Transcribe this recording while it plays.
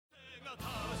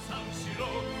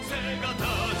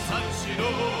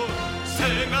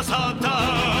サ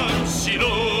タンしろ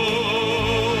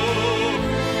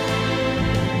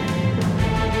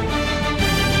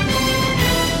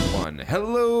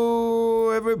Hello,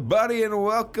 everybody, and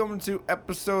welcome to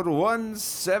episode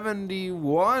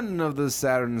 171 of the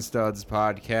Saturn Studs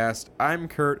podcast. I'm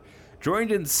Kurt,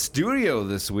 joined in studio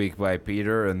this week by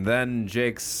Peter, and then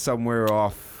Jake's somewhere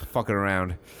off fucking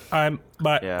around. I'm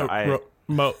by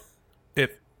remote.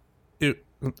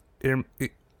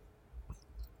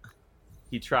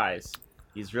 He tries.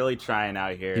 He's really trying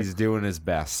out here. He's doing his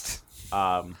best.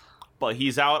 But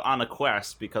he's out on a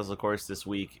quest because, of course, this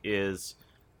week is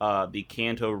the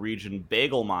Kanto Region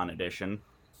Bagelmon edition.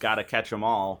 Gotta catch them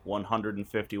all.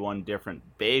 151 different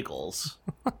bagels.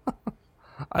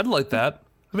 I'd like that.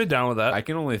 I'd be down with that. I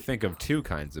can only think of two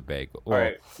kinds of bagel. All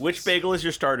right. Which bagel is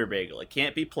your starter bagel? It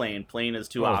can't be plain. Plain is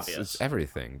too obvious. It's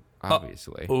everything,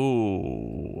 obviously.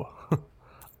 Ooh.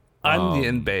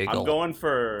 Onion bagel. I'm going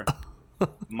for...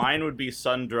 Mine would be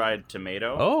sun-dried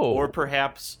tomato. Oh. Or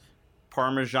perhaps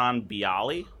Parmesan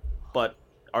bialy. But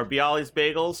are bialys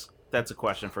bagels? That's a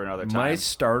question for another time. My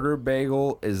starter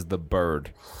bagel is the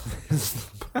bird.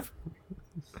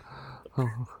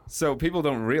 So people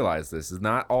don't realize this. Is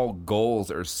not all gulls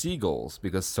are seagulls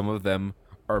because some of them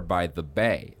are by the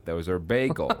bay. Those are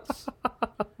bagels.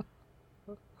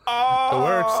 It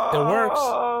works. It works.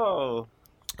 Oh.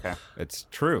 Okay. It's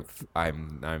truth.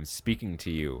 I'm speaking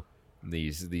to you.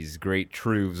 These great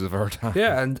truths of our time.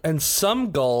 Yeah, and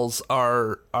some gulls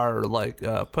are like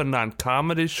putting on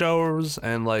comedy shows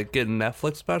and like getting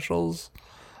Netflix specials.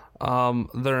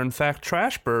 They're in fact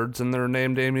trash birds, and they're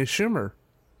named Amy Schumer.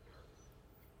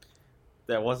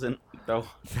 That wasn't though.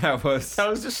 That was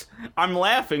just. I'm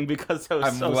laughing because that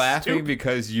was I'm laughing stupid.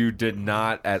 because you did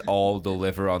not at all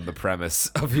deliver on the premise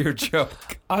of your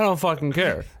joke. I don't fucking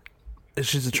care.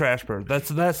 She's a trash bird. That's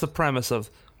the premise of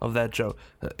that joke.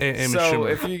 Amy So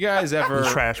Schumer. if you guys ever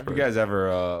Trash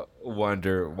bird.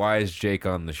 wonder why is Jake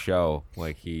on the show,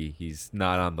 like he's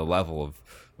not on the level of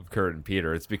Kurt and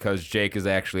Peter, it's because Jake is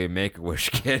actually a Make-A-Wish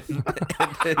kid.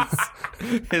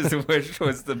 And his wish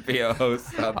was to be a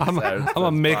host on the Saturday I'm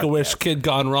a Make-A-Wish podcast. kid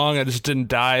gone wrong. I just didn't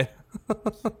die.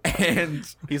 And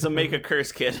He's a make a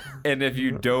curse kid. and if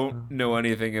you don't know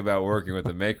anything about working with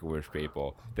the Make-A-Wish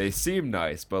people, they seem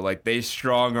nice, but like they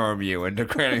strong arm you into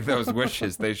granting those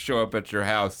wishes. They show up at your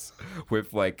house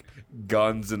with like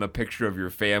guns and a picture of your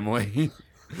family.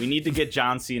 We need to get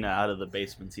John Cena out of the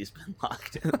basements he's been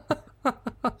locked in.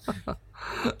 That's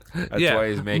Yeah,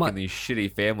 why he's making my- these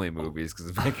shitty family movies,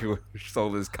 because Make-A-Wish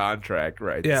sold his contract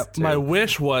rights. Yeah, to my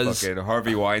wish was fucking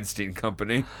Harvey Weinstein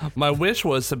Company. my wish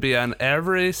was to be on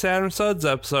every Saturn Suds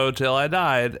episode till I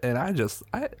died, and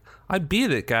I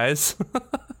beat it, guys.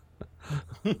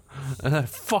 And I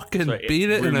fucking So beat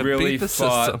it, we and I really beat the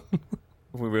fought- system.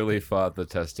 We really thought the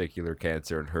testicular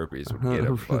cancer and herpes would get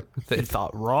him, but They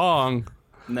thought wrong.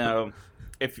 No,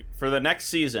 if for the next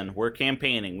season we're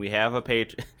campaigning, we have a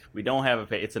page. We don't have a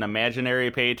page. It's an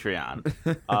imaginary Patreon,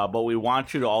 but we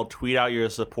want you to all tweet out your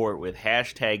support with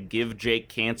hashtag Give Jake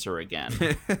Cancer again.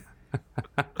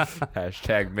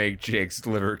 hashtag make Jake's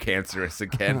liver cancerous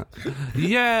again.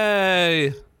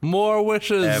 Yay! More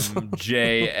wishes.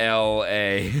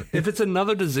 MJLA. If it's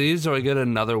another disease, do I get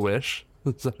another wish?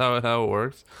 Is that how it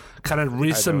works? Can I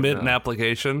resubmit an know.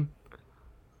 application?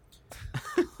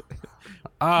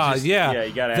 Yeah, Yeah.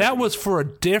 you gotta That ask- was for a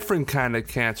different kind of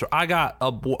cancer. I got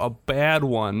a bad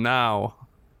one now.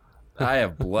 I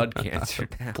have blood cancer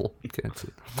now. Blood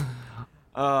cancer.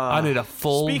 I need a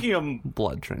full Speaking of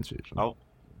blood transfusion.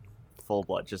 full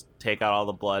blood, just take out all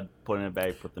the blood, put it in a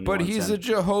bag, put the new But ones he's in. a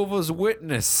Jehovah's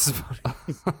Witness.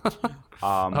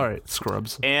 All right,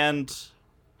 scrubs. And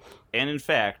in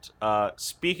fact,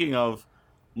 speaking of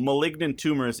malignant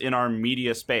tumors in our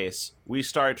media space, we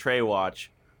start Trey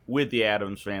Watch with the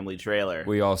Addams Family trailer.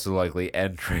 We also likely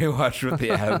end Trey Watch with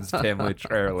the Addams Family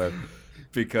trailer.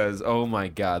 Because, oh my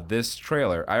god, this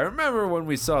trailer. I remember when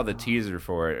we saw the teaser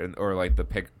for it, or like the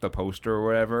poster or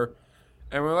whatever,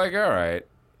 and we're like, alright,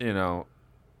 you know,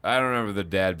 I don't remember the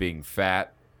dad being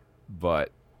fat,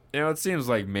 but, you know, it seems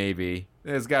like maybe,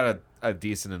 it's got a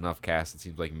decent enough cast, it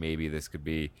seems like maybe this could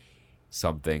be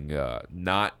something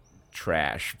not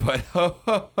trash,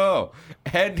 but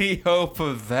any hope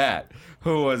of that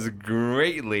was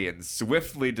greatly and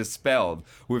swiftly dispelled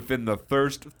within the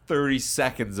first 30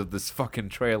 seconds of this fucking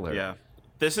trailer. Yeah.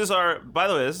 This is by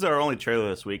the way, this is our only trailer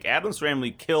this week. Addams Family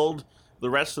killed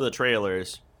the rest of the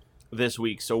trailers this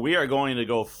week, so we are going to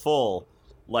go full,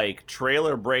 like,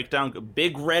 trailer breakdown.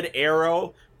 Big red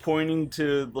arrow pointing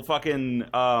to the fucking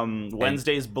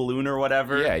Wednesday's balloon or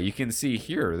whatever. Yeah, you can see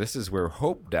here, this is where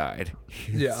Hope died.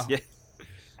 Yeah. Yeah.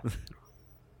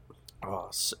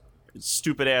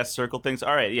 Stupid ass circle things.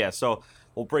 All right, yeah. So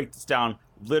we'll break this down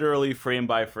literally frame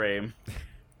by frame.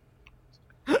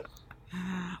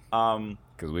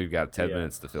 Because we've got 10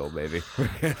 minutes to fill, baby.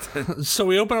 So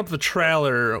we open up the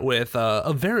trailer with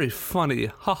a very funny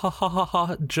ha ha ha ha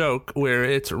ha joke where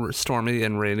it's stormy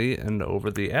and rainy and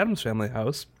over the Addams Family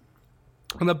house.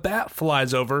 And a bat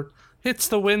flies over, hits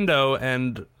the window,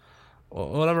 and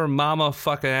whatever Mama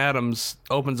fucking Addams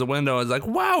opens the window and is like,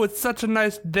 wow, it's such a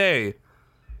nice day.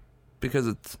 Because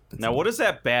it's now, what does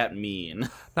that bat mean?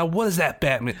 Now, what does that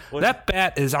bat mean? That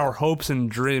bat is our hopes and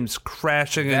dreams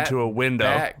crashing into a window.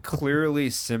 That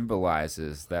clearly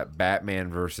symbolizes that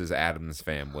Batman versus Addams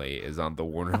Family is on the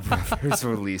Warner Brothers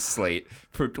release slate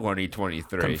for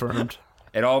 2023. Confirmed.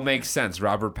 It all makes sense.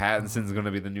 Robert Pattinson's going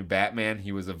to be the new Batman.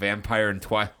 He was a vampire in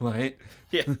Twilight.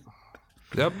 Yeah.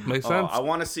 Yep, makes sense. I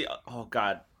want to see. Oh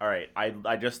God! All right,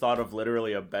 I just thought of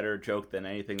literally a better joke than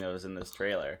anything that was in this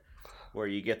trailer. Where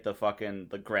you get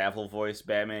the gravel voice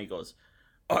Batman. He goes,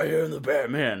 I am the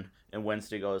Batman. And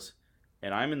Wednesday goes,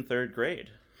 and I'm in 3rd grade.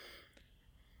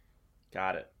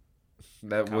 Got it.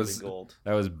 That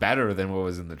was better than what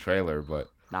was in the trailer, but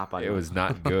not by it was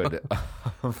not good.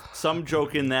 Some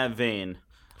joke in that vein.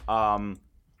 But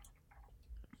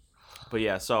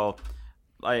yeah, so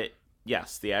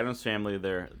yes, the Addams Family,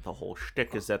 the whole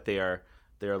shtick is that they are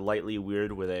lightly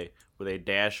weird with a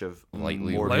dash of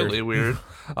lightly weird.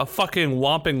 A fucking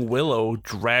whomping willow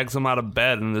drags them out of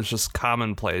bed and it's just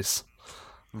commonplace.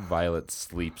 Violet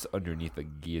sleeps underneath a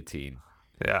guillotine.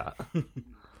 Yeah.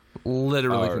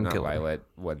 Literally can not kill Violet, her.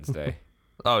 Wednesday.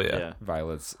 Oh, yeah.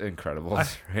 Violet's incredible,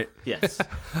 right? Yes.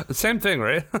 Same thing,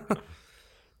 right?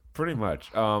 Pretty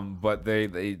much. But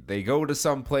they go to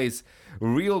some place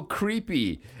real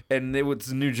creepy, and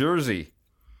it's New Jersey.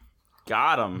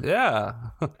 Got him. Yeah.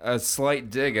 A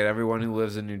slight dig at everyone who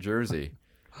lives in New Jersey.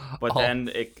 But then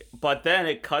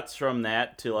it cuts from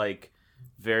that to like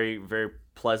very, very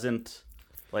pleasant,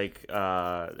 like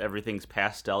everything's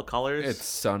pastel colors. It's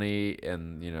sunny,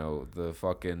 and the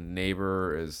fucking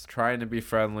neighbor is trying to be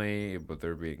friendly, but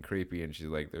they're being creepy, and she's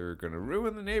like, they're gonna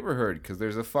ruin the neighborhood because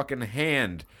there's a fucking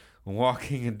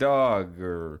walking a dog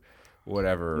or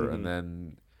whatever. And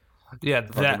then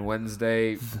fucking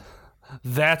Wednesday.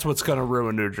 That's what's going to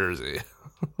ruin New Jersey.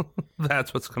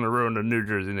 That's what's going to ruin the New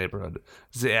Jersey neighborhood.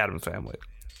 It's the Addams Family.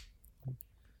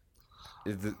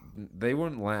 They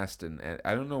wouldn't last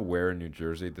I don't know where in New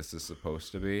Jersey this is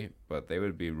supposed to be, but they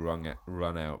would be run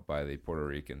out by the Puerto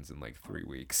Ricans in like 3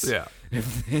 weeks. Yeah.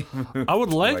 If they I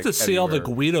would like to see anywhere. all the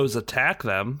Guidos attack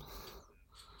them.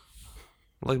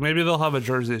 Like maybe they'll have a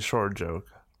Jersey Shore joke.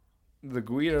 The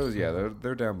Guidos, yeah,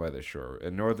 they're down by the shore.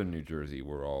 In northern New Jersey,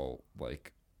 we're all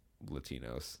like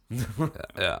Latinos.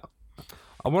 Yeah.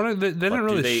 I wonder, they didn't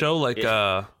really show like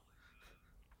a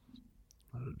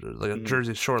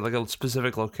Jersey Shore, like a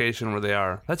specific location where they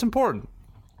are. That's important.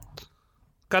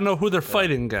 Gotta know who they're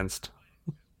fighting against.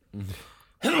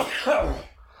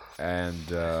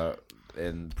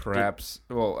 And perhaps,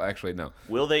 well, actually, no.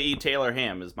 Will they eat Taylor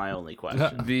ham is my only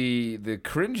question. The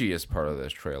cringiest part of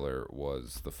this trailer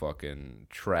was the fucking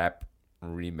trap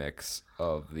remix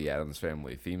of the Addams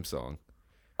Family theme song.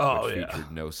 Oh, which yeah.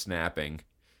 featured no snapping,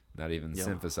 not even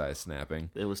synthesized snapping.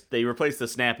 They replaced the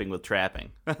snapping with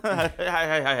trapping.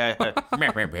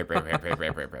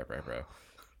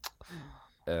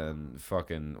 And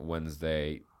fucking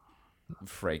Wednesday,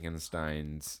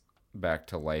 Frankenstein's back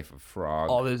to life of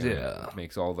frog. All this, and yeah.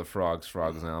 makes all the frog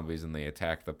zombies, and they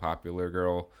attack the popular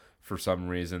girl for some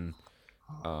reason.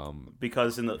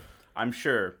 Because I'm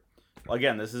sure,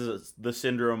 again, this is the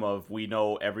syndrome of we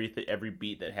know every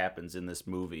beat that happens in this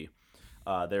movie.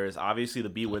 There is obviously the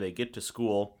beat where they get to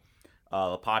school.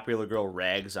 The popular girl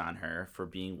rags on her for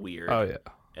being weird. Oh, yeah.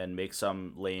 And makes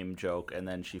some lame joke, and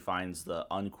then she finds the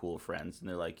uncool friends, and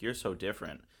they're like, "You're so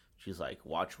different." She's like,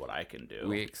 "Watch what I can do."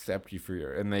 We accept you for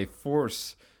your... And they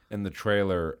force in the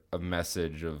trailer a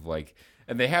message of like...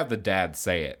 And they have the dad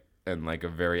say it in like a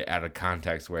very out of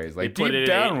context way. He's like, deep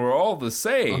down, we're all the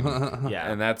same.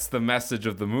 Yeah. And that's the message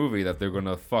of the movie, that they're going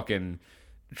to fucking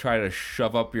try to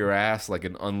shove up your ass like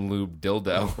an unlubed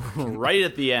dildo. Right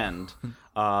at the end.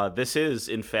 This is,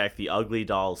 in fact, the Ugly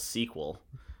Dolls sequel.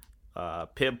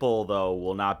 Pitbull, though,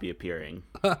 will not be appearing.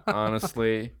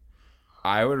 Honestly,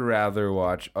 I would rather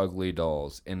watch Ugly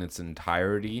Dolls in its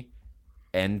entirety,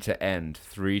 end to end,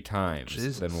 3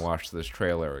 times than watch this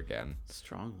trailer again.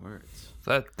 Strong words.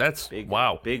 That's Big,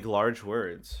 wow. Big, large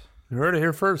words. You heard it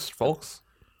here first, folks.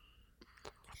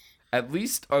 At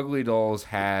least Ugly Dolls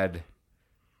had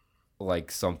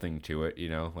like something to it,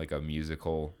 like a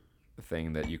musical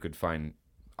thing that you could find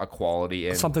a quality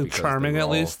in something because charming they were at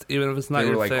all- least, even if it's not They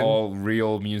your were like thing. all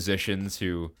real musicians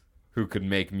who could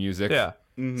make music. Yeah.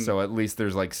 So at least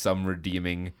there's like some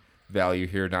redeeming value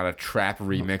here, not a trap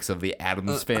remix of the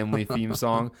Addams Family theme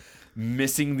song,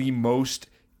 missing the most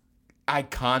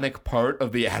iconic part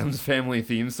of the Addams Family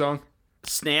theme song.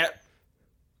 Snap.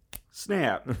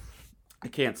 I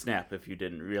can't snap if you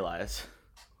didn't realize.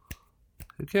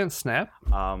 You can't snap.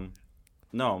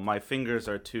 No, my fingers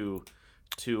are too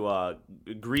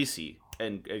greasy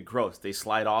and gross. They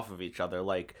slide off of each other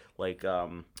like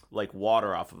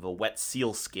water off of a wet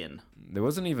seal skin. There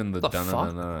wasn't even the fuck?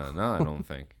 no, I don't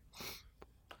think.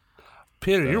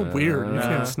 Peter, you're weird. You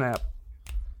can't snap.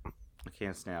 I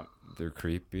can't snap. They're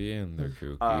creepy and they're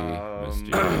kooky,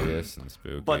 mysterious and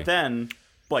spooky. But then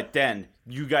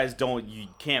you guys you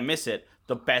can't miss it.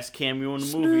 The best cameo in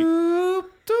the movie.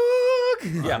 Snoop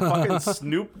Dogg. Yeah, fucking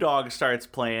Snoop Dogg starts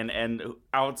playing, and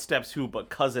out steps who but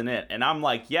Cousin It. And I'm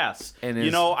like, yes. And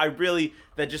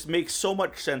that just makes so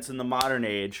much sense in the modern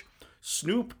age.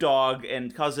 Snoop Dogg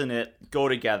and Cousin It go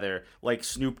together like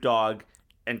Snoop Dogg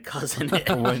and Cousin It.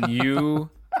 When you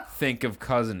think of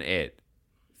Cousin It,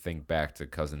 think back to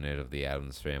Cousin It of the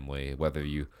Addams Family. Whether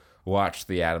you watch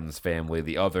the Addams Family,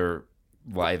 the other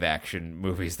live action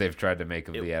movies they've tried to make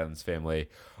of the Addams Family,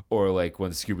 or like when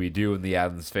Scooby-Doo and the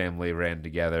Addams Family ran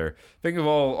together, think of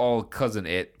all Cousin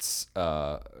It's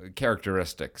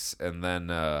characteristics, and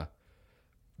then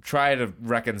try to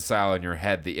reconcile in your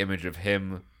head the image of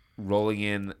him rolling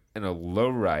in a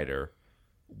lowrider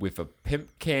with a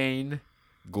pimp cane,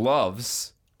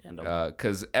 gloves,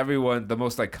 because the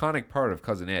most iconic part of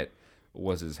Cousin It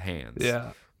was his hands.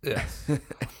 Yeah. Yes.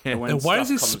 And why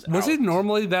is was he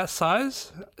normally that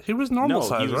size? He was normal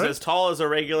size, he was right? as tall as a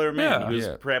regular man. Yeah. He was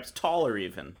Yeah. perhaps taller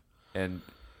even. And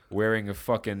wearing a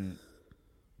fucking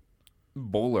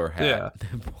bowler hat. Yeah.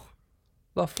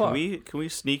 The fuck? Can we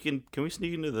sneak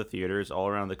into the theaters all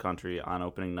around the country on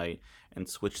opening night and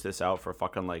switch this out for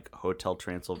fucking like Hotel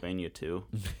Transylvania 2?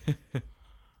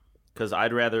 Because I'm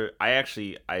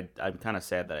kind of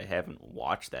sad that I haven't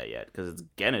watched that yet, because it's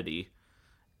Gennady,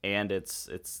 and it's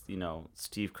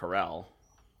Steve Carell,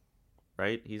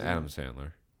 right? He's Adam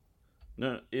Sandler.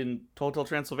 in Hotel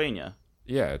Transylvania.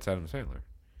 Yeah, it's Adam Sandler.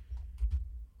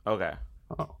 Okay.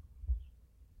 Oh.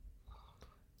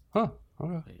 Huh.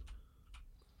 Okay. Wait.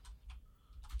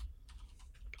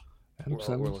 Adam We're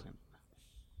Sandler? looking.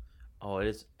 Oh, it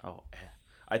is. Oh,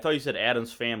 I thought you said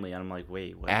Adam's Family, and I'm like,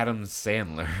 wait, what? Adam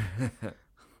Sandler.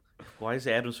 Why is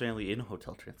Adam's Family in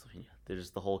Hotel Transylvania?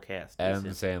 There's the whole cast. Adam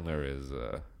Sandler is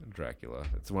Dracula.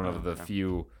 It's one of the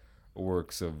few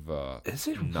works of Is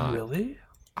it not really?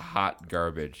 hot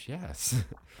garbage. Yes.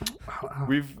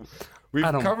 We've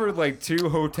I don't- covered like 2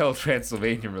 Hotel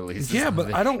Transylvania releases. Yeah, on but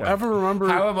this I don't show. ever remember.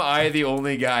 How am I the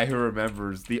only guy who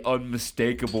remembers the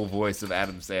unmistakable voice of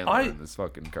Adam Sandler in this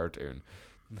fucking cartoon?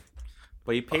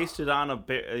 But he pasted on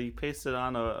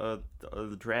a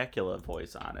Dracula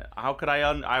voice on it. How could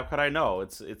I know?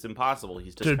 It's impossible.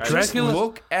 He's just Dracula-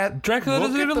 Look at Dracula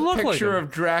doesn't at even the look like picture him.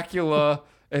 of Dracula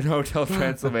in Hotel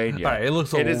Transylvania. All right, it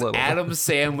looks a It is little. Adam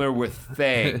Sandler with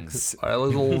fangs. All right, it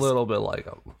looks a little bit like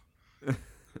him.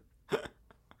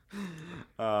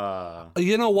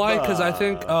 You know why? Because I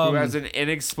think. Who has an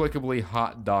inexplicably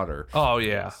hot daughter. Oh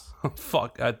yeah.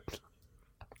 Fuck. That's,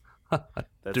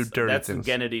 do dirty that's things.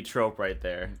 the Gennady trope right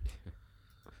there.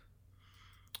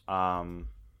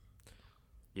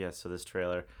 Yeah. So this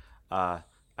trailer, I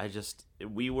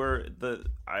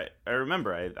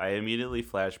remember I immediately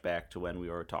flashed back to when we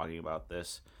were talking about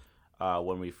this,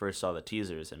 when we first saw the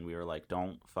teasers, and we were like,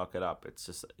 don't fuck it up.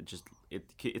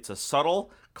 It's a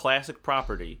subtle classic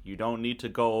property. You don't need to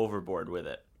go overboard with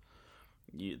it.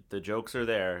 The jokes are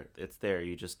there. It's there.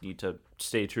 You just need to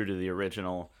stay true to the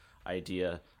original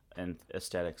idea and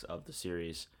aesthetics of the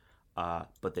series.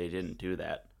 But they didn't do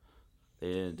that. They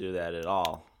didn't do that at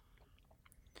all.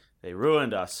 They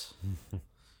ruined us.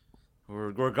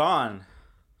 We're gone.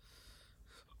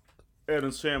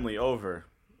 Adam's Family over.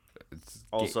 It's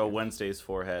Also, Wednesday's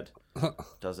forehead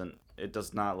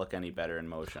does not look any better in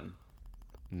motion.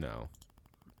 No,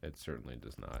 it certainly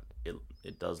does not.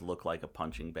 It does look like a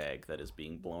punching bag that is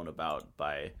being blown about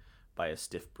by a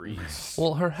stiff breeze.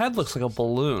 Well, her head looks like a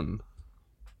balloon.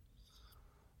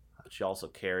 She also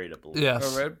carried a balloon.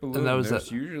 Yes. A red balloon. And that was There's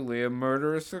it. usually a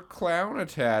murderous clown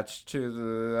attached to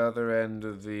the other end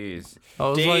of these. I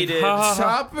was Dated. like, ha, ha,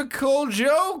 ha. Topical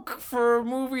joke for a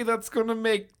movie that's going to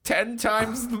make 10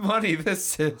 times the money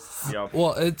this is. Yep.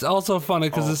 Well, it's also funny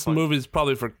because Oh, this funny. movie's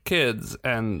probably for kids,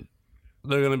 and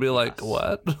they're gonna be like,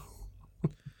 "What?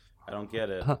 I don't get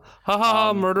it. Ha ha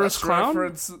ha! Murderous Let's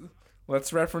clown."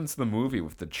 Let's reference the movie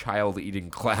with the child eating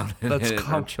clown in That's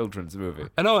a children's movie.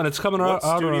 I know, and it's coming out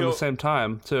around studio- the same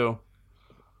time too.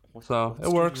 So it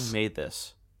works. Who made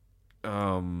this?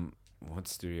 What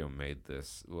studio made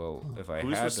this? Well,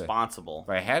 Who's responsible? If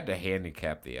I had to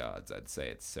handicap the odds, I'd say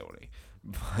it's Sony.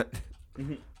 But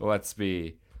let's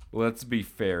be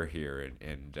fair here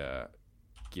and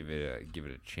give it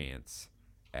a chance.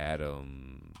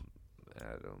 Adam.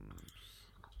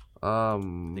 I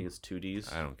think it's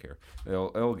 2Ds. I don't care.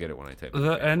 It'll get it when I type it.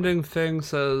 The ending thing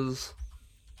says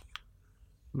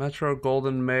Metro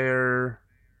Golden Mayer.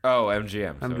 Oh,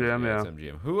 MGM. So, MGM, yeah. It's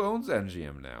MGM. Who owns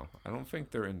MGM now? I don't think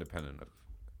they're independent of.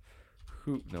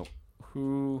 Who? No.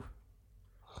 Who?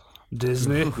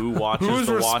 Disney. Who watches Who's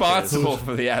the responsible watches?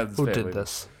 for the Addams Who family? did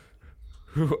this?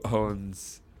 Who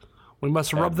owns? We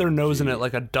must rub their nose in MGM. it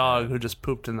like a dog who just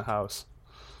pooped in the house.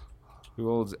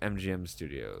 Who owns MGM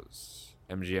Studios?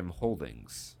 MGM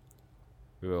Holdings.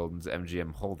 Who owns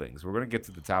MGM Holdings? We're gonna get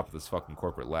to the top of this fucking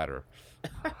corporate ladder.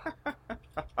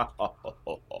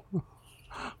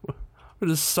 We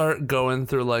just start going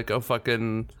through like a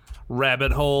fucking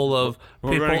rabbit hole of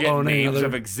We're people gonna get owning names other...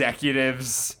 of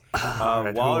executives.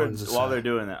 Alright, who owns this While side? they're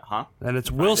doing that, huh? And it's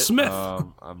Will Smith.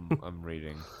 I'm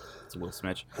reading. It's Will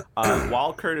Smith.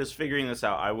 While Kurt is figuring this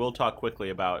out, I will talk quickly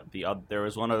about there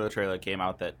was one other trailer that came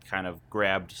out that kind of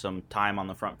grabbed some time on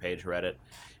the front page Reddit.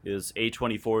 Is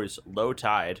A24's Low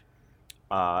Tide,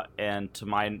 and to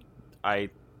my,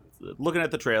 looking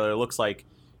at the trailer, it looks like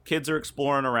kids are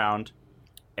exploring around,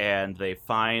 and they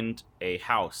find a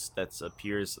house that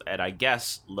appears at, I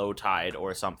guess, low tide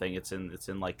or something. It's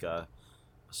in like a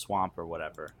swamp or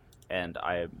whatever, and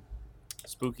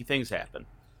spooky things happen.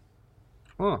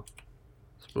 Huh.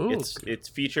 Spook. It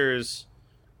features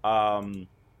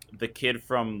the kid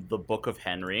from the Book of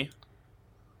Henry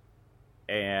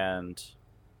and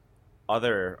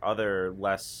other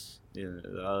less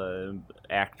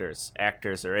actors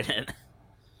are in it.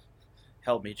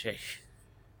 Help me, Jake.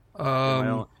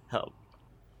 Help.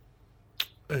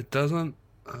 It doesn't.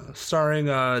 Starring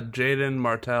Jaden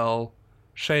Martell,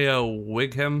 Shea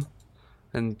Wigham,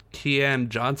 and Kean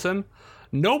Johnson.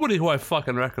 Nobody who I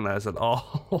fucking recognize at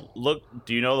all. Look,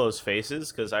 do you know those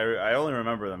faces? Because I only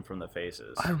remember them from the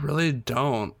faces. I really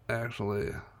don't, actually.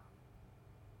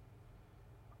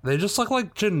 They just look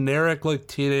like generic, like,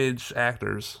 teenage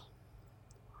actors.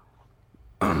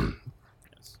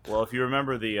 Well, if you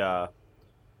remember the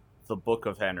Book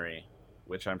of Henry,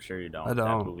 which I'm sure you don't, I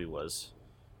don't. that movie was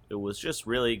just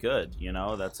really good. You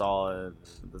know, that's all.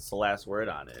 That's the last word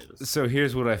on it. So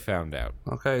here's what I found out.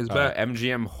 Okay, he's back.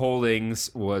 MGM Holdings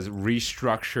was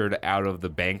restructured out of the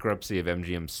bankruptcy of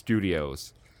MGM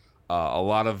Studios. A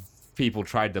lot of people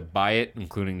tried to buy it,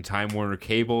 including Time Warner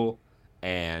Cable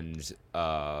and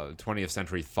 20th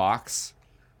Century Fox.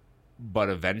 But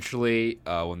eventually,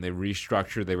 when they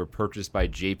restructured, they were purchased by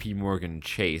J.P. Morgan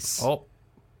Chase. Oh.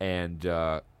 And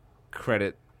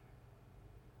Credit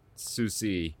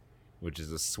Suisse, which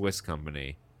is a Swiss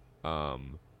company.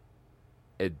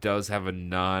 It does have a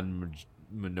minority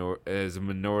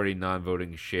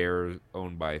non-voting share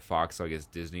owned by Fox. So I guess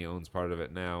Disney owns part of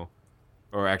it now.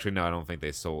 Or actually, no, I don't think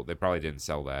they sold. They probably didn't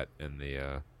sell that in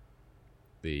the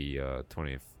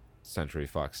 20th Century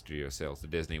Fox Studio sales to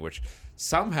Disney, which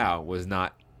somehow was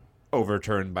not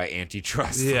overturned by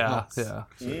antitrust laws, Yeah.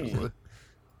 Seriously.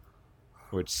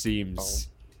 which seems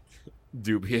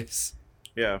dubious.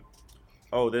 Yeah.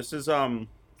 Oh, this is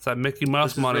It's that Mickey Mouse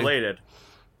this is money. related.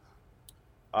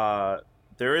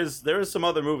 There is some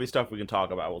other movie stuff we can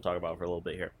talk about. We'll talk about for a little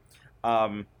bit here.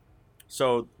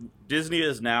 So Disney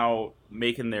is now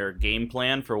making their game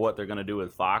plan for what they're going to do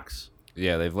with Fox.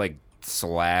 Yeah, they've like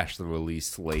slashed the release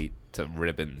slate to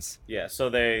ribbons. Yeah, so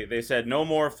they said no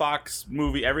more Fox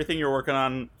movie. Everything you're working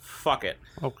on, fuck it.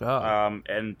 Oh, God.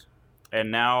 And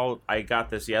now I got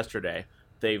this yesterday.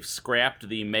 They've scrapped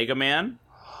the Mega Man,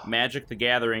 Magic the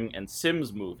Gathering, and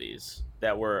Sims movies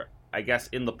that were, I guess,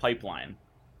 in the pipeline.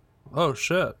 Oh,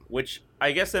 shit. Which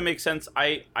I guess that makes sense.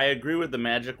 I agree with the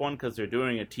Magic one because they're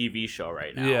doing a TV show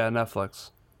right now. Yeah,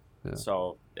 Netflix. Yeah.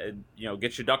 So,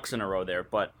 get your ducks in a row there.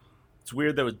 But it's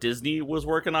weird that Disney was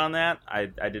working on that. I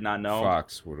did not know.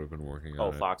 Fox would have been working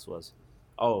on it. Fox was.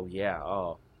 Oh, yeah.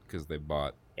 Oh. Because they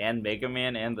bought. And Mega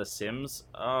Man and The Sims.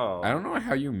 Oh. I don't know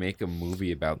how you make a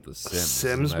movie about The Sims.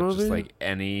 Sims Isn't that movie? Just like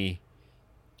any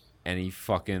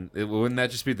fucking. Wouldn't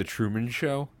that just be the Truman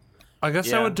Show? I guess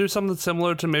Yeah. I would do something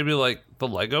similar to maybe like the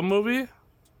Lego movie.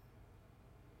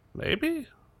 Maybe?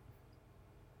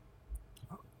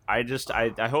 I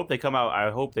hope they come out. I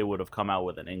hope they would have come out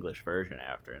with an English version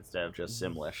after instead of just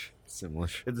Simlish.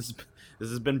 Simlish. This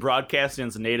has been broadcast in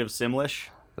its native Simlish.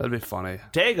 That'd be funny.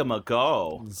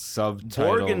 Dagamago.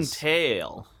 Subtitles. Borgen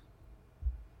Tail.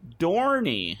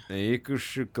 Dorney.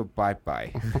 Ikushuka bye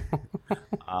bye.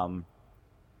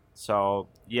 So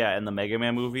yeah, in the Mega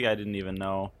Man movie, I didn't even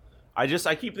know. I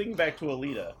keep thinking back to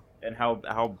Alita and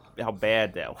how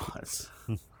bad that was.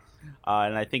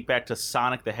 And I think back to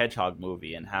Sonic the Hedgehog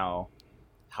movie and how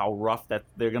rough that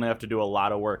they're gonna have to do a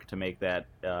lot of work to make that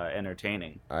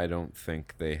entertaining. I don't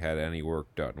think they had any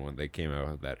work done when they came out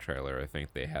with that trailer. I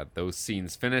think they had those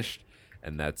scenes finished,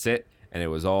 and that's it. And it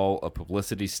was all a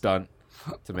publicity stunt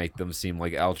to make them seem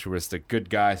like altruistic good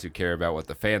guys who care about what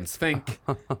the fans think.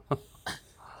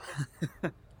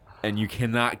 And you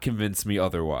cannot convince me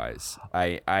otherwise.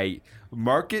 I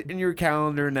mark it in your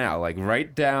calendar now. Like,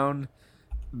 write down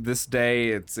this day.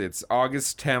 It's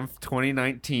August 10th,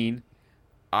 2019.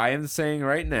 I am saying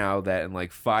right now that in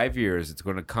like 5 years, it's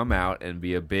going to come out and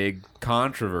be a big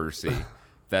controversy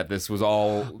that was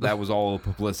all a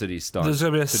publicity stunt. There's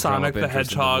gonna be a to Sonic drum up the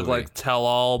interest in the Hedgehog movie. like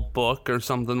tell-all book or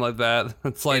something like that.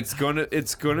 It's like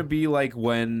It's gonna be like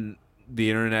when the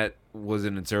internet was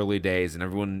in its early days and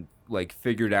everyone like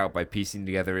figured out by piecing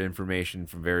together information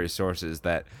from various sources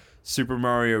that Super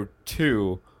Mario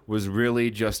 2 was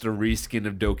really just a reskin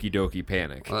of Doki Doki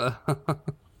Panic.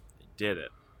 Did it.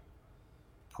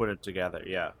 Put it together,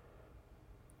 yeah.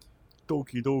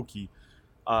 Doki Doki.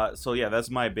 So yeah, that's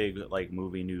my big like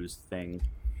movie news thing.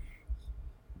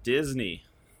 Disney.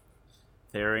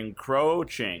 They're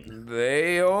encroaching.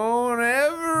 They own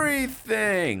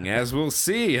everything, as we'll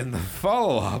see in the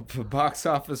follow-up box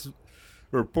office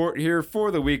report here for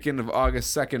the weekend of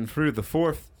August 2nd through the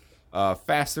 4th.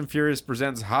 Fast and Furious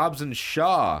presents Hobbs and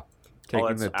Shaw. Taking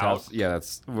that's the out? Yeah,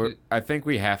 I think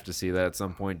we have to see that at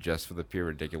some point just for the pure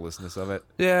ridiculousness of it.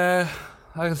 yeah,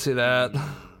 I can see that.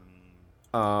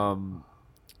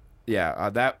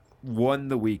 That won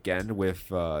the weekend with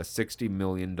 $60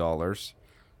 million,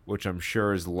 which I'm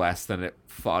sure is less than it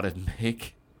thought it'd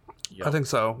make. Yep. I think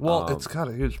so. Well, it's got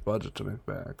a huge budget to make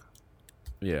back.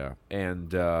 Yeah,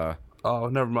 and Oh,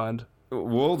 never mind.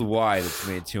 worldwide it's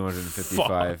made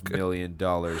 $255 million,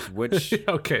 which,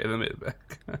 Okay, they made it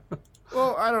back.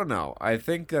 well, I don't know. I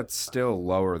think that's still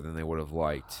lower than they would have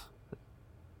liked.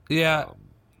 Yeah,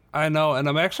 I know, and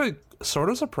I'm actually sort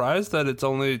of surprised that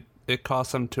it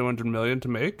cost them $200 million to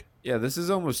make. Yeah, this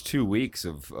is almost 2 weeks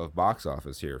of box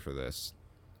office here for this.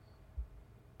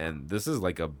 And this is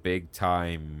like a big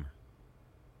time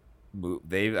move.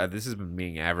 This has been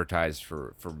being advertised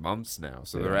for months now.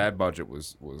 So their ad budget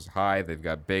was high. They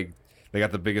got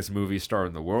the biggest movie star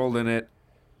in the world in it.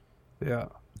 Yeah.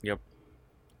 Yep.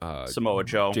 Samoa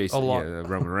Joe.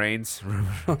 Roman Reigns.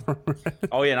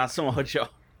 Oh yeah, not Samoa Joe.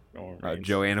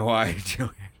 Joanna White.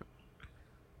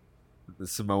 The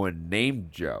Samoan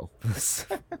named Joe.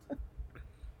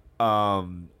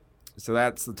 So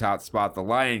that's the top spot. The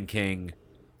Lion King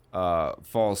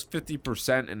falls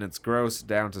 50% in its gross,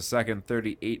 down to second,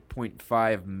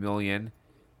 $38.5 million.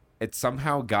 It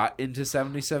somehow got into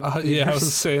 77 Yeah, I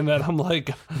was saying that. I'm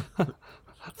like,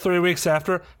 3 weeks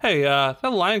after, hey, that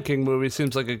Lion King movie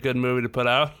seems like a good movie to put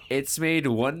out. It's made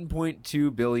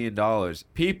 $1.2 billion.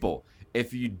 People,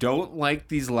 if you don't like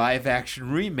these live-action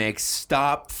remakes,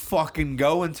 stop fucking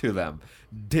going to them.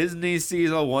 Disney sees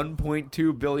a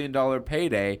 $1.2 billion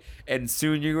payday, and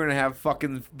soon you're going to have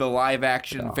fucking the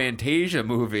live-action Fantasia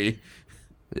movie.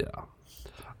 Yeah.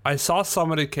 I saw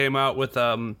somebody came out with,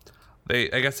 I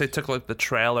guess they took like the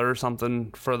trailer or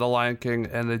something for the Lion King,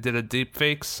 and they did a deep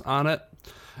fakes on it.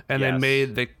 And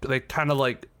they kind of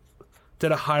like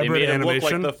did a hybrid They made them animation.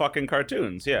 look like the fucking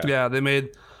cartoons, yeah. Yeah, they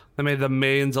made the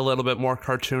manes a little bit more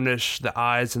cartoonish, the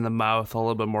eyes and the mouth a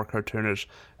little bit more cartoonish.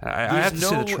 I have to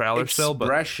see the trailer still, but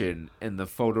expression in the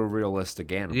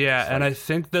photorealistic animals. yeah, and Like, I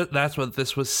think that's what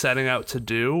this was setting out to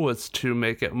do, was to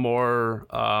make it more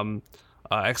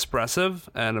expressive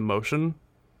and emotion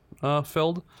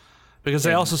filled. Because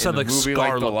they also said in a like movie Scar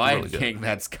like The looked Lion really good. King,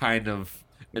 that's kind of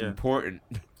important.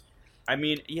 I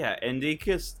mean, yeah, and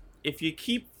if you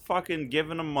keep fucking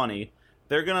giving them money,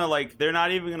 they're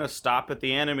not even gonna stop at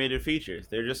the animated features.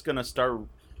 They're just gonna start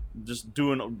just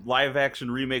doing live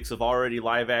action remakes of already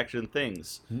live action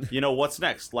things. You know what's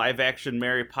next? Live action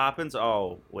Mary Poppins?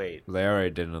 Oh wait, They already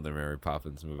did another Mary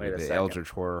Poppins movie, Wait a the second. Eldritch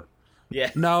Horror.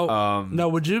 yeah. Now,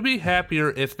 would you be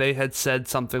happier if they had said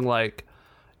something like,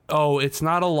 "Oh, it's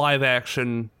not a live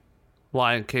action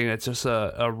Lion King; it's just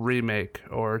a remake,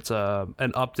 or it's an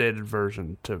updated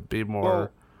version to be more."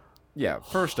 Well, yeah,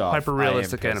 first off,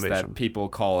 Hyper-realistic I am pissed animation. that people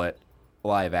call it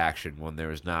live action when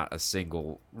there is not a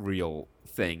single real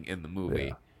thing in the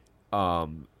movie.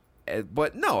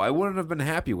 But no, I wouldn't have been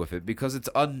happy with it because it's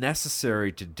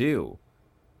unnecessary to do.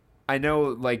 I know,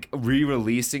 like,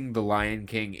 re-releasing The Lion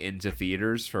King into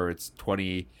theaters for its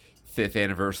 25th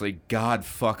anniversary. God,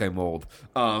 fuck, I'm old.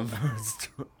 For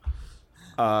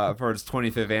its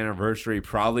 25th anniversary,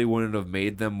 probably wouldn't have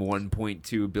made them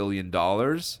 $1.2 billion.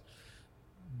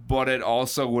 But it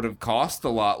also would have cost a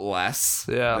lot less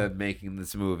than making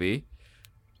this movie.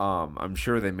 I'm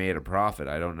sure they made a profit.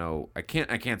 I don't know. I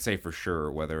can't say for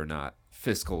sure whether or not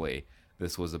fiscally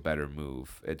this was a better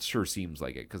move. It sure seems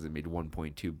like it because it made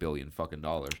 $1.2 billion fucking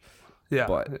dollars. Yeah.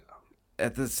 But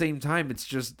at the same time,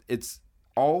 it's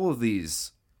all of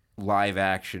these live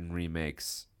action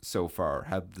remakes so far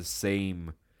have the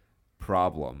same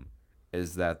problem,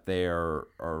 is that they are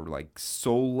like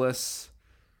soulless.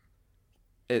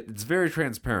 It's very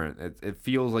transparent. It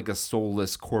feels like a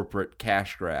soulless corporate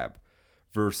cash grab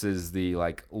versus the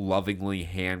like lovingly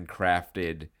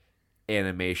handcrafted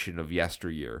animation of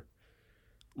yesteryear.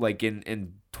 Like in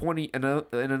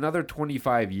another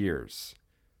 25 years,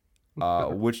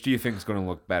 which do you think is going to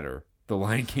look better? The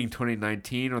Lion King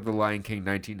 2019 or The Lion King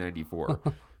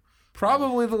 1994?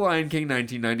 Probably The Lion King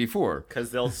 1994.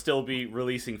 Because they'll still be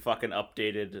releasing fucking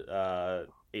updated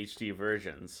HD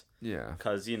versions. Yeah.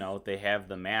 Because, they have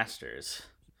the masters,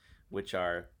 which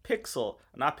are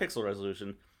not pixel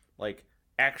resolution, like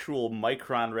actual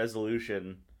micron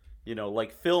resolution,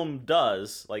 like film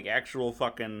does, like actual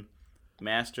fucking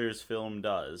masters film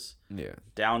does. Yeah.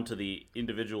 Down to the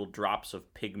individual drops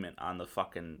of pigment on the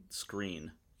fucking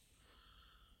screen.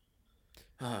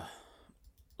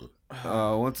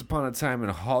 Once Upon a Time in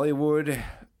Hollywood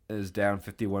is down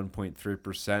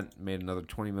 51.3%, made another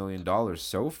 $20 million.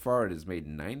 So far, it has made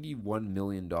 $91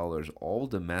 million, all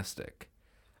domestic.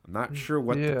 I'm not sure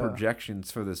what the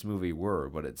projections for this movie were,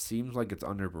 but it seems like it's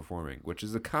underperforming, which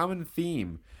is a common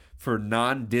theme for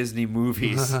non-Disney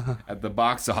movies at the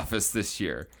box office this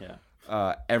year.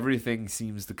 Yeah. Everything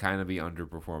seems to kind of be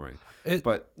underperforming.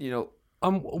 But,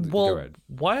 well,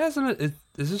 why hasn't it?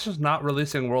 Is this just not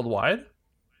releasing worldwide?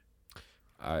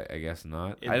 I guess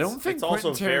not. I don't think it's also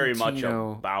Quentin very much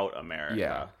Tarantino- about America.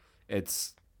 Yeah,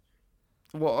 it's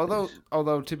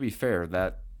although to be fair,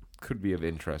 that could be of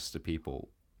interest to people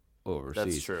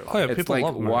overseas. That's true. Oh, yeah, It's people like,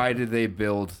 love America. why did they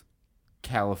build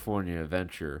California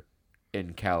Adventure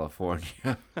in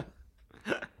California?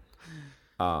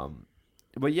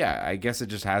 But yeah, I guess it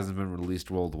just hasn't been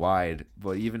released worldwide.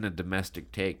 But even a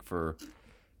domestic take for,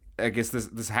 I guess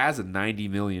this has a $90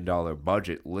 million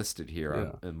budget listed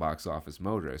here in Box Office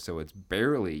Mojo, so it's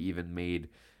barely even made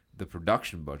the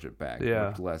production budget back,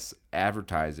 much less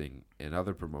advertising and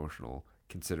other promotional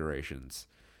considerations.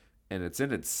 And it's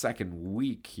in its second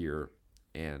week here.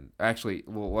 And actually,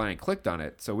 when I clicked on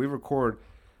it, so we record,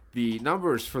 the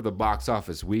numbers for the box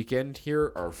office weekend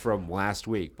here are from last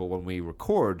week, but when we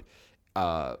record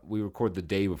the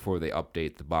day before they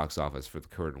update the box office for the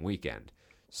current weekend.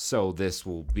 So this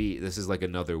is like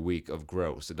another week of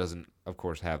gross. It doesn't, of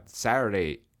course, have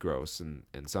Saturday gross and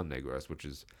Sunday gross, which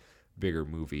is bigger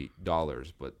movie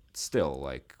dollars, but still,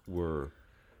 like, we're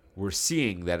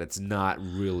seeing that it's not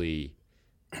really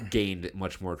gained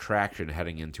much more traction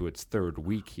heading into its third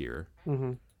week here.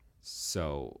 Mm-hmm.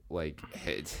 So, like,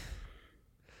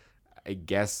 I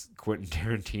guess Quentin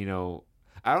Tarantino,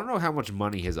 I don't know how much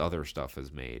money his other stuff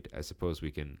has made. I suppose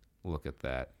we can look at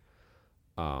that.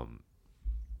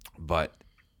 But,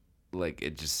 like,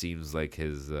 it just seems like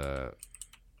his, I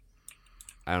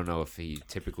don't know if he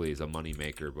typically is a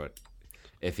moneymaker, but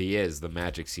if he is, the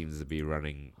magic seems to be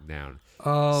running down.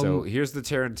 So here's the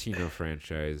Tarantino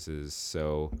franchises.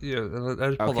 So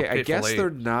okay, I guess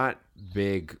they're not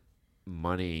big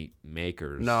money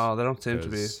makers. No, they don't seem to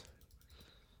be.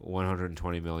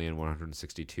 120 million,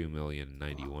 162 million,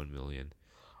 91 million.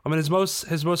 I mean, his most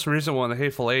recent one, The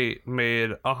Hateful Eight,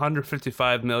 made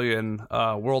 155 million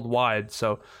worldwide.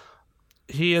 So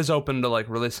he is open to like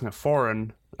releasing it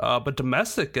foreign, but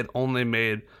domestic it only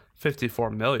made 54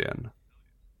 million.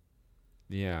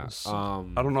 Yeah. I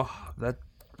don't know that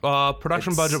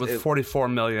production budget was 44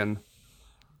 million.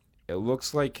 It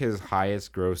looks like his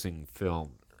highest grossing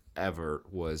film ever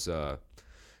was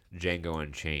Django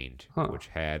Unchained, which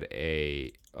had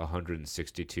a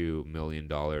 $162 million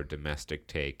domestic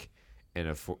take and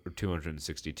a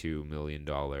 $262 million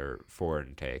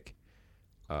foreign take.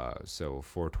 So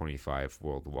 425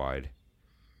 worldwide.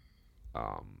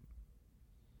 Yeah,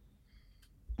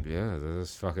 this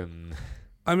is fucking.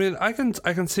 I mean, I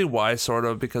can see why, sort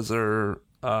of, because they're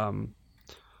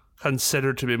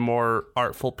considered to be more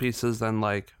artful pieces than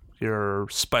like your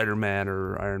Spider-Man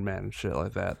or Iron Man and shit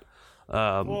like that.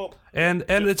 And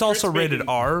it's also rated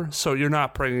R, so you're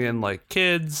not bringing in like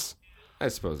kids. I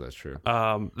suppose that's true.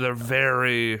 They're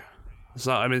very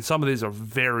So I mean, some of these are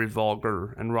very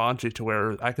vulgar and raunchy to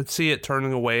where I could see it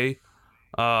turning away,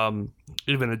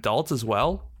 even adults as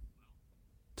well.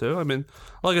 Too. I mean,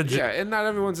 like and not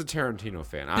everyone's a Tarantino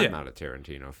fan. I'm Yeah. not a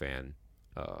Tarantino fan.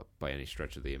 By any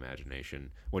stretch of the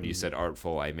imagination. When you said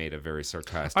artful, I made a very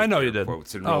sarcastic I know you air did.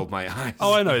 quotes and rolled my eyes.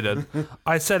 Oh, I know you did.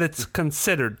 I said it's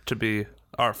considered to be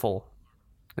artful.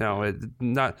 You know,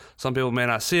 not some people may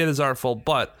not see it as artful,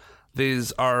 but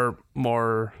these are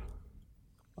more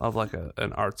of like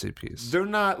an artsy piece. They're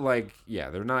not like,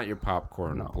 they're not your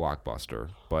popcorn blockbuster,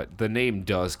 but the name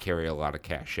does carry a lot of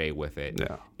cachet with it.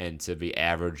 Yeah. And to be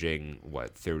averaging,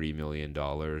 $30 million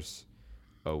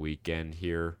a weekend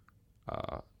here,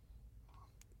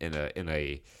 in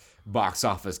a box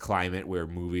office climate where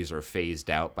movies are phased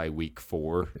out by week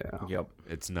 4. Yeah. Yep.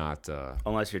 It's not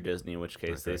Unless you're Disney, in which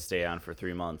case they stay on for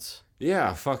 3 months.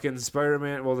 yeah, fucking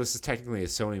Spider-Man. Well, this is technically a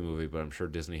Sony movie, but I'm sure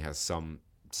Disney has some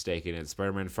stake in it.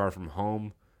 Spider-Man Far From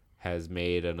Home has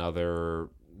made another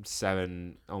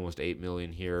 7, almost 8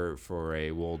 million here for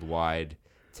a worldwide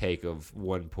take of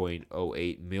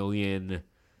 1.08 million.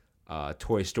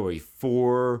 Toy Story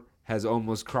 4 has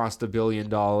almost crossed $1 billion.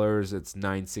 It's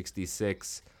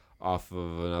 966 off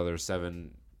of another $7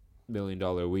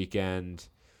 million weekend.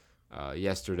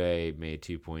 Yesterday made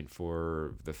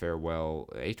 2.4. The Farewell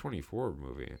A24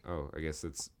 movie. Oh, I guess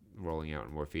it's rolling out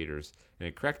in more theaters, and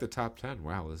it cracked the top 10.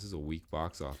 Wow, this is a weak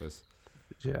box office.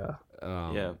 Yeah.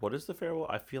 Yeah, what is The Farewell?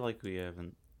 I feel like we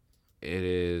haven't. It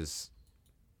is.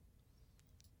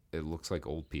 It looks like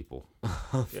old people.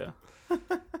 Yeah.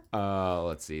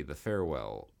 Let's see. The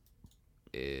Farewell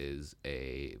is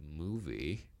a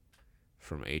movie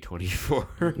from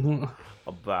A24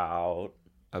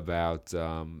 about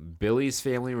Billy's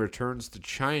family returns to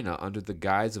China under the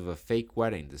guise of a fake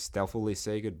wedding to stealthily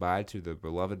say goodbye to the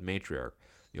beloved matriarch,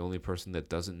 the only person that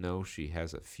doesn't know she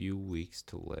has a few weeks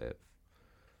to live.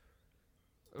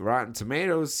 Rotten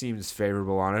Tomatoes seems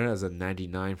favorable on it as a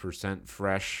 99%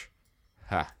 fresh,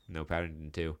 no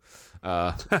Paddington 2,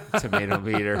 tomato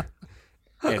meter,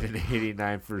 and an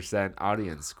 89%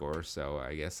 audience score. So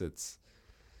I guess it's,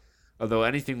 although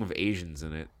anything with Asians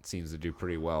in it seems to do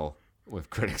pretty well with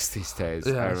critics these days.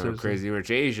 Yeah, I remember seriously. Crazy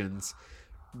Rich Asians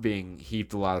being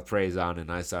heaped a lot of praise on, and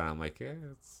I saw it, I'm like, yeah,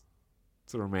 it's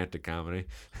a romantic comedy.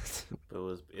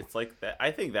 It's like that.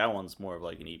 I think that one's more of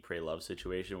like an Eat, Pray, Love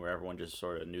situation where everyone just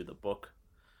sort of knew the book,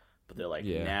 but they're like,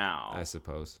 Yeah, now I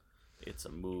suppose. it's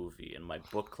a movie, and my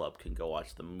book club can go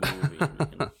watch the movie and we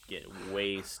can get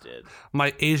wasted.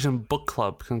 My Asian book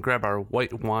club can grab our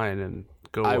white wine and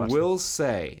go I watch will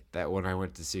say that when I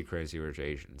went to see Crazy Rich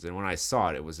Asians, and when I saw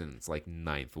it, it was in its like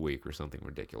 9th week or something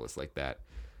ridiculous like that.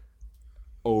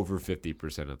 Over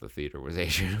 50% of the theater was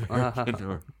Asian American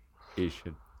or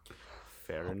Asian.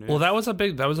 Fair enough. Well, that was a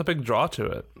big draw to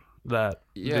it. That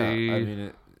Yeah, I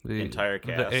mean, the entire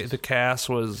cast. the cast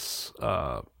was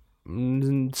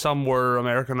some were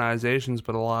Americanizations,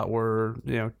 but a lot were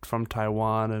from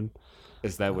Taiwan and.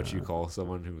 is that what you call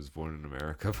someone who was born in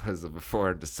America as a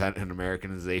foreign descent and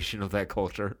Americanization of that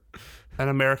culture? An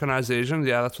Americanization,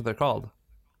 yeah, that's what they're called.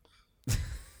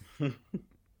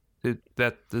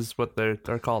 That is what they're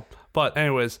called. But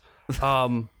anyways,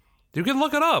 you can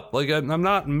look it up. Like I'm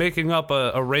not making up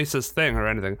a racist thing or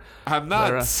anything. I'm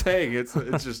not saying it's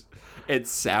just it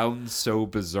sounds so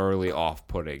bizarrely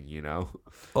off-putting, you know.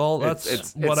 Well, that's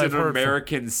it's what I've an heard.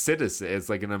 American citizen. It's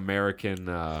like an American.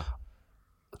 A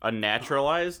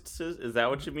naturalized? Is that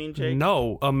what you mean, Jake?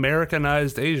 No,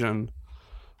 Americanized Asian.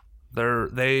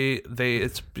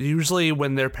 It's usually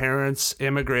when their parents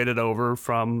immigrated over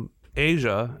from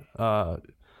Asia,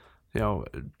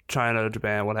 China,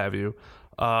 Japan, what have you.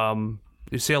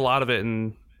 You see a lot of it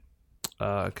in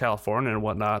California and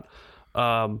whatnot.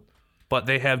 But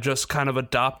they have just kind of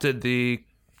adopted the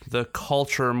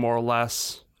culture more or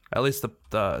less. At least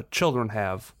the children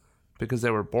have, because they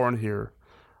were born here.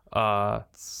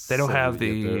 They don't have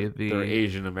they're the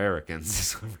Asian Americans,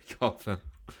 is what we call them.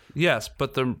 yes,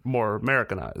 but they're more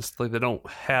Americanized. Like they don't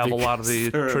have a lot of the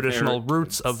Because they're traditional Americans.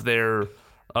 roots of their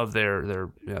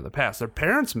the past. Their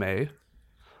parents may,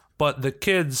 but the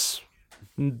kids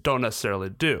don't necessarily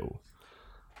do.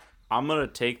 I'm gonna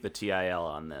take the TIL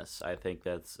on this. I think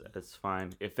that's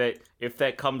fine. If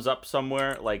that comes up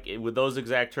somewhere, like with those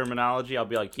exact terminology, I'll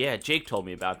be like, yeah, Jake told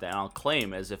me about that, and I'll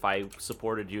claim as if I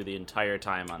supported you the entire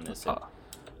time on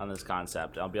this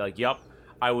concept. I'll be like, yep,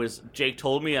 Jake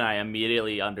told me, and I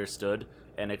immediately understood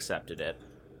and accepted it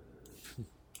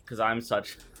because I'm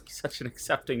such an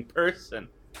accepting person,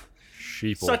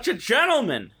 Sheeple. such a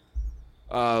gentleman.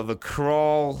 The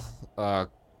crawl.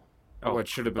 What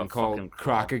should have been the called fucking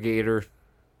crawl. crocagator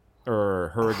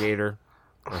or hurrigator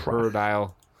or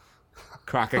hurdile.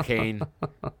 Crococaine,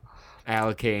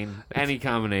 Alicaine, any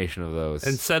combination of those.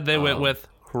 Instead, they went with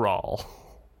Crawl.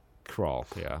 Crawl,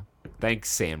 yeah.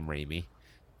 Thanks, Sam Raimi.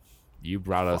 You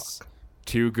brought us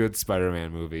 2 good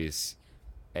Spider-Man movies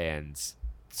and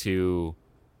 2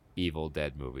 Evil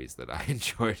Dead movies that I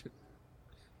enjoyed,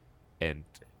 and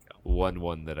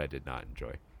one that I did not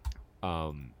enjoy.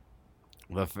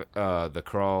 The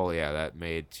Crawl, yeah, that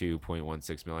made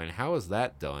 $2.16 million. How is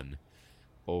that done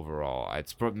overall?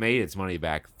 It's made its money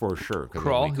back for sure because it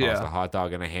only cost a hot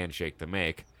dog and a handshake to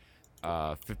make.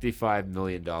 $55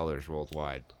 million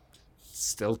worldwide.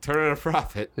 Still turning a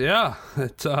profit. Yeah,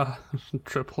 it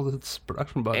tripled its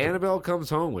production budget. Annabelle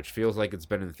Comes Home, which feels like it's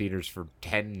been in theaters for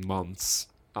 10 months,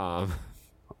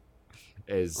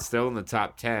 is still in the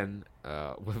top 10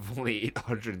 with only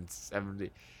 870.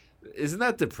 Isn't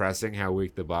that depressing how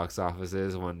weak the box office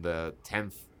is when the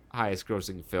 10th highest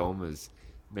grossing film is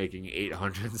making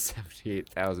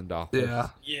 $878,000? Yeah.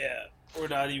 Yeah, we're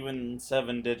not even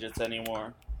 7 digits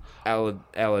anymore.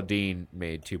 Aladdin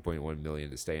made $2.1 million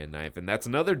to stay in ninth, and that's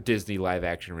another Disney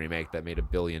live-action remake that made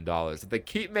 $1 billion. If they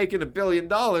keep making $1 billion,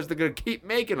 they're gonna keep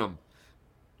making them.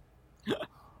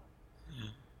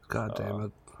 God damn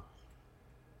it.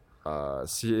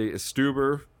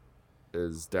 Stuber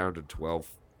is down to 12th.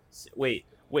 Wait.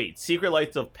 Secret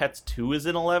Life of Pets 2 is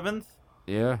in 11th?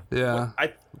 Yeah. Yeah.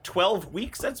 12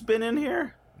 weeks that's been in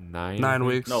here? 9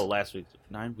 weeks. No, last week.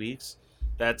 9 weeks?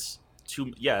 That's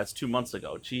 2. Yeah, that's 2 months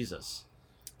ago. Jesus.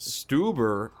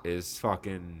 Stuber is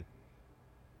fucking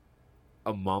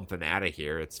a month and out of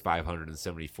here. It's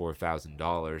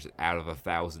 $574,000 out of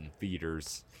 1,000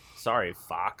 theaters. Sorry,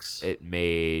 Fox. It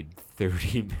made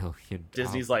 $30 million.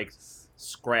 Disney's like,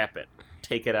 scrap it.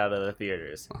 Take it out of the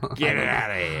theaters. Get it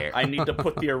out of here. I need to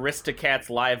put the Aristocats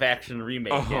live action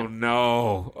remake in.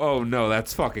 No. Oh, no.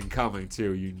 That's fucking coming,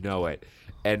 too. You know it.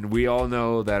 And we all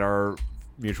know that our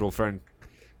mutual friend,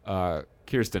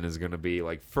 Kirsten, is going to be,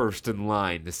 like, first in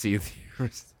line to see the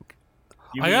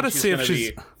You I mean gotta she's see if gonna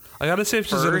she's. be I gotta see if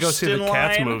she's gonna go first see the in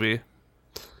Cats line? movie.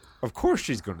 Of course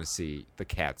she's going to see the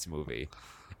Cats movie.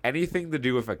 Anything to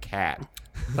do with a cat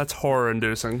That's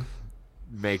horror-inducing.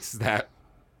 makes that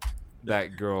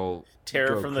girl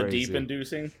Terror go from crazy. the Deep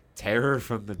inducing? Terror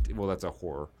from the... Well, that's a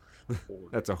whore.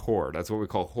 That's a whore. That's what we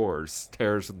call whores.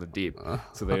 Terrors from the deep.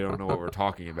 So they don't know what we're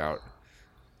talking about.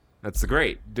 That's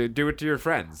great. Do it to your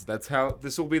friends. That's how...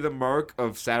 This will be the mark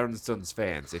of Saturn Sons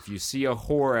fans. If you see a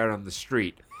whore out on the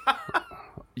street,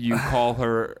 you call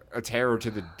her a terror to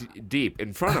the deep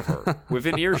in front of her,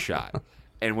 within earshot.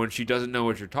 And when she doesn't know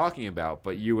what you're talking about,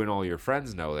 but you and all your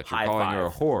friends know that you're High calling her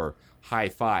a five. whore, high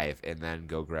five, and then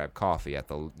go grab coffee at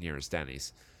the nearest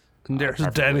Denny's. There's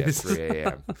Preferably at Denny's. 3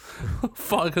 a.m.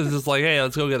 Fuck is just like, hey,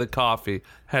 let's go get a coffee.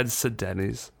 Heads to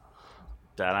Denny's.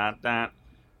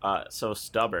 So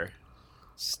Stubber.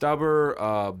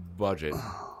 Stubber budget.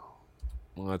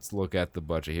 Let's look at the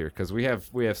budget here because we have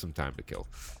some time to kill.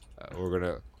 We're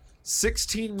gonna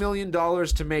 $16 million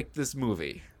to make this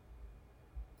movie.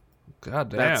 God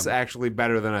damn. That's actually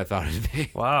better than I thought it'd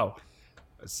be. Wow.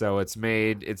 So it's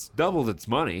doubled its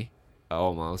money,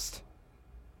 almost.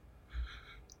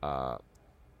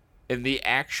 In the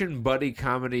action buddy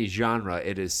comedy genre,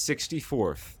 it is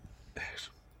 64th.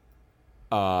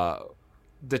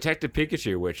 Detective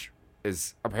Pikachu, which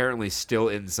is apparently still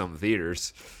in some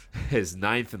theaters, is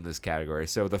 9th in this category.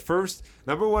 So the first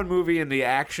number 1 movie in the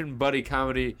action buddy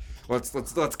comedy. Let's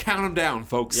count them down,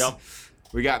 folks. Yep.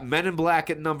 We got Men in Black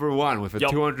at number 1 with a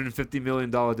 $250 million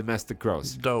domestic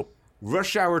gross. Dope.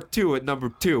 Rush Hour 2 at number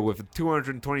 2 with a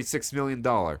 $226 million.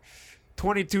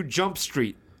 22 Jump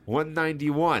Street,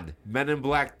 191. Men in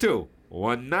Black 2,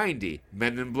 190.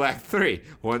 Men in Black 3,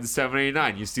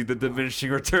 179. You see the diminishing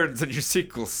returns in your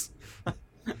sequels.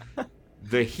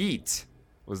 The Heat.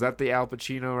 Was that the Al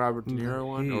Pacino, Robert De Niro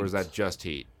one? Or was that just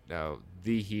Heat? No,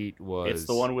 The Heat was... It's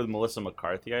the one with Melissa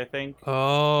McCarthy, I think.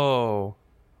 Oh.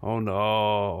 Oh,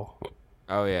 no.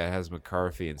 Oh, yeah, it has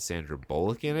McCarthy and Sandra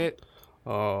Bullock in it.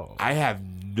 Oh. I have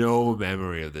no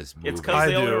memory of this movie. It's because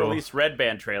they only do. released Red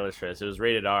Band trailers for this. It was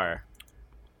rated R.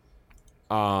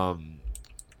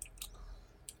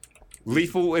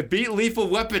 It beat Lethal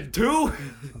Weapon 2?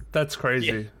 That's crazy.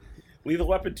 Yeah. Lethal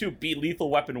Weapon 2 beat Lethal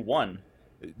Weapon 1.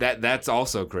 That's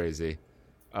also crazy.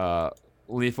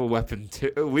 Lethal Weapon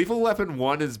 2. Lethal Weapon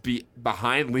 1 is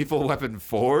behind Lethal Weapon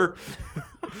 4?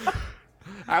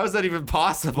 How is that even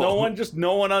possible?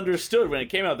 No one understood when it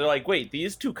came out. They're like, wait,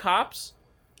 these two cops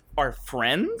are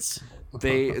friends?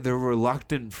 They're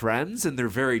reluctant friends and they're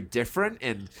very different,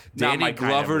 and Not Danny my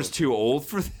kind of Glover's movie. too old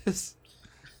for this.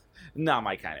 Not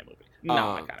my kind of movie.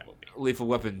 Not my kind of movie. Lethal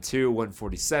Weapon 2,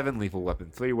 147. Lethal Weapon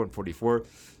 3, 144.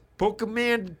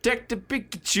 Pokemon Detective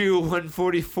Pikachu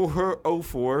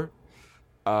 144.04.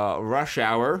 Rush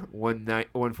Hour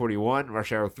 141.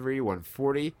 Rush Hour 3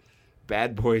 140.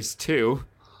 Bad Boys 2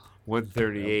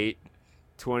 138.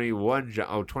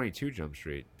 22 Jump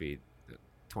Street beat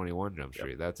 21 Jump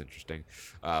Street. That's interesting.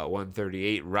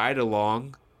 138. Ride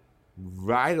Along,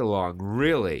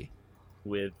 really,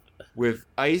 with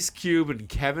Ice Cube and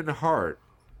Kevin Hart.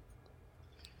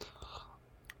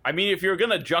 I mean, if you're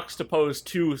gonna juxtapose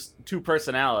two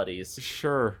personalities,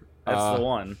 Sure, that's the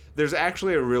one. There's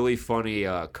actually a really funny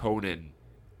Conan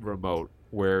remote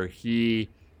where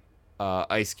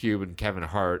Ice Cube and Kevin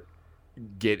Hart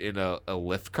get in a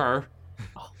lift car.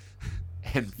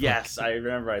 And Yes, I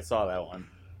remember. I saw that one.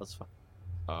 That's fun.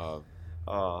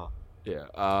 Yeah.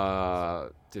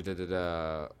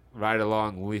 Ride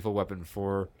Along, Lethal Weapon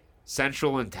 4,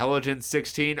 Central Intelligence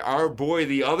 16. Our boy,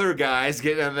 the other guys,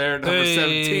 getting in there, number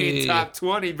 17, top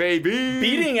 20, baby.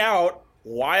 Beating out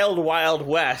Wild Wild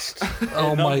West.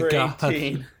 Oh my number God.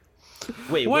 18.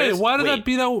 Wait, Why did that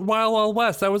beat out Wild Wild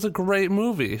West? That was a great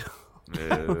movie.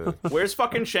 Where's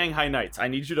fucking Shanghai Nights? I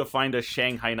need you to find a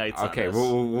Shanghai Nights. Okay, on this.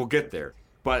 we'll get there.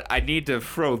 But I need to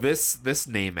throw this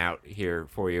name out here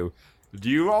for you. Do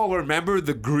you all remember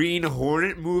the Green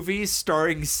Hornet movie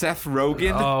starring Seth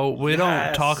Rogen? Oh, we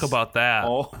don't talk about that.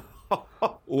 Oh.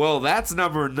 Well, that's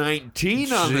number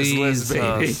 19 on this list,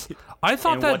 baby. Jesus. I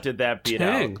thought And that what did that beat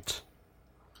tanked.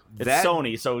 It's That-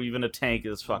 Sony, so even a tank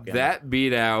is fucking. That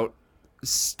beat out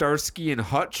Starsky and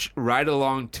Hutch, Ride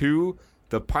Along 2,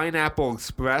 The Pineapple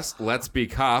Express, Let's Be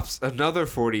Cops, another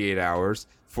 48 hours,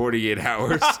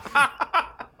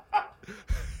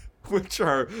 which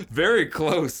are very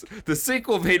close. The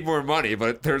sequel made more money,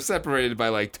 but they're separated by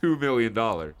like $2 million.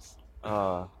 Tower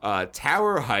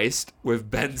Heist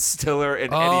with Ben Stiller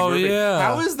and Eddie Murphy. Yeah.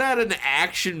 How is that an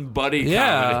action buddy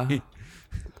comedy?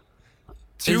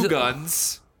 Two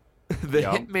Guns, The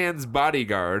Hitman's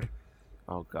Bodyguard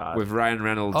Oh god. with Ryan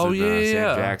Reynolds Oh, and yeah.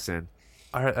 Sam Jackson.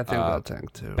 I think that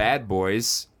tanked too. Bad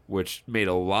Boys, which made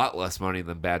a lot less money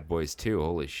than Bad Boys 2.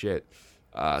 Holy shit.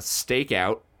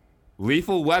 Stakeout.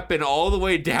 Lethal Weapon all the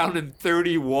way down in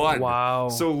 31. Wow.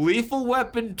 So Lethal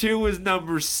Weapon 2 is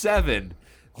number 7.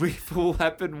 Lethal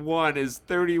Weapon 1 is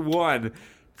 31.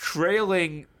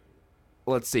 Trailing,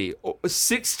 let's see,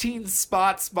 16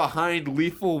 spots behind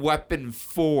Lethal Weapon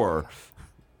 4.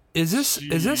 Is this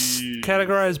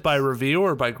categorized by review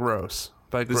or by gross?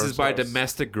 This is by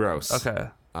domestic gross. Okay.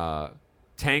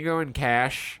 Tango and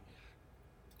Cash.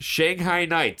 Shanghai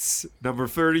Nights, number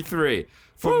 33.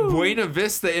 From Buena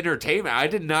Vista Entertainment. I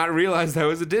did not realize that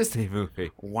was a Disney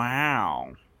movie.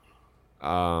 Wow.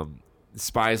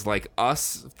 Spies Like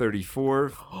Us,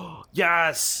 34th.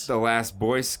 Yes. The Last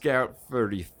Boy Scout,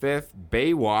 35th.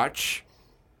 Baywatch,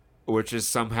 which is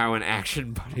somehow an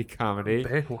action buddy comedy.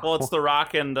 Well, it's The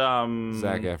Rock and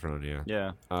Zac Efron,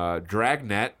 yeah. Yeah.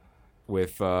 Dragnet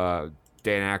with Dan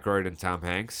Aykroyd and Tom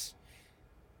Hanks.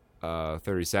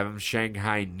 37th.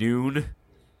 Shanghai Noon,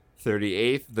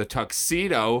 38th. The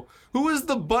Tuxedo. Who is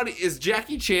the buddy? Is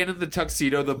Jackie Chan in The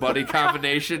Tuxedo the buddy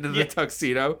combination in The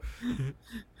Tuxedo?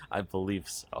 I believe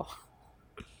so.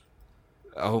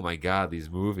 Oh my god, these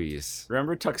movies.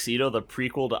 Remember Tuxedo, the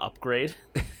prequel to Upgrade?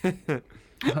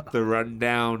 The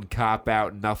Rundown, Cop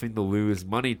Out, Nothing to Lose,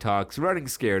 Money Talks, Running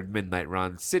Scared, Midnight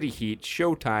Run, City Heat,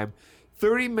 Showtime,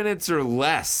 30 Minutes or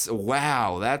Less.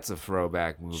 Wow, that's a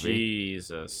throwback movie.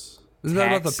 Jesus. Isn't that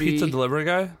about the Taxi. pizza delivery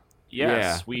guy?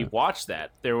 Yes, Yeah. we watched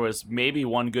that. There was maybe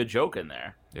one good joke in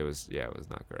there. It was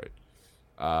not great.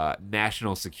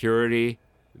 National Security,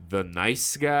 The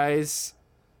Nice Guys,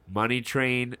 Money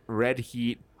Train, Red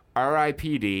Heat,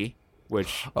 R.I.P.D.,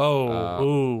 which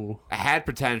Ooh. had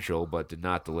potential but did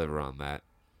not deliver on that.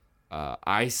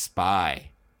 I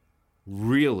Spy.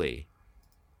 Really?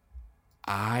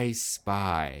 I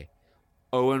Spy.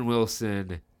 Owen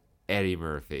Wilson, Eddie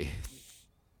Murphy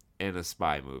in a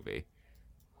spy movie.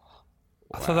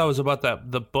 I thought that was about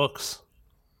the books.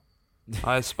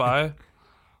 I Spy.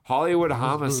 Hollywood The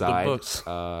Homicide, books.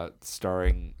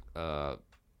 starring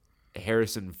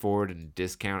Harrison Ford and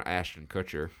discount Ashton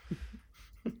Kutcher.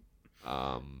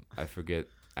 I forget.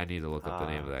 I need to look up the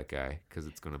name of that guy because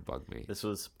it's gonna bug me. This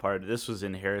was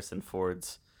in Harrison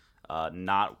Ford's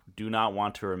do not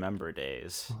want to remember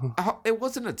days. It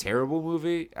wasn't a terrible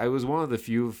movie. It was one of the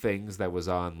few things that was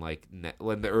on like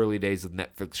in the early days of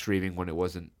Netflix streaming when it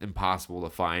wasn't impossible to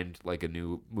find like a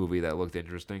new movie that looked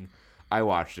interesting. I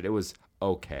watched it. It was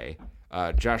okay.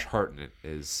 Josh Hartnett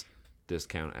is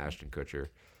discount Ashton Kutcher.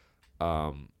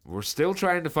 We're still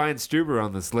trying to find Stuber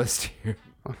on this list here.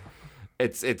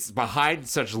 It's behind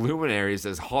such luminaries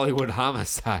as Hollywood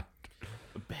Homicide.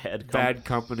 Bad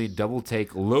Company Double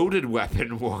Take Loaded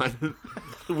Weapon 1.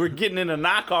 We're getting into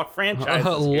knockoff franchises.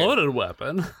 Loaded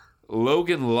Weapon.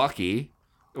 Logan Lucky.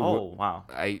 Oh, wow.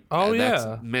 That's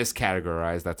yeah.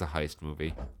 miscategorized. That's a heist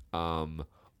movie.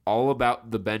 All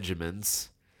About the Benjamins.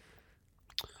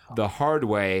 The Hard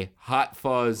Way, Hot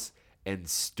Fuzz, and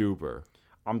Stuber.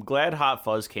 I'm glad Hot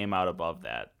Fuzz came out above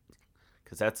that,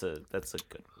 because that's a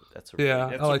good.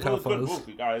 I like Hot Fuzz.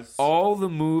 Movie, guys. All the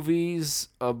movies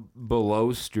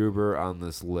below Stuber on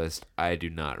this list, I do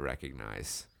not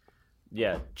recognize.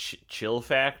 Yeah, Chill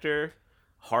Factor,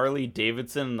 Harley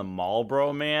Davidson and the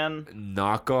Marlboro Man,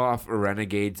 Knockoff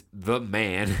Renegades, The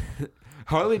Man,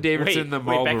 Harley Davidson, The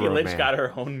Marlboro Becky Lynch Man. got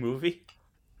her own movie.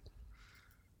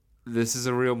 This is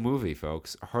a real movie,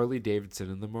 folks. Harley Davidson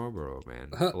and the Marlboro Man.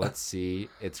 Let's see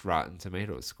its Rotten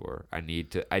Tomatoes score. I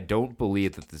don't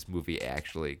believe that this movie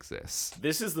actually exists.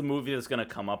 This is the movie that's gonna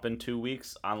come up in 2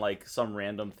 weeks on like some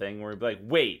random thing where we'd be like,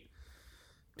 wait,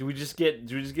 do we just get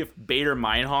Bader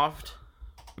Meinhof?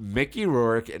 Mickey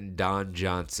Rourke and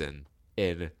Johnson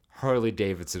in Harley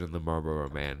Davidson and the Marlboro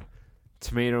Man.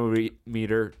 Tomato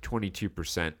meter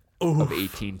 22% of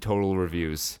 18 total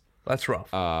reviews. That's rough.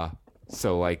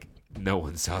 So like no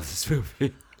one saw this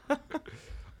movie.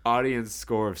 Audience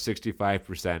score of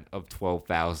 65% of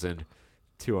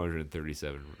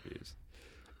 12,237 reviews.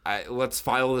 Let's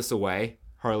file this away.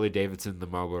 Harley Davidson, the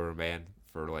Marlboro Man,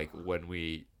 for like when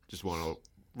we just want to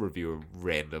review a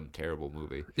random terrible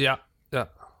movie. Yeah,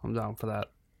 I'm down for that.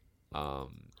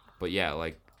 But yeah,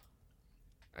 like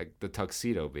the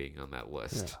tuxedo being on that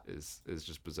list is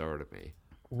just bizarre to me.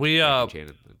 We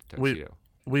Tuxedo.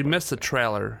 we missed a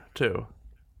trailer too.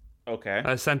 Okay.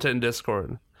 I sent it in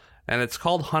Discord, and it's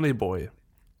called Honey Boy.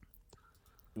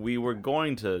 We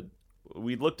looked at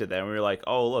that and we were like,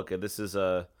 oh look, this is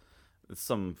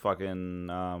some fucking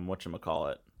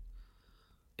whatchamacallit.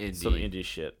 Some indie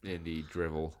shit. Indie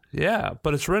drivel. Yeah,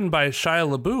 but it's written by Shia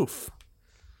LaBeouf,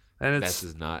 and That it's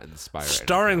does not inspire.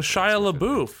 starring any Shia confidence within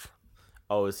me. LaBeouf.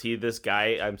 Oh, is he this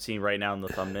guy I'm seeing right now in the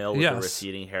thumbnail with Yes. the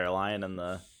receding hairline and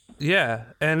the? Yeah,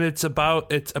 and it's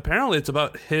about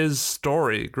his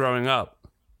story growing up,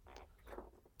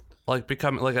 like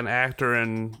becoming like an actor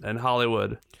in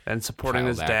Hollywood and supporting Child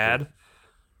his actor. dad.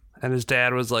 And his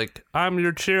dad was like, "I'm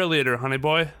your cheerleader, honey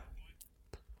boy."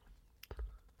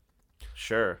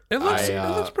 Sure. It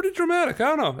looks pretty dramatic.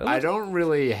 I don't know. I don't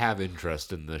really have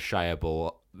interest in the Shia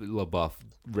LaBeouf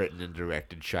written and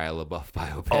directed Shia LaBeouf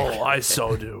biopic. Oh, I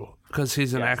so do, because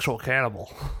he's an actual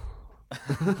cannibal.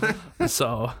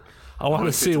 So I want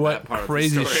to see what part of the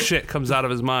crazy story. shit comes out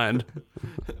of his mind.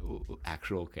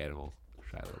 Actual cannibal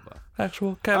Shia LaBeouf.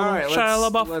 Actual cannibal All right, Shia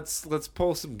LaBeouf. let's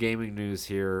pull some gaming news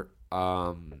here.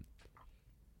 A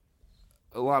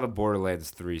lot of Borderlands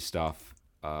 3 stuff.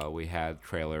 We had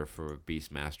trailer for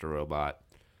Beastmaster Robot.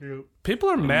 People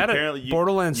are mad Apparently at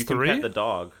Borderlands you can 3. pet the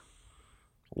dog.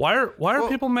 Why are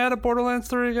people mad at Borderlands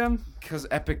 3 again? Because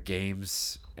Epic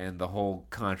Games and the whole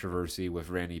controversy with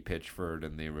Randy Pitchford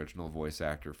and the original voice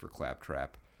actor for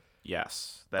Claptrap.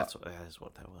 Yes, that is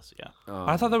what that was. Yeah.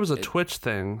 I thought that was a Twitch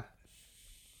thing.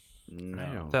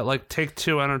 No. That like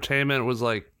Take-Two Entertainment was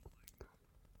like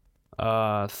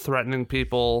threatening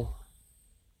people,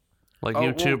 like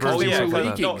YouTubers. well, and yeah, stuff like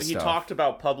leaking that. He stuff. talked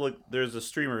about public. There's a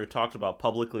streamer who talked about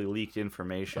publicly leaked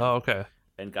information Oh, okay.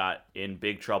 and got in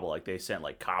big trouble. Like they sent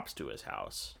like cops to his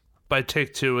house. By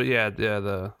Take-Two, yeah,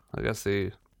 I guess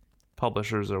the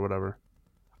publishers or whatever.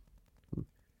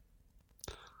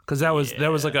 Because that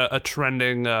was like a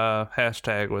trending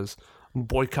hashtag was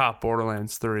boycott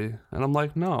Borderlands 3, and I'm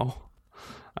like, no,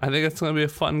 I think it's gonna be a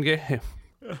fun game.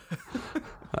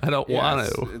 I don't want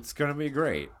to. It's gonna be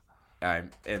great.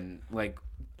 And like,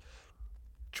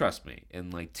 trust me, in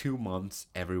like 2 months,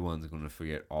 everyone's gonna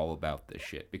forget all about this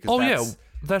shit because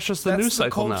that's just the news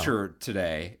cycle the now. culture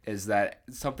today. Is that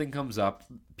something comes up,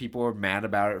 people are mad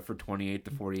about it for 28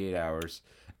 to 48 hours,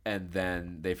 and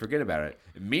then they forget about it.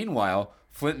 Meanwhile,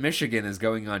 Flint, Michigan is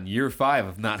going on year 5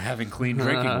 of not having clean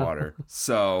drinking water.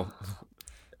 So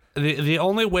The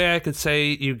only way I could say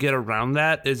you get around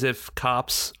that is if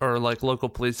cops or like local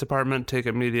police department take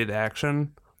immediate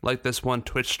action, like this one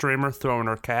Twitch streamer throwing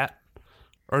her cat,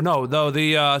 or the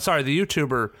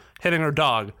YouTuber hitting her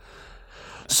dog.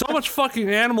 So much fucking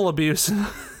animal abuse in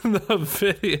the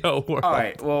video world. all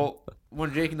right, well,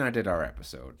 when Jake and I did our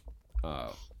episode,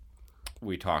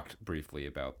 we talked briefly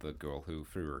about the girl who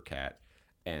threw her cat,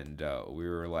 and we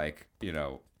were like,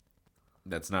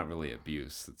 that's not really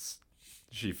abuse.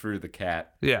 She threw the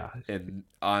cat and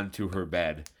onto her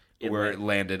bed, where it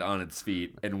landed on its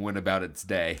feet and went about its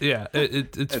day. Yeah,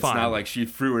 it's fine. It's not like she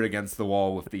threw it against the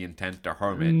wall with the intent to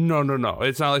harm it. No.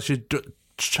 It's not like she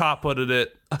chop-wooded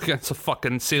it against a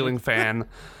fucking ceiling fan,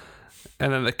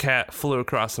 and then the cat flew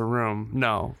across the room.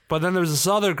 No. But then there's this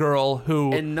other girl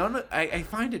who... And I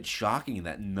find it shocking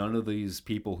that none of these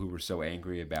people who were so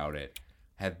angry about it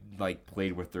have, like,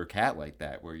 played with their cat like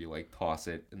that, where you, like, toss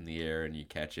it in the air and you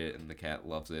catch it and the cat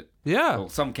loves it. Yeah. Well,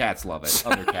 some cats love it.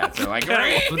 Other cats are like...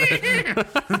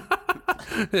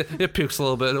 It pukes a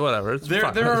little bit, whatever. It's There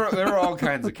fine. are all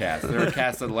kinds of cats. There are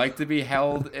cats that like to be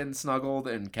held and snuggled,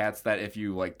 and cats that if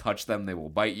you like touch them, they will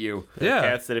bite you. Yeah.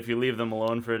 Cats that if you leave them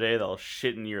alone for a day, they'll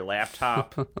shit in your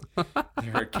laptop.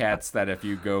 There are cats that if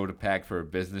you go to pack for a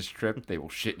business trip, they will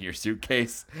shit in your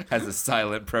suitcase as a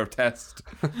silent protest.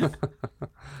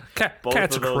 Both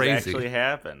Cats of are those crazy. actually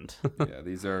happened. Yeah,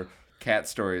 these are cat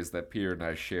stories that Peter and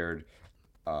I shared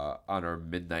on our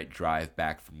midnight drive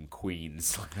back from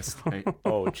Queens last night.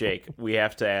 Oh, Jake, we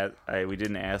have to. We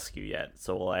didn't ask you yet,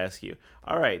 so we'll ask you.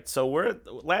 All right, so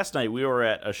last night we were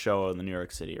at a show in the New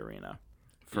York City Arena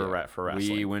for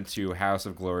wrestling. We went to House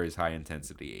of Glory's High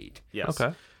Intensity 8. Yes.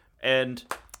 Okay. And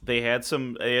they had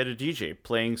a DJ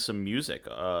playing some music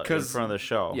in front of the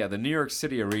show. Yeah, the New York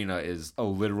City Arena is a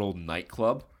literal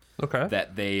nightclub Okay.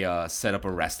 that they set up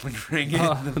a wrestling ring in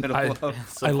the middle of.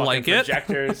 Some I fucking like it.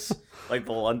 projectors, like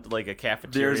a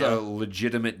cafeteria. There's a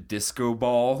legitimate disco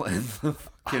ball in the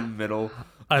fucking middle.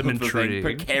 I'm of the thing, intrigued.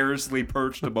 precariously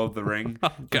perched above the ring.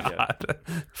 God.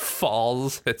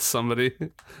 Falls, hits somebody.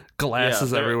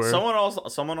 Glasses there- everywhere.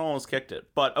 Someone almost kicked it.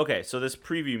 But okay, so this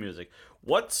preview music.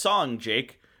 What song,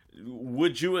 Jake,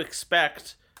 would you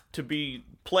expect to be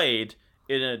played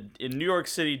in New York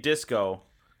City disco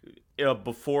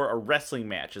before a wrestling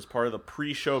match as part of the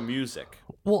pre-show music?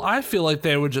 Well, I feel like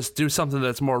they would just do something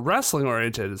that's more wrestling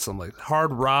oriented, some like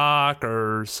hard rock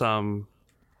or some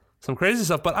crazy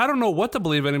stuff. But I don't know what to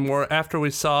believe anymore after we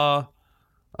saw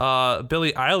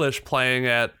Billie Eilish playing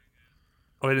at.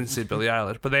 Oh, I didn't see Billie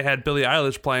Eilish, but they had Billie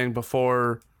Eilish playing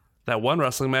before that one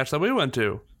wrestling match that we went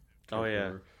to, Oh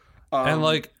yeah. and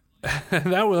like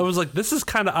that was like, this is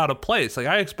kind of out of place. Like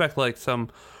I expect like some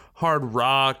hard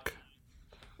rock,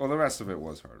 Well, the rest of it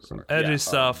was hard. Rock. edgy Yeah,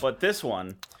 stuff. But this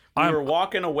one, we were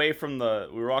walking away from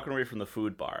the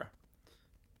food bar,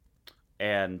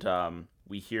 and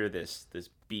we hear this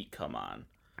beat come on,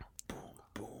 boom,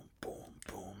 boom, boom,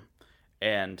 boom,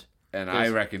 and I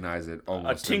recognize it a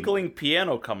almost. tinkling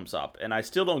piano comes up, and I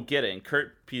still don't get it. And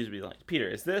Kurt Peter's be like, "Peter,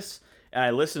 is this?" And I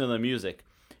listen to the music,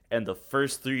 and the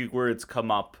first three words come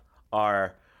up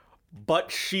are, "But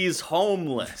she's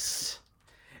homeless."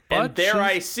 And there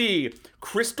I see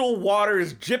Crystal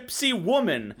Waters' Gypsy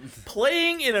Woman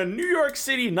playing in a New York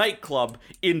City nightclub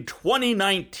in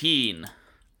 2019.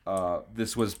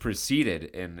 This was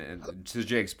preceded, and to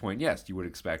Jake's point, yes, you would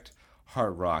expect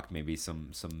hard rock, maybe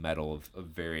some metal of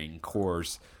varying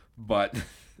cores, but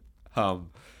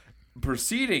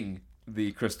preceding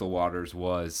the Crystal Waters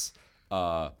was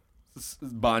Bon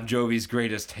Jovi's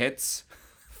Greatest Hits,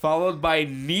 followed by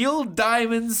Neil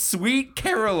Diamond's Sweet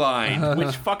Caroline.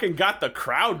 Which fucking got the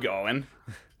crowd going.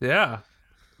 Yeah.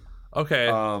 Okay.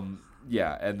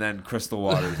 Yeah, and then Crystal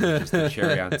Waters was just the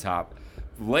cherry on top.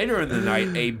 Later in the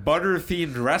night, a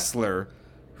butter-themed wrestler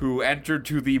who entered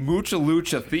to the Mucha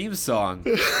Lucha theme song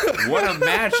won a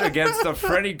match against a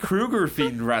Freddy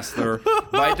Krueger-themed wrestler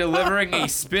by delivering a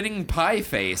spinning pie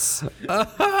face.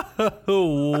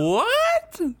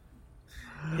 What?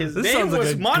 His This name sounds like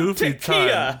was a goofy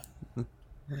Montekia.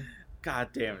 God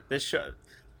damn it. This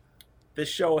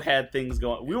show had things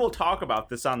going. We will talk about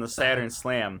this on the Saturn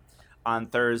Slam on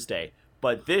Thursday,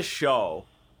 but this show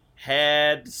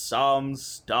had some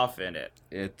stuff in it.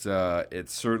 It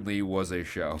certainly was a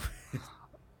show.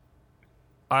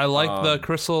 I like the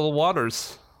Crystal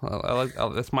Waters. I like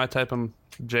that's my type of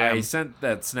jam. I sent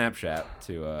that Snapchat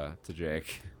to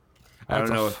Jake. I don't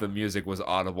know if the music was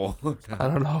audible. I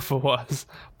don't know if it was,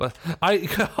 but I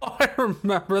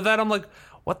remember that. I'm like,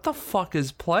 what the fuck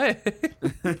is playing?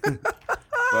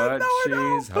 But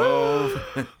she's home.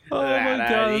 Oh my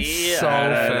god, it's so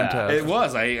fantastic. It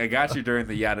was. I got you during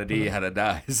the yada dee yada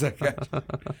dies. I got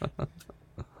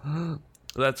you.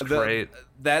 That's great.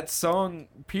 That song,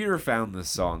 Peter found this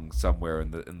song somewhere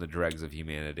in the dregs of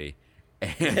humanity,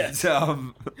 and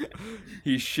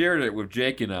he shared it with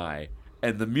Jake and I.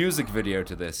 And the music video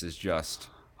to this is just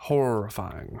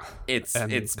Horrifying. it's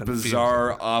confusing.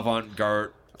 bizarre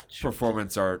avant-garde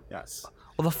performance art. Yes.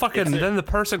 Well, then the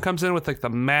person comes in with like the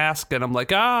mask, and I'm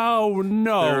like, oh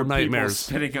no, There are nightmares.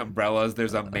 people spinning umbrellas.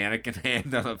 There's a mannequin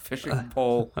hand on a fishing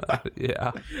pole.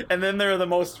 Yeah. And then there are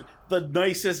the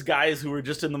nicest guys who were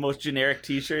just in the most generic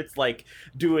t-shirts, like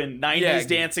doing 90s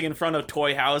dancing in front of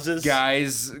toy houses.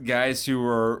 Guys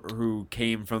who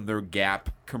came from their Gap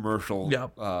commercial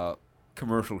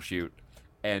commercial shoot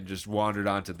and just wandered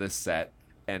onto this set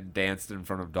and danced in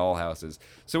front of dollhouses.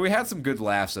 So we had some good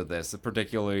laughs at this,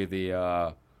 particularly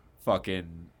the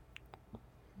fucking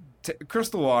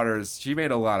Crystal Waters. She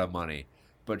made a lot of money,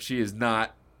 but she is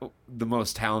not the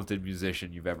most talented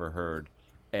musician you've ever heard.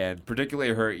 And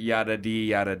particularly her yada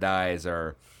dee yada dies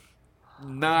are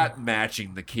not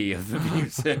matching the key of the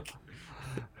music.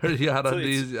 Yada So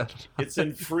dee, yada. It's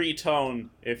in free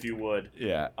tone, if you would.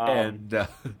 Yeah, and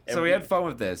so we had fun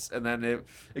with this, and then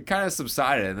it kind of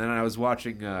subsided, and then I was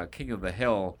watching King of the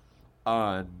Hill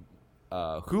on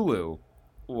Hulu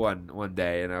one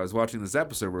day, and I was watching this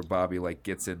episode where Bobby like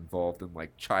gets involved in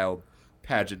like child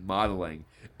pageant modeling,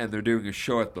 and they're doing a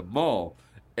show at the mall,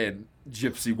 and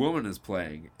Gypsy Woman is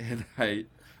playing, and I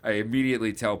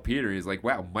immediately tell Peter, he's like,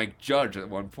 wow, Mike Judge at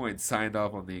one point signed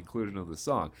off on the inclusion of the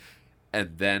song.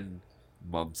 And then,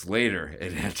 months later,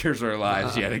 it enters our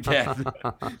lives yet again.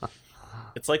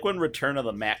 It's like when Return of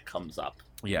the Mac comes up.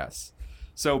 Yes.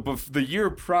 So, the year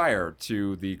prior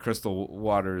to the Crystal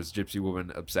Waters Gypsy Woman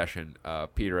obsession,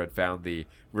 Peter had found the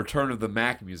Return of the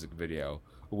Mac music video,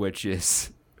 which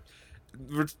is...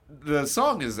 The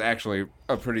song is actually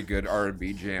a pretty good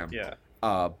R&B jam. Yeah.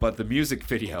 But the music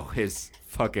video is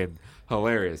fucking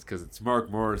hilarious because it's Mark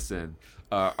Morrison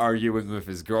arguing with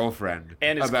his girlfriend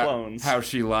and his about clones, how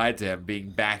she lied to him, being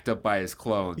backed up by his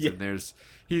clones. Yeah.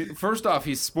 And first off,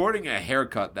 he's sporting a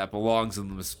haircut that belongs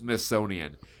in the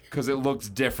Smithsonian because it looks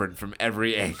different from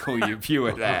every angle you view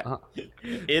it at.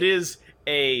 It is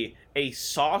a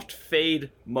soft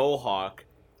fade mohawk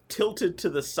tilted to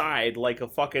the side like a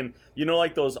fucking,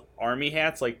 like those army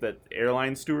hats like the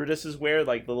airline stewardesses wear,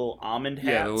 like the little almond hats.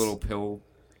 Yeah, the little pill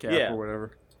cap or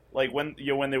whatever. Like when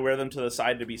they wear them to the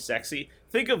side to be sexy.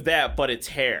 Think of that, but it's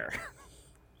hair.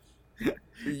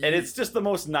 And it's just the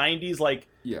most 90s,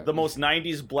 the most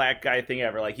 90s black guy thing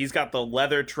ever. Like, he's got the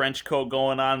leather trench coat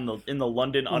going on in the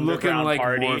London underground looking like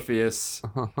party. Morpheus.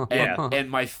 And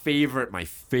my favorite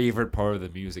part of the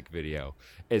music video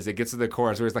is it gets to the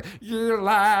chorus where it's like, you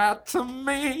lied to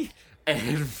me.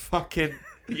 And fucking...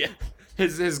 Yeah.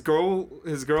 His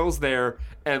girl's there,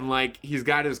 and like he's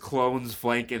got his clones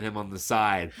flanking him on the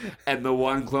side, and the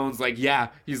one clone's like, yeah,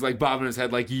 he's like bobbing his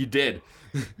head like, you did.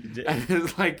 And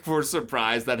it's like, we're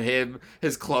surprised that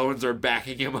his clones are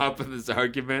backing him up in this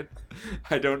argument.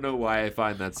 I don't know why I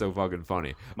find that so fucking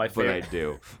funny, but I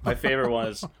do. My favorite one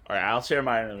is, alright, I'll share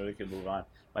mine and then we can move on.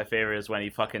 My favorite is when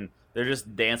they're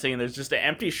just dancing and there's just an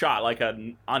empty shot, like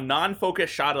a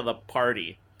non-focused shot of the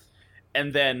party,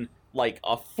 and then like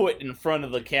a foot in front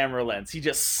of the camera lens, he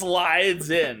just slides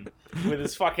in with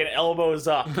his fucking elbows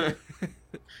up and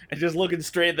just looking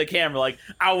straight at the camera like,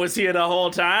 I was here the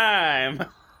whole time.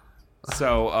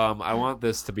 So I want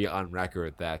this to be on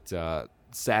record that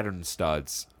Saturn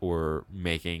studs were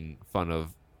making fun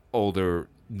of older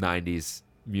 90s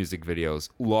music videos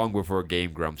long before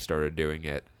Game Grumps started doing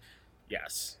it.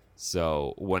 Yes.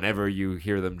 So whenever you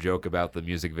hear them joke about the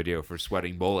music video for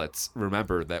Sweating Bullets,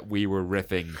 remember that we were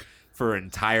riffing for an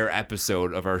entire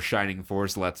episode of our Shining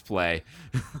Force Let's Play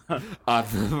on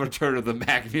the Return of the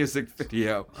Mac music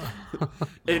video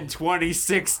in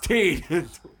 2016.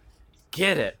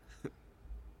 Get it.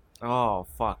 Oh,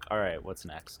 fuck. All right, what's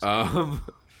next? Oh,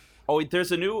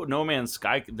 there's a new No Man's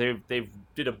Sky. They've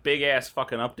did a big-ass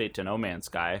fucking update to No Man's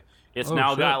Sky. It's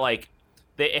now got, like...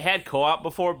 It had co-op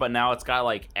before, but now it's got,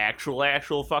 like,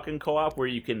 actual fucking co-op where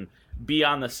you can be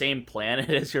on the same planet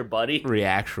as your buddy.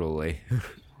 Reactually.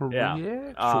 Yeah.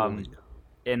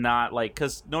 And not, like...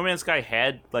 Because No Man's Sky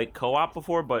had, like, co-op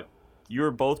before, but you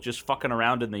were both just fucking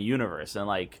around in the universe. And,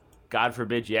 like, God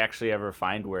forbid you actually ever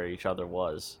find where each other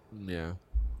was. Yeah.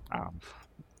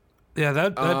 Yeah,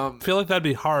 I feel like that'd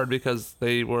be hard because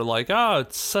they were like, oh,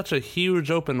 it's such a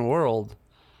huge open world.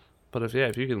 But if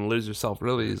you can lose yourself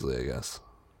really easily, I guess.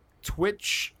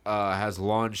 Twitch has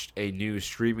launched a new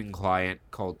streaming client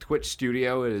called Twitch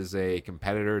Studio. It is a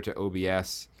competitor to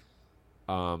OBS.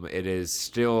 It is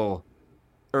still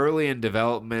early in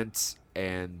development,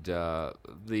 and I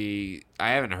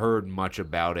haven't heard much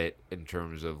about it in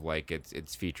terms of like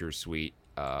its feature suite.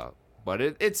 But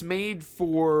it's made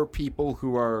for people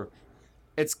who are...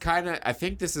 It's kind of... I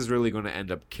think this is really going to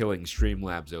end up killing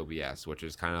Streamlabs OBS, which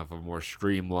is kind of a more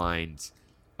streamlined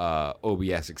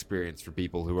OBS experience for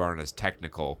people who aren't as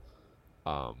technical.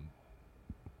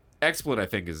 XSplit, I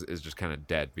think, is just kind of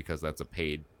dead because that's a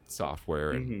paid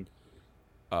software, and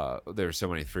there's so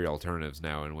many free alternatives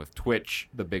now. And with Twitch,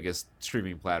 the biggest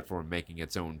streaming platform, making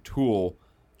its own tool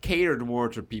catered more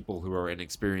to people who are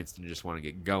inexperienced and just want to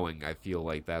get going, I feel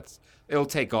like it'll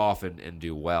take off and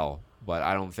do well, but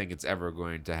I don't think it's ever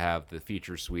going to have the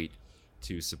feature suite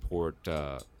to support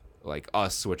like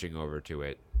us switching over to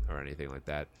it or anything like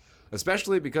that.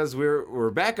 Especially because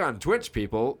we're back on Twitch,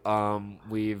 people.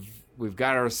 We've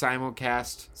got our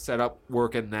simulcast set up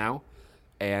working now,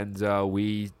 and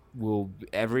we will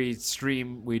every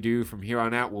stream we do from here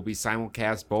on out will be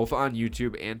simulcast both on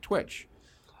YouTube and Twitch.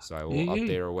 So I will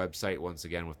update our website once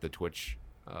again with the Twitch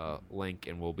link,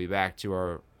 and we'll be back to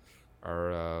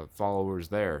our followers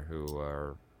there who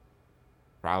are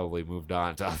probably moved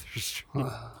on to other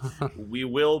streams. We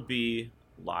will be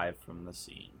live from the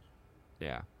scene.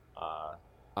 Yeah.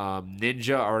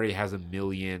 Ninja already has 1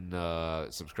 million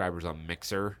subscribers on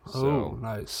Mixer. So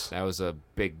nice. That was a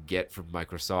big get from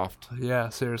Microsoft. Yeah,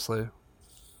 seriously.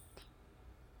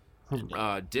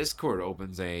 Discord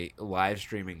opens a live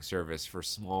streaming service for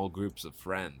small groups of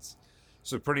friends.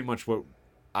 So pretty much what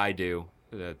I do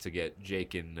to get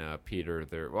Jake and Peter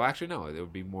there. Well, actually, no. It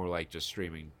would be more like just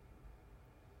streaming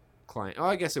client. Oh,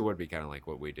 I guess it would be kind of like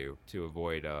what we do to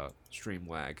avoid stream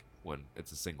lag when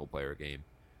it's a single player game.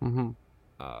 Mm-hmm.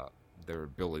 They're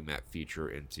building that feature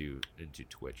into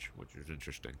Twitch, which is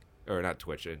interesting. Or not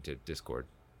Twitch, into Discord.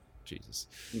 Jesus.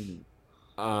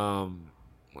 Mm-hmm.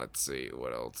 Let's see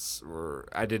what else.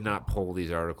 I did not pull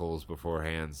these articles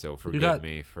beforehand, so forgive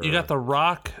me for. You got The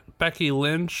Rock, Becky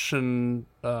Lynch, and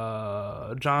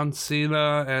John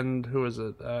Cena, and who is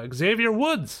it? Xavier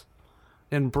Woods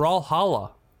in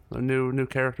Brawlhalla. The new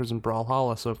characters in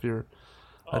Brawlhalla. So if you're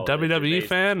a WWE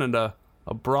fan and a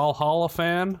Brawlhalla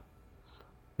fan,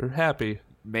 you're happy.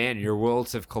 Man, your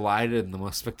worlds have collided in the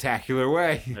most spectacular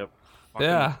way. Yep.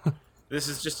 Yeah. This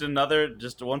is just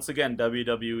once again,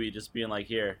 WWE just being like,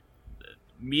 here,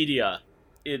 media,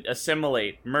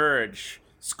 assimilate, merge,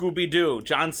 Scooby-Doo.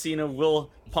 John Cena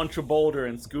will punch a boulder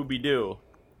in Scooby-Doo.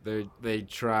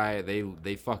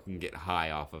 They fucking get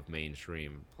high off of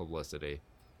mainstream publicity.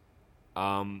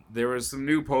 There was some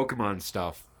new Pokemon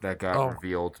stuff that got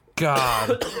revealed.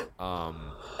 God.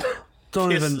 Don't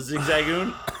Kiss even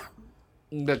Zigzagoon.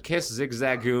 The Kiss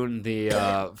Zigzagoon,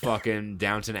 the fucking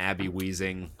Downton Abbey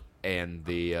wheezing, and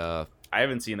the I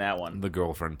haven't seen that one. the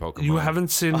girlfriend Pokemon. You haven't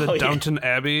seen the Oh, yeah. Downton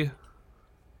Abbey?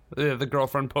 Yeah, the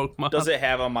girlfriend Pokemon. Does it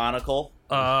have a monocle?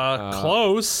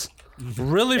 Close.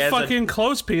 Really Has fucking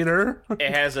close, Peter.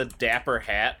 It has a dapper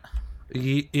hat.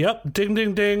 Yep. Ding,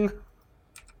 ding, ding.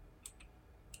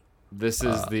 This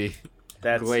is the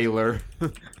That's Glaler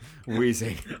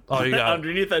wheezing. Oh, you got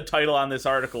underneath the title on this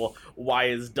article. Why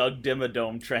is Doug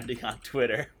Dimmadome trending on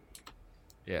Twitter?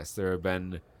 Yes, there have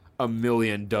been 1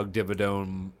 million Doug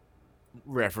Dimmadome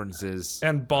references.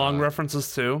 and bong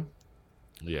references too.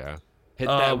 Yeah. Hit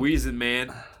that wheezing,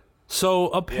 man. So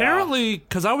apparently,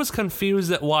 because I was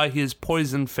confused at why he's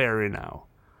Poison Fairy now.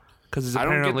 Because he's I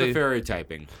don't apparently. get the fairy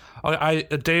typing.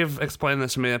 Dave explained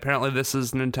this to me. Apparently, this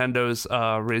is Nintendo's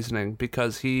reasoning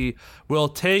because he will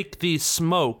take the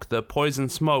smoke, the poison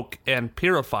smoke, and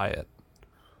purify it.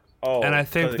 Oh, And I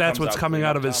think that's what's coming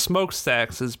out of his top.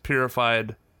 smokestacks is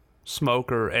purified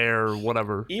smoke or air or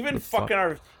whatever. Even the fuck.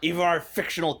 even our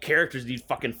fictional characters need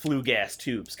fucking flue gas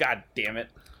tubes. God damn it!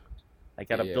 I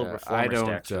gotta build reformer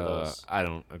stacks for those. I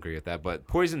don't agree with that, but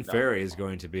Poison Fairy is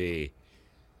going to be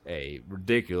a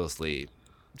ridiculously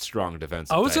strong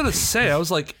defensive I was type. gonna say, I was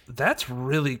like, that's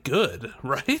really good,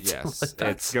 right? Yes, Like,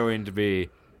 that's it's going to be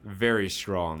very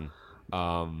strong.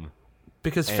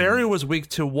 because Fairy was weak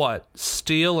to what?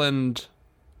 Steel and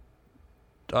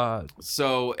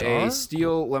So Dar? a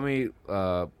steel. Let me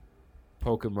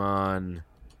Pokemon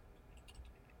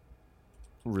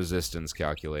resistance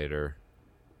calculator.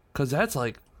 because that's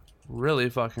like really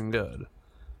fucking good.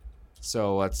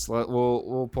 So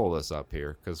we'll pull this up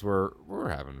here because we're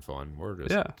having fun. We're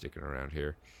just Yeah. sticking around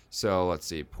here. So let's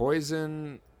see.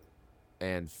 Poison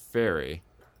and Fairy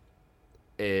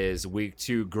is weak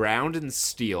to ground and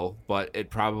steel, but it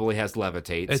probably has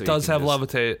levitate. It so you does can have just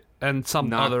levitate and some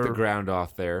knock other. the ground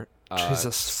off there.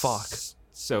 Jesus fuck.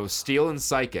 So steel and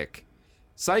psychic.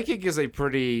 Psychic is a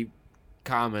pretty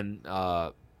common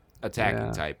attacking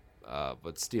Yeah. type,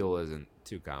 but steel isn't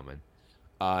too common.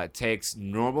 It takes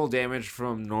normal damage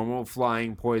from normal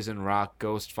flying, poison, rock,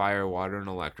 ghost, fire, water, and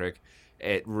electric.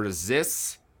 It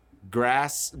resists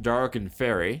grass, dark, and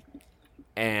fairy,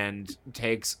 and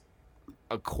takes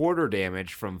a quarter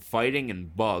damage from fighting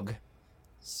and bug.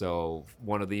 So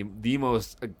one of the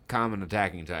most common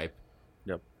attacking type.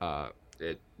 Yep.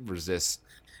 It resists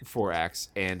 4x,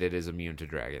 and it is immune to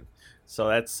dragon. So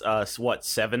that's what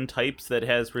 7 types that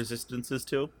has resistances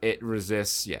to, It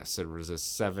resists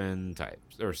 7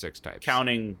 types or 6 types.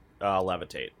 counting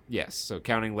levitate. Yes, so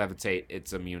counting levitate,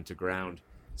 it's immune to ground.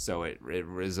 So it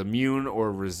is immune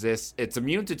or resists. It's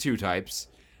immune to 2 types.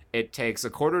 It takes a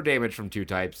quarter damage from 2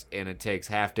 types, and it takes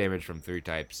half damage from 3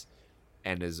 types.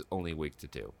 and is only weak to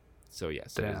 2. So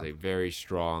yes, it is Damn. a very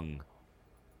strong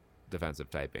defensive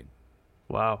typing.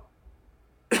 Wow.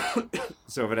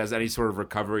 So if it has any sort of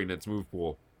recovery in its move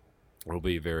pool, it'll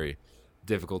be very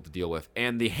difficult to deal with.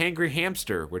 And the Hangry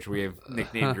Hamster, which we have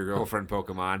nicknamed your girlfriend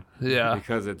Pokemon, Yeah.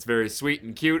 because it's very sweet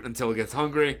and cute until it gets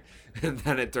hungry, and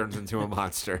then it turns into a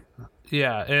monster.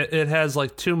 Yeah, it has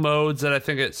like 2 modes, and I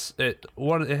think it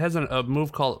has a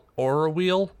move called Aura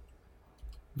Wheel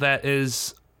that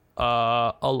is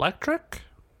electric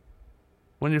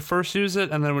when you first use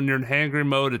it, and then when you're in hangry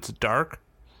mode, it's dark.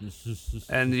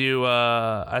 And you,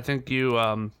 I think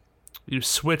you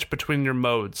switch between your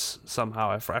modes somehow.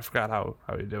 I forgot how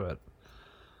you do it.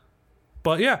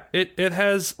 But yeah, it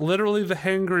has literally the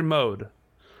hangry mode.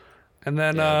 And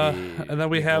then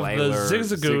we have the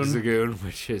Zigzagoon,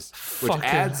 which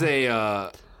adds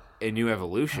a new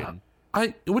evolution.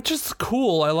 Which is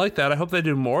cool. I like that. I hope they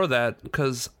do more of that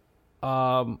because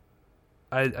I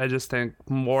just think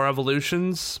more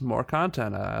evolutions, more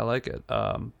content. I like it.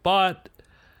 But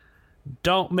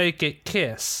don't make it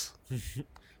Kiss. What's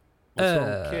wrong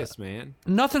with Kiss, man?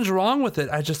 Nothing's wrong with it.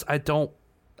 I don't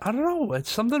know. It's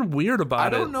something weird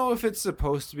about it. I don't know if it's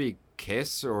supposed to be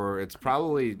Kiss or it's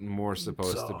probably more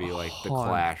supposed to be like the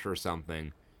Clash or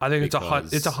something. I think it's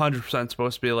 100%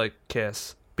 supposed to be like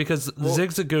Kiss because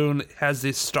Zigzagoon has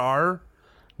the star.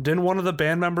 Didn't one of the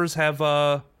band members have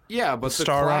yeah, but the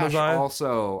star on his Clash eye?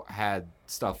 Also had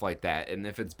stuff like that. And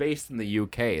if it's based in the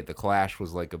UK, the Clash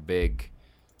was like a big.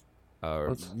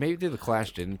 Maybe the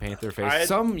Clash didn't paint their face.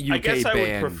 Some UK I guess I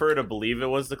band. would prefer to believe it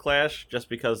was the Clash, just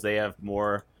because they have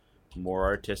more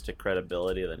artistic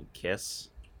credibility than Kiss.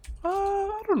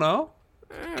 I don't know.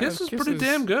 Kiss was pretty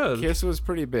damn good. Kiss was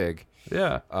pretty big.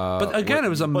 Yeah, but again, it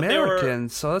was American,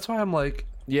 so that's why I'm like.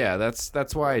 Yeah, that's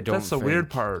why I don't. That's the weird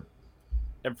part.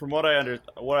 And from what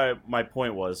my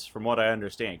point was, from what I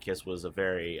understand, Kiss was a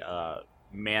very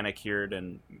manicured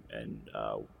and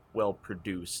well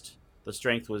produced. The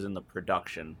strength was in the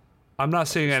production. I'm not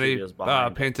seeing any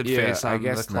painted face on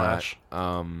the Clash.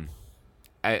 Not.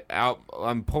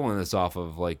 I'm pulling this off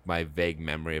of like my vague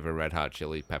memory of a Red Hot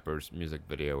Chili Peppers music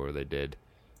video where they did,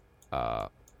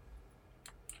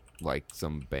 like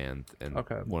some band and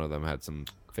one of them had some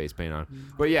face paint on.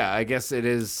 But yeah, I guess it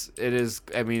is.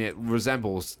 I mean, it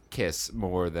resembles Kiss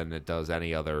more than it does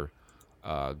any other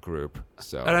group.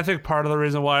 So, and I think part of the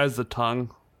reason why is the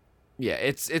tongue. Yeah,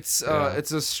 it's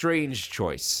a strange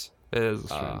choice. It is a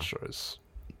strange choice.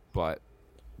 But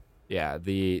yeah,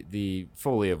 the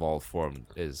fully evolved form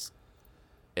is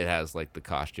it has like the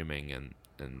costuming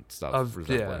and stuff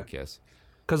resembling Kiss.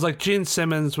 Because like Gene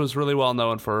Simmons was really well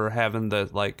known for having the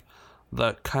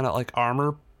kind of like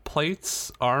armor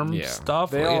plates,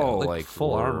 stuff. They all like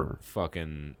full armor.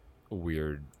 Fucking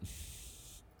weird.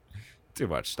 Too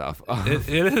much stuff. It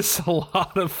is a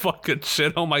lot of fucking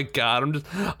shit. Oh my god!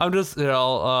 I'm just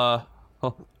I'll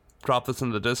drop this in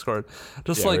the Discord.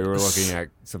 Just like we were looking at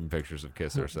some pictures of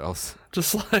Kiss ourselves.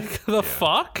 Just like the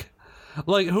fuck,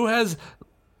 like who has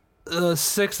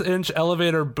 6-inch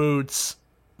elevator boots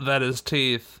that is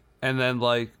teeth, and then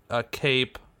like a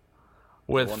cape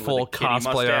with full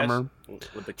cosplay armor.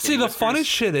 See, the funny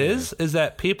shit is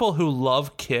that people who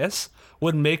love Kiss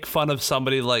would make fun of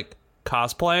somebody like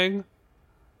cosplaying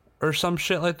or some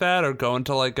shit like that, or going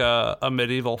to like a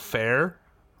medieval fair.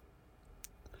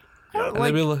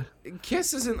 Yeah,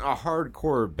 Kiss isn't a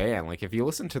hardcore band. Like if you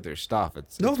listen to their stuff,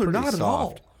 it's they're not soft. at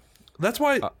all. That's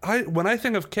why when I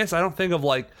think of Kiss, I don't think of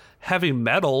like heavy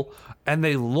metal, and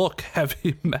they look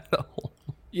heavy metal.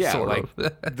 Yeah, sort like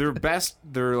of. their best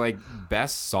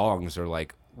songs are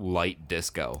like light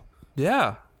disco.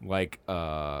 Yeah, like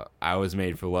 "I Was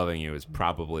Made for Loving You" is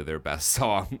probably their best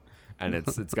song. And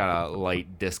it's got a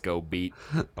light disco beat.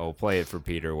 I'll play it for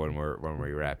Peter when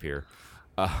we wrap here.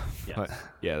 But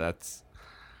yeah, that's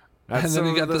and then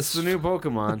you got the new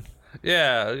Pokemon.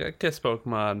 Yeah, we got Kiss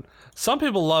Pokemon. Some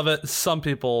people love it. Some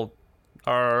people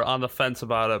are on the fence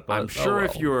about it. But I'm sure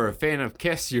if you're a fan of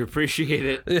Kiss, you appreciate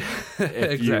it.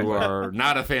 If you are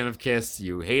not a fan of Kiss,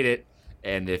 you hate it.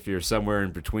 And if you're somewhere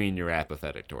in between, you're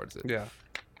apathetic towards it. Yeah.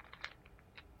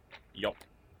 Yup.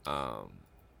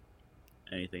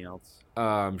 Anything else?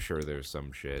 I'm sure there's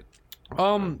some shit.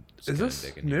 Is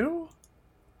this new?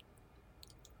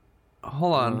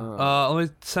 Hold on. Let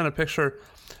me send a picture.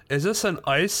 Is this an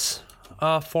ice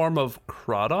form of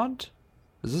Crawdont?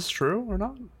 Is this true or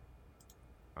not?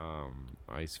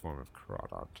 Ice form of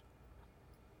Crawdont.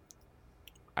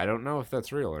 I don't know if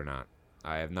that's real or not.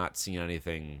 I have not seen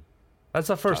anything. That's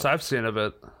the first I've seen of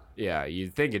it. Yeah,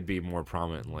 you'd think it'd be more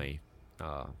prominently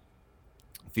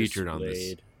featured on this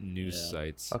Displayed. news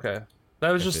sites. Okay.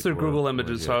 That was If just it through were Google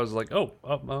Images, so legit. I was like,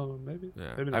 maybe.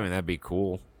 Yeah. Maybe I not. mean, that'd be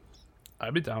cool.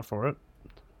 I'd be down for it.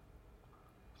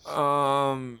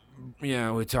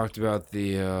 Yeah, we talked about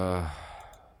the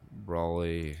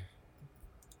Brawley,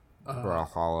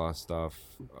 Brawlhalla stuff.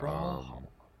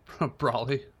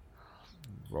 Brawley.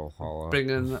 Brawlhalla.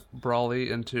 Bringing Brawley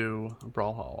into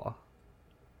Brawlhalla.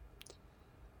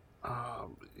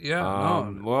 Yeah,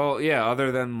 no. Well, yeah.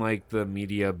 Other than like the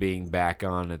media being back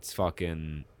on its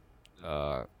fucking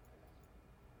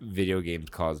video games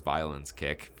cause violence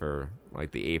kick for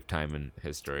like the 8th time in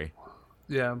history.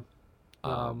 Yeah.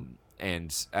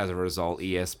 And as a result,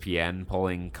 ESPN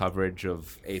pulling coverage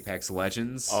of Apex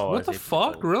Legends. Oh, What the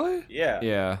fuck? Really? Yeah.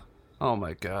 Yeah. Oh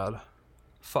my god.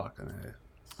 Fucking A.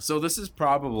 So this is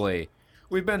probably,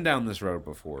 we've been down this road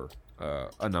before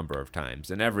a number of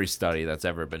times, and every study that's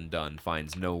ever been done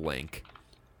finds no link.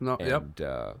 No, yep.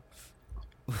 And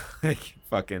like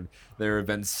fucking, there have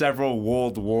been several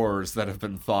world wars that have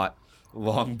been fought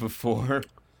long before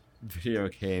video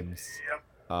games. Yep.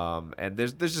 And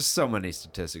there's just so many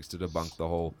statistics to debunk the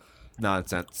whole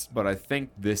nonsense. But I think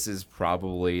this is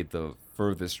probably the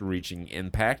furthest reaching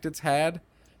impact it's had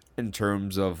in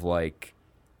terms of like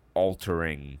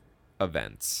altering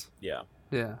events, Yeah.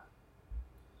 Yeah.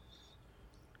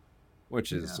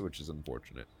 which is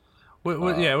unfortunate.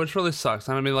 Yeah, which really sucks.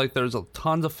 I mean, like, there's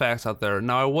tons of facts out there.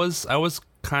 Now, I was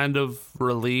kind of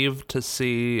relieved to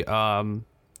see.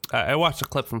 I watched a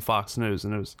clip from Fox News,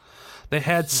 and they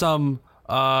had some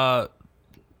the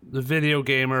video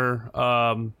gamer.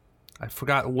 I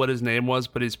forgot what his name was,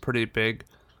 but he's pretty big.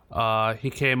 He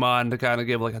came on to kind of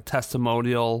give like a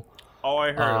testimonial. Oh,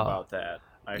 I heard about that.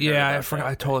 I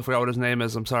totally forgot what his name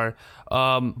is. I'm sorry.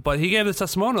 But he gave this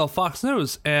testimonial of Fox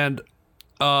News, and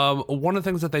one of the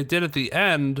things that they did at the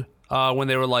end when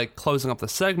they were like closing up the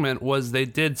segment was they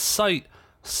did cite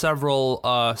several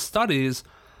studies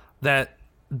that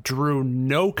drew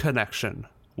no connection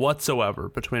whatsoever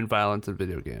between violence and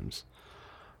video games.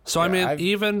 So I mean,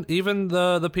 even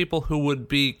the people who would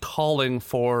be calling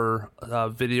for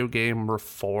video game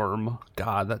reform,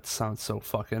 God, that sounds so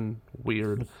fucking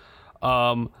weird,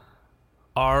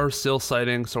 are still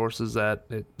citing sources that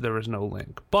there is no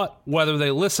link. But whether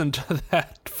they listen to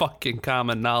that fucking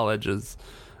common knowledge is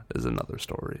another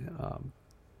story.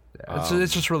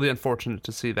 It's just really unfortunate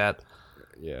to see that.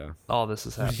 Yeah. All this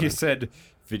is happening. You said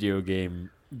video game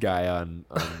guy on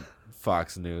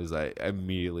Fox News. I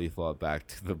immediately thought back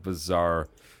to the bizarre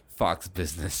Fox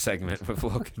Business segment with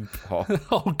Logan Paul.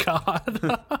 Oh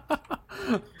God!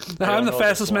 I'm the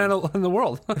fastest man in the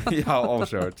world. Yeah, I'll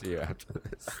show it to you after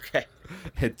this. Okay.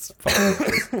 It's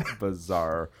fucking just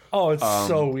bizarre. Oh, it's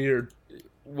so weird.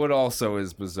 What also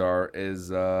is bizarre is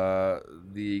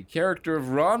the character of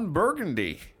Ron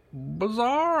Burgundy.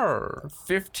 Bizarre.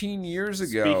 15 years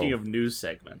ago. Speaking of news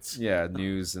segments. Yeah,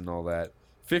 news and all that.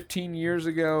 15 years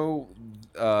ago,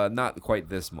 not quite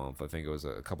this month, I think it was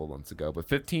a couple months ago, but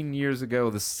 15 years ago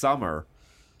this summer,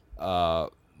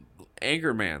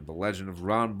 Anchorman, The Legend of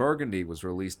Ron Burgundy, was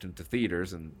released into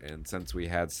theaters, and since we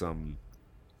had some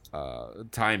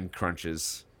time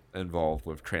crunches involved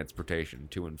with transportation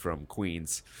to and from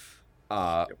Queens,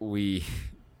 we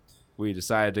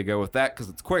decided to go with that because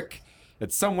it's quick,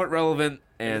 it's somewhat relevant,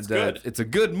 and it's good. It's a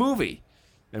good movie.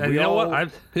 And you know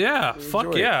what?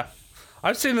 Fuck yeah.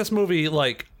 I've seen this movie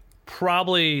like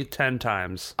probably 10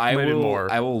 times, maybe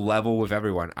more. I will level with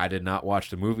everyone. I did not watch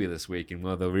the movie this week, and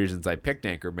one of the reasons I picked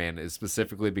Anchorman is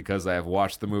specifically because I have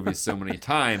watched the movie so many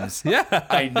times. Yeah.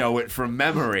 I know it from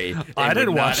memory. I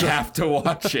didn't watch it. Have to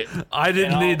watch it. I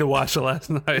didn't need to watch it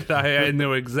last night. I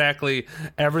knew exactly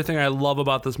everything I love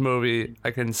about this movie.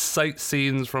 I can cite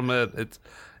scenes from it.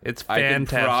 It's fantastic. I can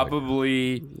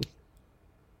probably,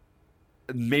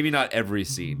 maybe not every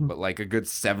scene, but like a good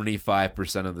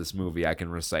 75% of this movie I can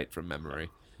recite from memory.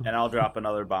 And I'll drop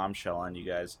another bombshell on you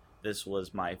guys. This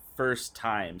was my first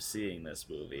time seeing this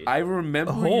movie. I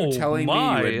remember you telling me you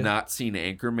had my. not seen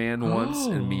Anchorman once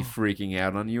and me freaking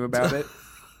out on you about it.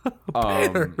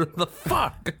 Peter, the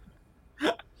fuck?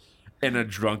 In a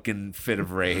drunken fit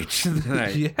of rage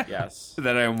that Yes.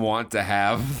 that I want to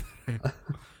have.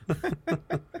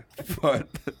 But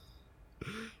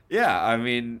yeah, I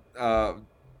mean,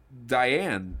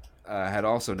 Diane had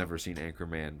also never seen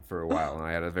Anchorman for a while, and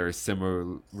I had a very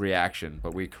similar reaction,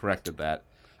 but we corrected that.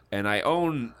 And I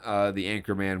own the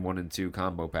Anchorman 1 and 2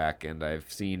 combo pack, and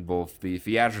I've seen both the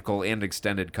theatrical and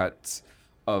extended cuts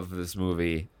of this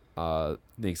movie. The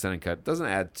extended cut doesn't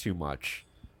add too much.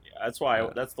 That's why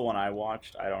that's the one I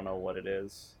watched. I don't know what it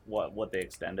is, what they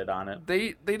extended on it.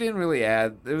 They didn't really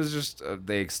add. It was just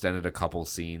they extended a couple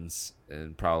scenes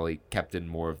and probably kept in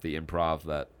more of the improv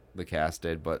that the cast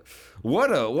did. But what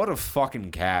a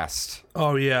fucking cast!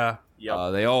 Oh yeah.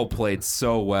 Yep. They all played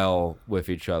so well with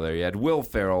each other. You had Will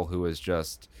Ferrell, who was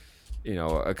just,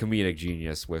 a comedic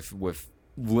genius with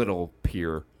little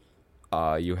peer.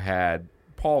 You had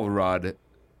Paul Rudd,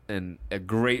 and a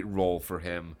great role for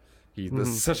him. He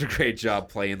does such a great job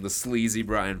playing the sleazy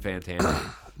Brian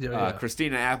Fantana.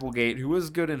 Christina Applegate, who was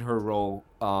good in her role.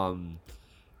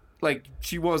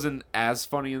 She wasn't as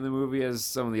funny in the movie as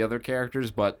some of the other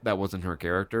characters, but that wasn't her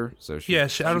character. So I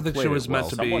don't think she was meant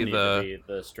to Someone be needed to be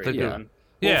the straight man.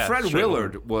 Well, Fred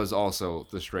Willard was also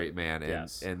the straight man, and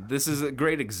Yes. and this is a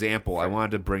great example. I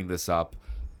wanted to bring this up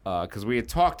because we had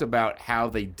talked about how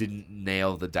they didn't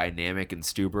nail the dynamic in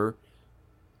Stuber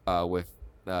with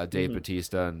Dave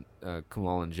Bautista and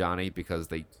Kumail and Johnny because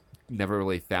they never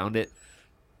really found it.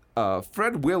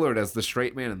 Fred Willard as the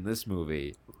straight man in this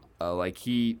movie,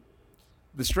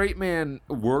 the straight man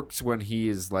works when he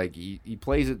is he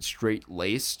plays it straight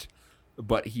laced,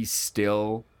 but he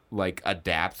still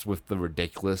adapts with the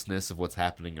ridiculousness of what's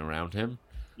happening around him.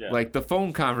 Yeah. Like the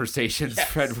phone conversations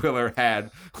Fred Willard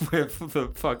had with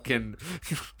the fucking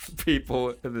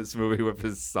people in this movie with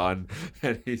his son,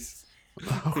 and he's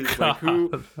like,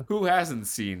 who hasn't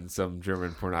seen some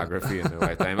German pornography in their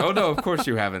lifetime? Oh no, of course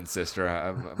you haven't,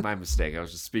 sister. My mistake. I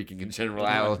was just speaking in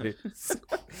generalities.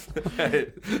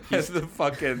 As the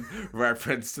fucking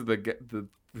reference to the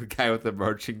guy with the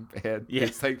marching band. Yeah.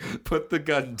 It's like, put the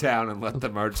gun down and let the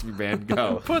marching band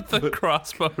go. Put the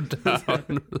crossbow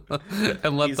down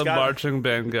and let the marching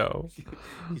band go.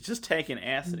 He's just taking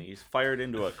acid and he's fired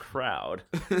into a crowd.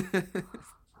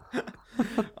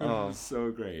 Oh,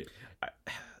 so great.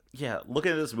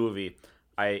 Looking at this movie,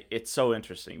 it's so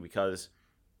interesting because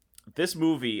this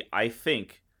movie, I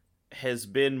think, has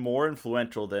been more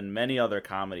influential than many other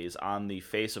comedies on the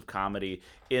face of comedy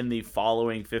in the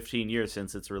following 15 years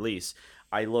since its release.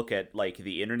 I look at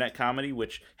the internet comedy,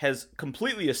 which has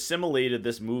completely assimilated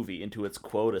this movie into its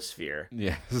quota sphere.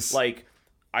 Yes.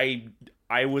 I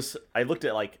looked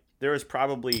at there was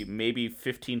probably maybe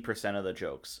 15% of the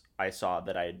jokes I saw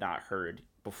that I had not heard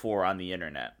before on the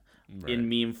internet. Right. In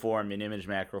meme form, in image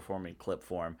macro form, in clip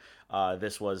form.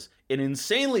 This was an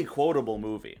insanely quotable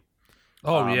movie.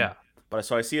 Oh, yeah. But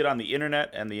so I see it on the internet,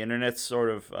 and the internet's sort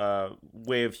of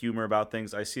way of humor about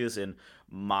things. I see this in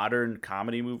modern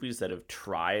comedy movies that have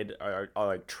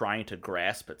are trying to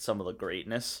grasp at some of the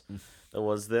greatness that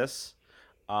was this.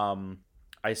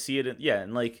 I see it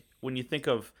in, when you think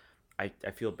of, I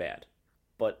feel bad.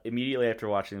 But immediately after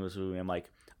watching this movie, I'm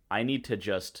like, I need to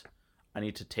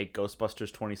take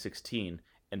Ghostbusters 2016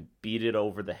 and beat it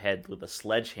over the head with a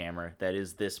sledgehammer that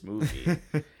is this movie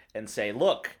and say,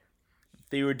 look,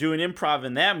 they were doing improv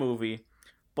in that movie,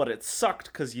 but it sucked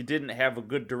because you didn't have a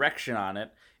good direction on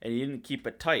it and you didn't keep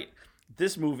it tight.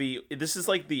 This movie, this is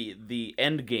like the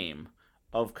end game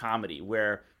of comedy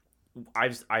where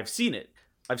I've seen it.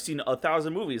 I've seen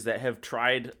 1,000 movies that have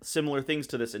tried similar things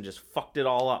to this and just fucked it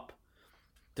all up.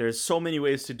 There's so many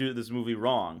ways to do this movie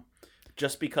wrong.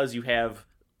 Just because you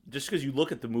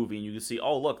look at the movie and you can see,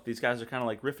 oh, look, these guys are kind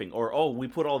of riffing, or oh, we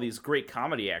put all these great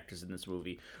comedy actors in this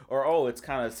movie, or oh, it's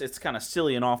kind of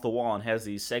silly and off the wall and has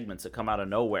these segments that come out of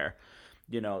nowhere.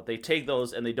 They take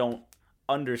those and they don't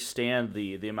understand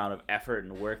the amount of effort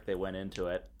and work they went into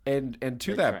it. And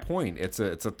to that point, it's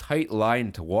a tight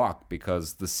line to walk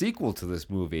because the sequel to this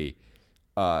movie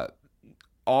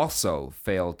also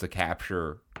failed to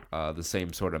capture the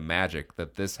same sort of magic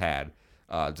that this had.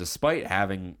 Despite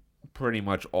having pretty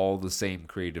much all the same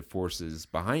creative forces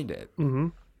behind it. Mm-hmm.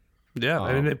 Yeah,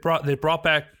 I mean they brought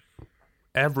back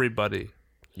everybody.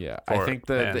 Yeah, I think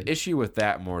the issue with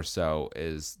that more so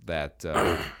is that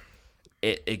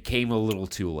it came a little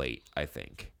too late. I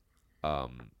think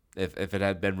if it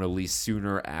had been released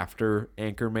sooner after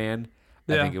Anchorman,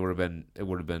 I think it would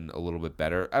have been a little bit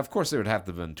better. Of course, it would have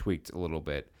to have been tweaked a little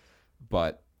bit,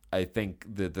 but I think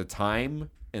the time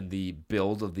and the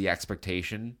build of the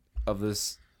expectation of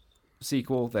this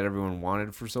sequel that everyone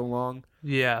wanted for so long.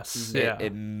 Yes.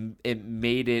 It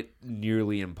made it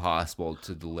nearly impossible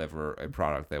to deliver a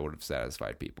product that would have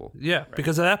satisfied people. Yeah, right.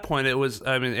 Because at that point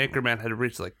Anchorman had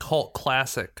reached cult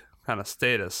classic kind of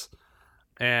status.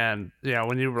 And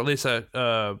when you release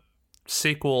a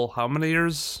sequel, how many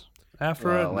years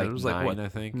after it? It was 9, I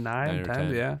think. 9,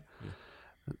 10, yeah.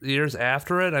 Years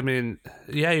after it,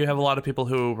 you have a lot of people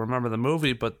who remember the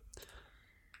movie, but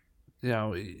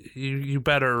you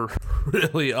better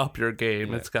really up your game.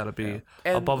 Yeah. It's got to be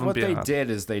above and beyond. What they did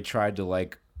is they tried to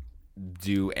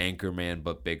do Anchorman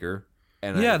but bigger.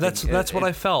 And that's what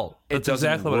I felt. That's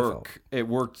exactly what I felt. It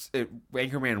works.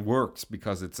 Anchorman works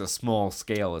because it's a small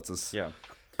scale. It's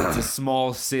a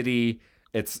small city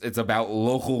It's about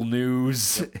local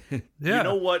news. Yeah.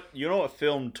 You know what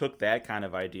film took that kind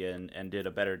of idea and did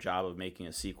a better job of making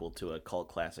a sequel to a cult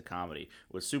classic comedy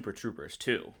was Super Troopers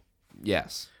 2.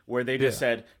 Yes. Where they just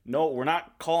said, no, we're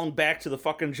not calling back to the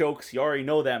fucking jokes. You already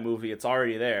know that movie. It's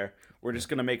already there. We're just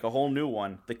going to make a whole new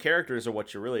one. The characters are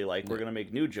what you really like. We're going to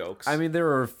make new jokes. I mean, there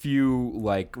are a few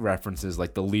like references,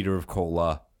 like the leader of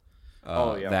Cola.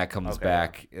 That comes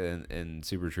back in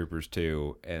Super Troopers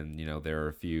 2. And, you know, there are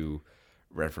a few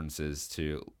references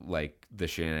to like the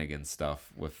shenanigans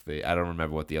stuff with the, I don't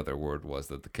remember what the other word was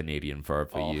that the Canadian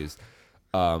Farfa used.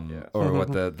 Or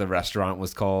what the restaurant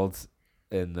was called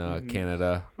in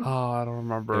Canada. Oh, I don't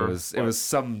remember. It was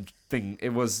something.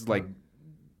 It was like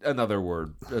another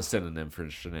word, a synonym for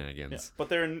shenanigans. Yeah. But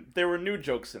there were new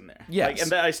jokes in there. Yes. Like,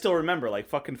 and that I still remember, like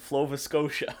fucking Flova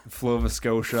Scotia. Flova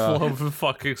Scotia. Flova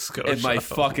fucking Scotia. And my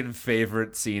fucking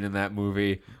favorite scene in that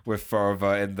movie with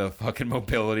Farva in the fucking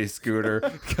mobility scooter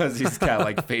because he's got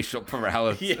like facial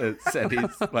paralysis and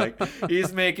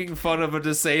he's making fun of a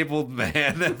disabled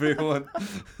man. Everyone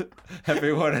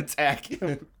attack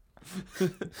him.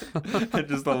 And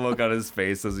just the look on his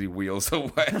face as he wheels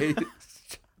away.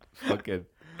 Fucking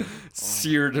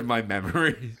seared in my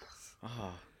memory.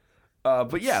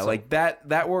 But yeah, like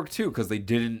that worked too because they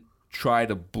didn't try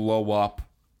to blow up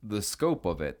the scope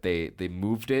of it. They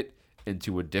moved it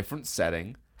into a different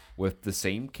setting with the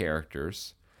same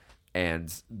characters,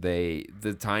 and the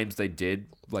times they did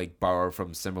like borrow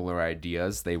from similar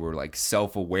ideas, they were like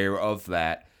self-aware of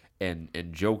that and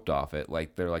joked off it.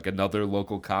 Like they're like another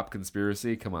local cop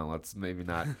conspiracy. Come on, let's maybe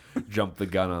not jump the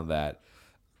gun on that.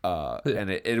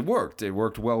 And it worked. It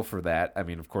worked well for that. I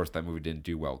mean, of course, that movie didn't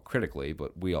do well critically,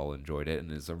 but we all enjoyed it,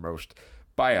 and is our most,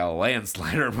 by a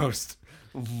landslide, our most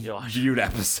viewed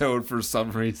episode for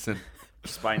some reason.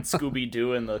 Just find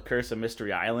Scooby-Doo and the Curse of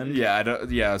Mystery Island. Yeah,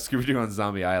 Scooby-Doo on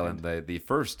Zombie Island, the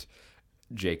first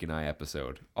Jake and I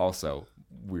episode, also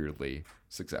weirdly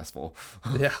successful.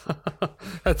 Yeah,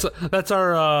 that's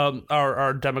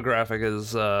our demographic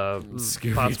is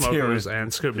pot smokers and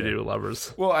Scooby-Doo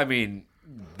lovers. Well, I mean,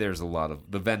 there's a lot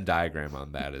of the Venn diagram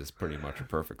on that is pretty much a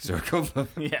perfect circle.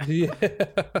 Yeah.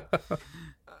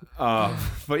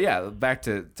 But yeah, back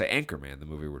to Anchorman, the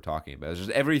movie we're talking about. It's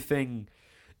just everything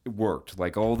worked.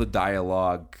 Like all the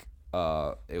dialogue,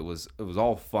 it was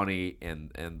all funny,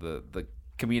 and the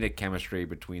comedic chemistry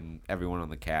between everyone on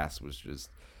the cast was just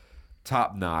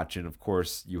top notch. And of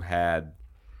course, you had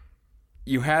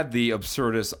the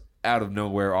absurdist, out of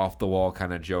nowhere, off the wall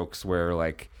kind of jokes where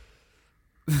like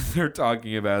they're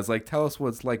talking about, it's like, tell us what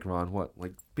it's like, Ron. What,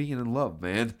 like being in love,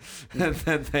 man? And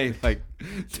then they like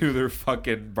do their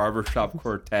fucking barbershop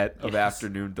quartet of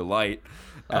Afternoon Delight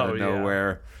out of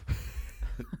nowhere.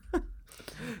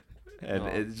 And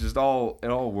it's just it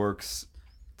all works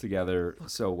together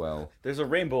so well. There's a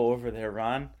rainbow over there,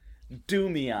 Ron. Do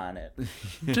me on it.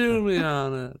 Do me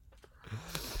on it.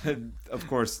 And of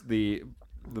course, the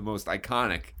most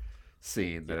iconic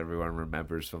scene that everyone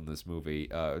remembers from this movie,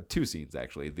 two scenes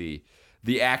actually,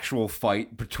 the actual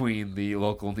fight between the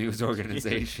local news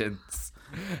organizations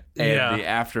and the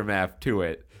aftermath to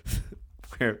it,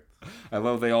 where I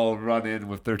love they all run in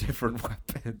with their different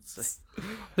weapons.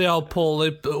 They all pull.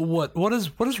 What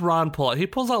does Ron pull out? He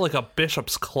pulls out like a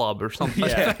bishop's club or something.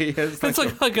 Yeah, he has It's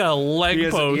like a leg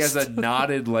post. He has a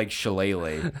knotted like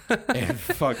shillelagh, and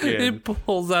fucking he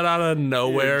pulls that out of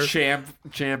nowhere. Champ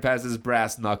has his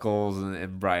brass knuckles,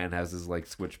 and Brian has his like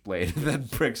switchblade, and then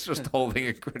Brick's just holding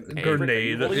a grenade.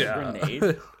 Grenade.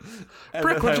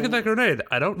 Brick, where'd you get that grenade?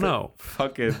 I don't know.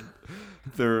 Fucking,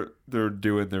 they're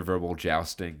doing their verbal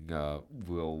jousting.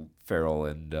 Will Ferrell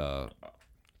and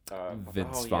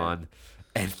Vince Vaughn.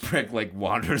 And Brick like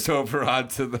wanders over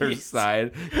onto their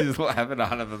side. He's laughing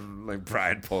on him, and like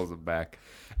Brian pulls him back.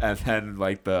 And then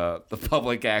like the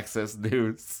public access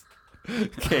news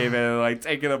came in and like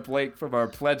taking a break from our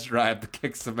pledge drive to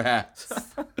kick some ass.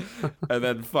 And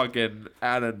then fucking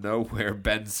out of nowhere,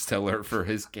 Ben Stiller for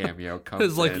his cameo comes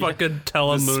It's like in. fucking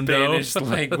Telemundo. The Spanish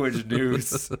language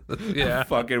news. Yeah.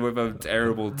 Fucking with a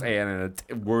terrible tan and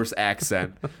a worse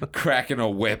accent, cracking a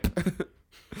whip.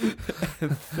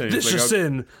 This is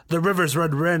sin. The river's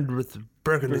red with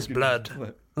Burgundy's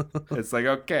blood. It's like,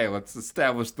 okay, let's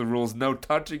establish the rules. No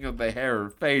touching of the hair or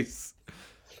face.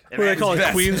 What do they call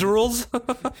it? Queen's rules?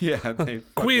 Yeah,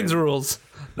 Queen's rules.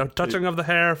 No touching of the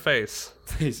hair or face.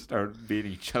 They start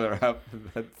beating each other up. And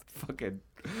then fucking,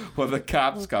 when the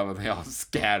cops come and they all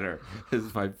scatter,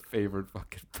 is my favorite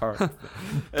fucking part.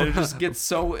 And it just gets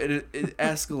so, it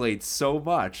escalates so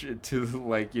much into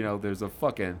like, you know, there's a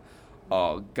fucking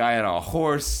guy on a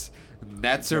horse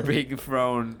Nets are being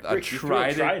thrown. A Rick, you threw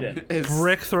a trident.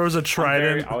 Brick throws a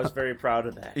trident. I was very proud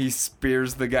of that. He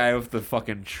spears the guy with the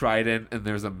fucking trident, and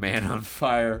there's a man on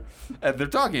fire. And they're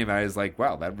talking about it. He's like,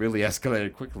 wow, that really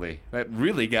escalated quickly. That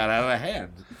really got out of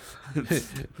hand.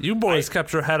 You boys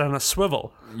kept your head on a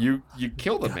swivel. You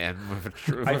killed a man with a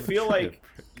trident. I feel like,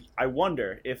 I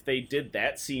wonder if they did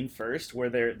that scene first, where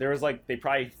there was like, they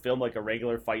probably filmed like a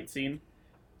regular fight scene,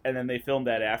 and then they filmed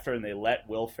that after, and they let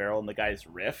Will Ferrell and the guys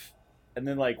riff. And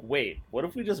then, like, wait, what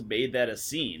if we just made that a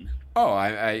scene? Oh,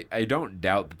 I don't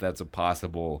doubt that that's a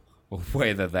possible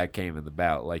way that came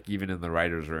about. Like, even in the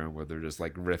writer's room where they're just,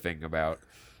 like, riffing about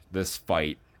this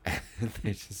fight.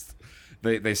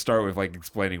 They start with, like,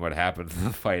 explaining what happened in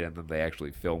the fight, and then they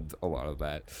actually filmed a lot of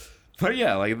that. But,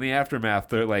 yeah, like, in the aftermath,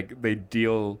 they're, like, they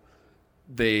ground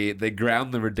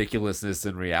the ridiculousness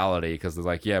in reality, because they're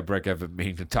like, yeah, Brick, I've been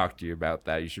meaning to talk to you about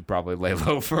that. You should probably lay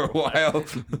low for a while.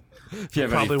 If you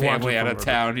have any family out of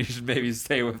town, you should maybe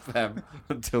stay with them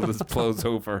until this blows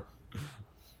over.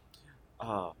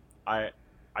 I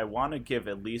want to give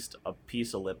at least a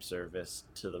piece of lip service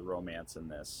to the romance in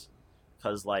this,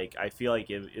 because like I feel like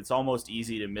it's almost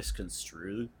easy to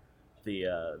misconstrue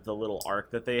the little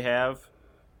arc that they have,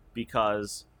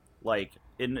 because like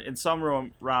in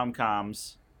some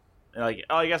rom-coms, like,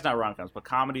 oh, I guess not rom-coms, but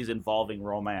comedies involving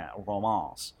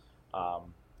romance.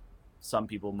 Some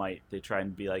people they try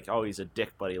and be like, oh, he's a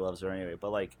dick, but he loves her anyway. But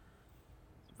like,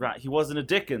 he wasn't a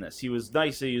dick in this. He was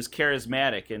nice. He was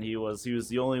charismatic, and he was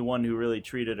the only one who really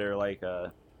treated her like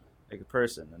a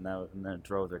person, and then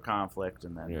drove their conflict,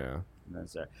 and then yeah. And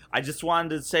that's there. I just wanted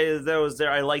to say that was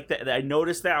there. I like that. I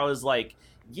noticed that. I was like,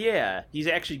 yeah, he's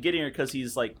actually getting her because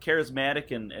he's like charismatic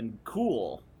and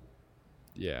cool.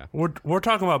 Yeah. We're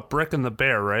talking about Brick and the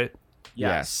Bear, right?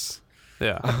 Yes.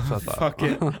 Yeah. That's what I thought. Fuck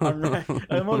it.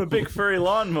 I'm on a big furry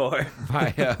lawnmower.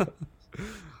 That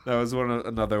was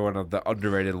another one of the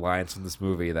underrated lines from this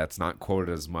movie that's not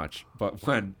quoted as much. But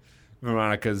when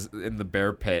Veronica's in the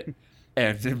bear pit,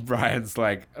 and Brian's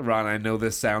like, Ron, I know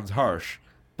this sounds harsh,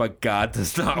 but God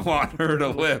does not want her to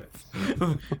live.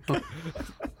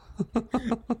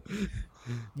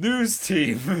 News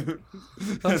team.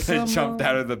 And they jumped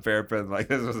out of the bear pit like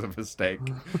this was a mistake.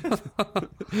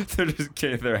 They're just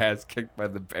getting their ass kicked by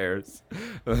the bears.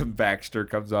 Baxter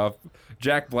comes off.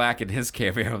 Jack Black in his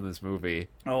cameo in this movie.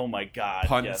 Oh my God!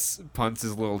 Punts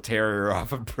his little terrier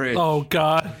off a bridge. Oh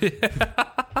God!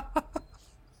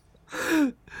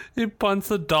 He punts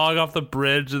the dog off the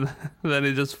bridge, and then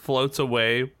he just floats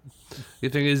away. You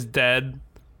think he's dead,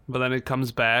 but then he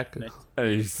comes back.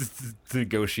 And he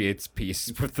negotiates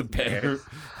peace with the bear.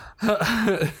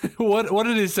 What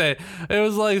did he say? It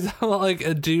was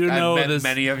like do you know this?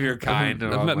 Many of your kind.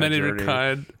 I've met many of your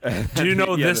kind. Do you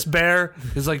know this bear?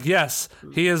 He's like, yes,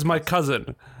 he is my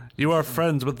cousin. You are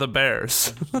friends with the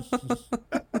bears.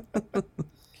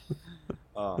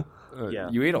 Yeah.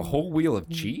 You ate a whole wheel of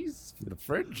cheese in the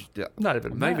fridge? Not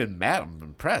even mad. I'm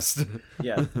impressed.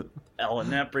 Yeah.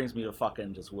 And that brings me to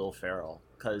fucking just Will Ferrell,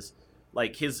 because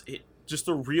like his just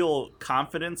the real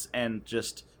confidence and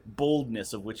just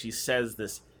boldness of which he says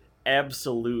this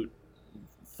absolute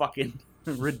fucking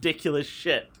ridiculous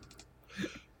shit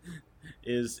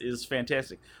is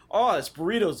fantastic. Oh, this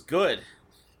burrito's good,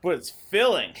 but it's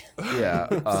filling.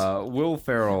 Yeah. Will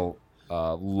Ferrell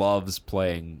loves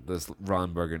playing this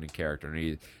Ron Burgundy character, and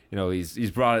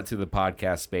he's brought it to the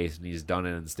podcast space, and he's done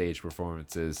it in stage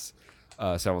performances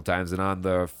several times. And on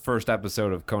the first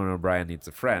episode of Conan O'Brien Needs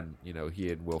a Friend,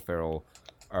 he and Will Ferrell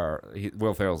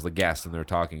Will Ferrell's the guest, and they're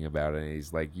talking about it. And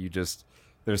he's like,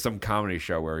 there's some comedy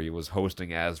show where he was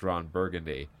hosting as Ron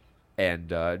Burgundy, and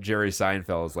Jerry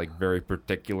Seinfeld is like very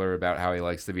particular about how he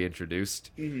likes to be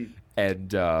introduced,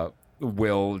 and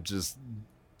Will just,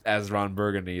 as Ron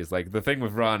Burgundy, is like, the thing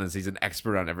with Ron is he's an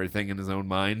expert on everything in his own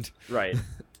mind. Right.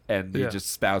 And he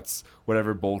just spouts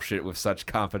whatever bullshit with such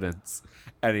confidence.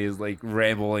 And he's like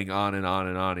rambling on and on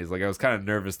and on. He's like, I was kind of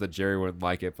nervous that Jerry wouldn't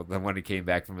like it, but then when he came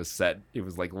back from his set, he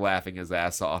was like laughing his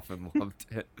ass off and loved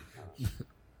it.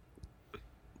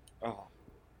 Oh,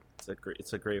 it's a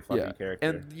great fucking character.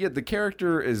 And yeah, the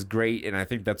character is great, and I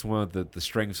think that's one of the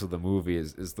strengths of the movie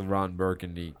is the Ron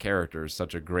Burgundy character is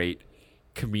such a great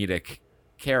comedic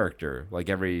character. Like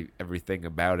everything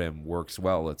about him works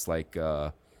well. It's like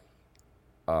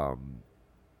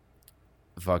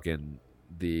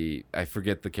I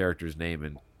forget the character's name,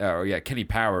 and Kenny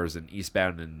Powers in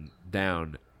Eastbound and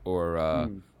Down, or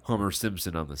Homer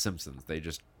Simpson on The Simpsons. They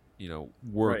just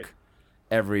work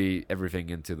everything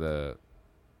into the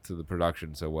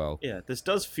production so well. Yeah, this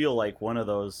does feel like one of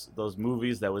those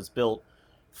movies that was built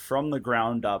from the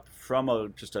ground up,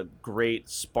 from just a great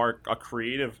spark, a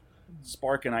creative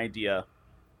spark an idea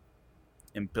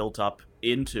and built up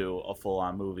into a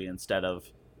full-on movie instead of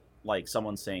like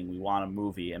someone saying we want a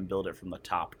movie and build it from the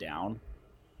top down.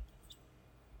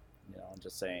 You know,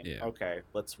 just saying, okay,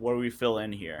 what do we fill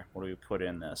in here? What do we put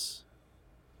in this?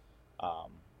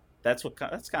 That's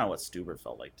kind of what Stuber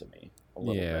felt like to me a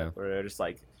little bit. Where they're just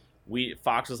like,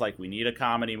 Fox is like, we need a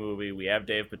comedy movie. We have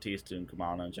Dave Bautista and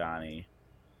Kamal Nanjiani.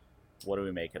 What do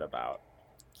we make it about?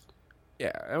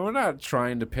 Yeah, and we're not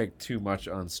trying to pick too much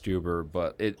on Stuber,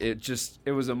 but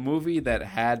it was a movie that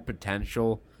had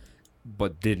potential,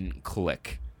 but didn't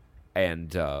click,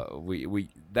 and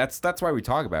that's why we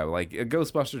talk about it. Like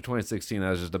Ghostbusters 2016,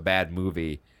 that was just a bad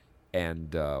movie,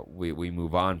 and we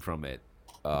move on from it.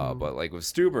 But like with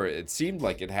Stuber, it seemed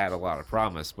like it had a lot of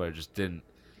promise, but it just didn't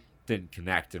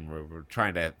connect, and we're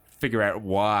trying to figure out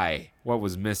what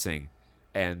was missing,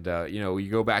 and you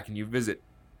go back and you visit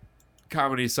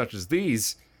comedies such as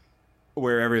these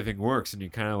where everything works, and you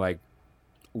kind of like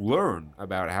learn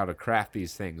about how to craft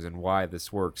these things and why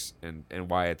this works and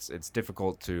why it's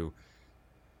difficult to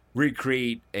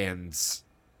recreate and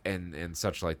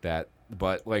such like that.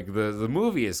 But like the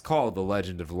movie is called The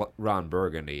Legend of Ron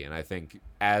Burgundy, and I think,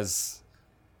 as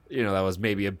you know, that was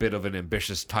maybe a bit of an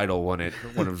ambitious title when it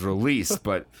was released,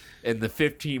 but with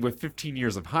 15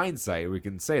 years of hindsight, we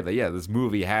can say that this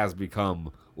movie has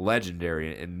become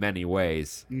legendary in many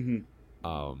ways. And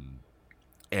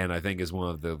I think is one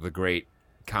of the great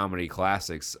comedy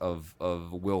classics of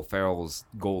Will Ferrell's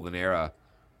golden era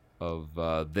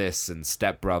of this and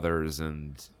Step Brothers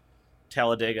and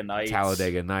Talladega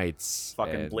Nights,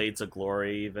 fucking and Blades of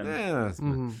Glory,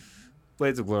 even.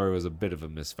 Blades of Glory was a bit of a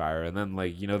misfire, and then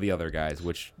the other guys,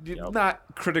 which not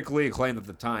critically acclaimed at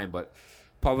the time, but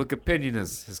public opinion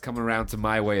has come around to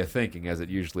my way of thinking, as it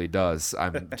usually does.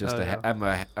 I'm just I'm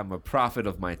a prophet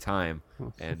of my time,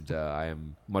 and I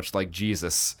am much like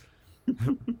Jesus,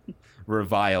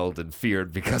 reviled and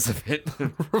feared because of it.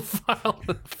 Reviled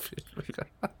and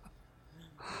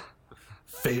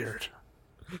feared.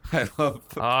 I love.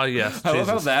 Yes. I love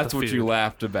how that's what you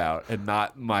laughed about, and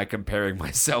not my comparing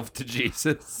myself to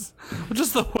Jesus.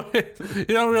 Just the way you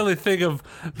don't really think of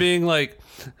being like,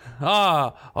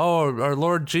 our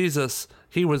Lord Jesus,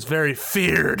 he was very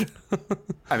feared.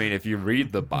 I mean, if you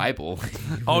read the Bible,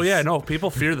 people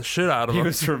fear the shit out of him. He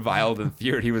was reviled and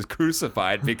feared. He was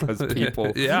crucified because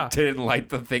people didn't like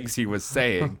the things he was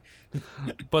saying.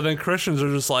 But then Christians are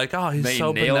just like, he's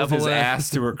so benevolent. They nailed his ass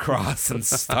to a cross and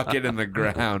stuck it in the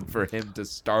ground for him to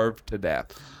starve to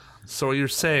death. So you're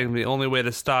saying the only way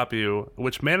to stop you,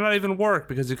 which may not even work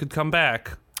because you could come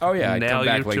back. Oh yeah, I'd come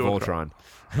back like Voltron.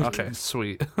 Okay,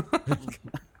 sweet.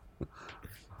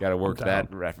 Gotta work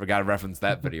that. Gotta reference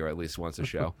that video at least once a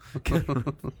show.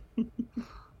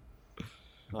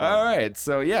 All right,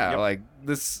 so like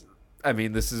this. I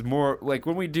mean, this is more like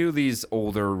when we do these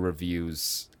older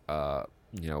reviews.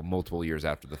 Multiple years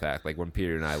after the fact, like when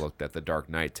Peter and I looked at The Dark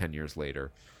Knight 10 years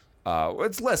later,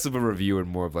 it's less of a review and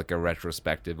more of like a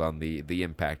retrospective on the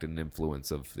impact and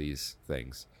influence of these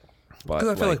things. But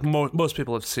I feel like most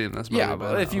people have seen this movie. Yeah,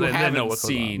 but if you haven't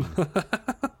seen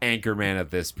Anchorman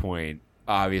at this point,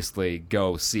 obviously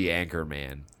go see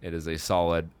Anchorman. It is a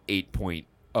solid 8.0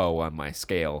 on my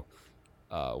scale,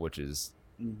 which is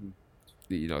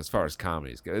as far as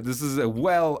comedies go. This is as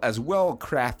well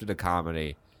crafted a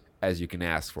comedy as you can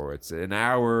ask for. It's an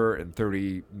hour and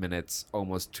 30 minutes,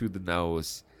 almost to the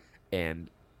nose, and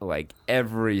like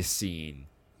every scene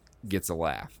gets a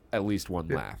laugh, at least one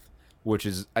laugh, which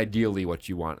is ideally what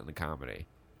you want in a comedy.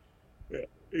 Yeah,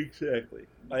 exactly.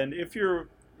 And if you're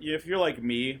like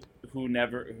me,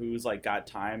 who's like got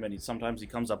time, and sometimes he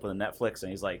comes up with a Netflix, and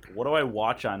he's like, "What do I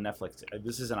watch on Netflix?"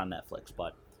 This isn't on Netflix,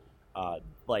 but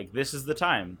like this is the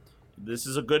time. This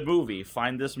is a good movie.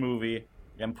 Find this movie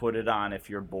and put it on if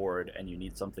you're bored and you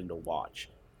need something to watch.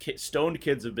 Stoned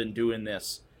kids have been doing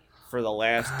this for the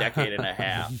last decade and a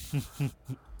half.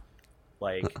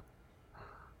 Like,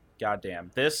 goddamn,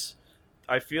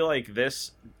 I feel like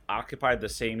this occupied the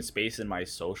same space in my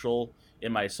social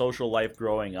life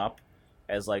growing up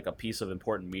as like a piece of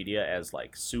important media as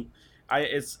like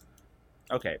it's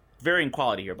okay, varying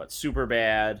quality here, but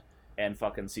Superbad and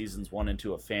fucking seasons 1 and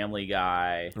 2 of Family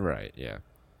Guy, right? Yeah,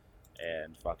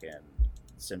 and fucking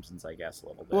Simpsons, I guess, a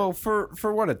little bit. Well,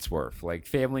 for what it's worth, like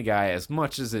Family Guy, as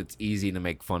much as it's easy to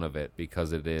make fun of it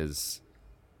because it's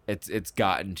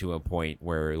gotten to a point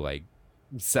where like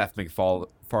Seth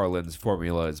MacFarlane's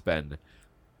formula has been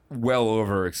well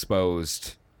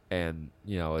overexposed, and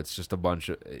it's just a bunch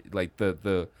of like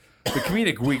the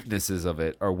comedic weaknesses of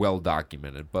it are well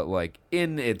documented, but like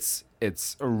in its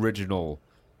original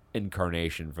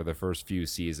incarnation for the first few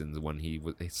seasons when he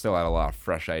still had a lot of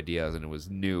fresh ideas and it was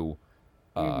new.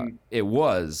 It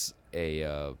was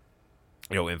a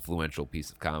influential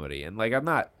piece of comedy, and like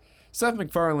Seth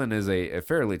MacFarlane is a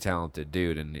fairly talented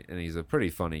dude, and he's a pretty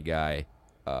funny guy,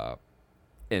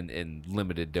 in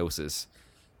limited doses.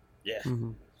 Yeah.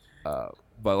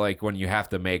 But like when you have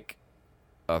to make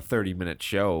a 30-minute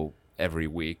show every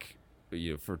week,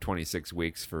 for 26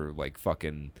 weeks for like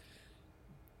fucking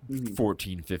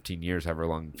 14, 15 years, however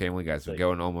long Family Guy's been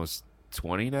going, almost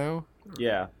 20 now.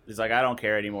 Yeah, it's like I don't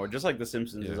care anymore. Just like The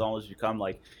Simpsons has almost become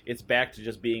like it's back to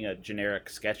just being a generic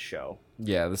sketch show.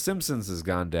 Yeah, The Simpsons has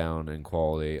gone down in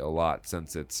quality a lot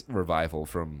since its revival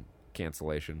from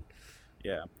cancellation.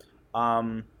 Yeah,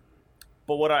 but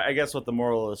what I guess what the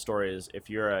moral of the story is,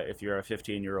 if you're a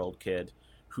 15-year-old kid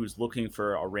who's looking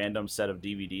for a random set of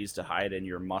DVDs to hide in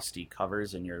your musty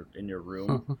covers in your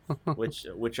room,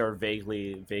 which are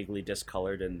vaguely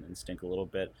discolored and stink a little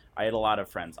bit. I had a lot of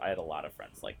friends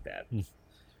like that.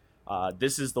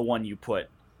 This is the one you put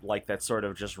like that sort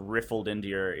of just riffled into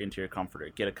your comforter.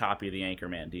 Get a copy of the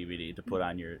Anchorman DVD to put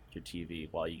on your TV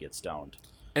while you get stoned.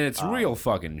 And it's real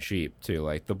fucking cheap too.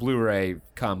 Like the Blu-ray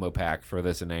combo pack for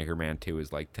this and Anchorman 2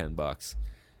 is like $10.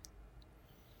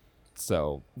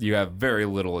 So you have very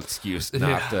little excuse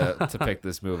not to pick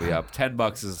this movie up.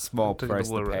 $10 is a small price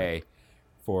to pay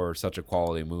for such a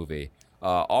quality movie.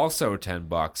 Also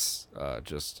 $10,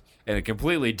 just in a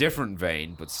completely different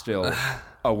vein, but still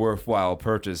a worthwhile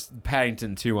purchase.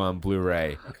 Paddington 2 on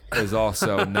Blu-ray is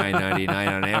also $9.99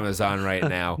 on Amazon right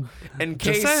now. In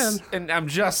case, and I'm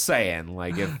just saying,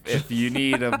 like if you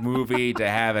need a movie to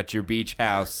have at your beach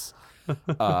house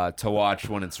to watch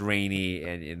when it's rainy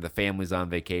and the family's on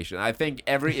vacation, I think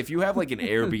if you have like an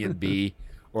Airbnb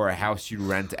or a house you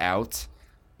rent out.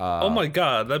 Oh my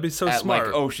God, that'd be so smart.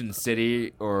 Like Ocean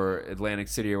City or Atlantic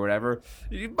City or whatever,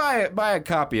 you buy a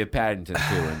copy of Paddington 2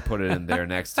 and put it in there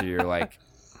next to your like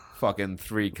fucking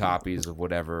 3 copies of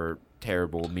whatever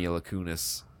terrible Mila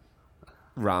Kunis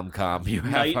rom-com you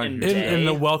have on your in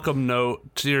the welcome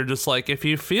note. You're just like, if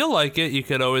you feel like it, you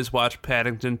could always watch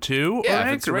Paddington 2 or if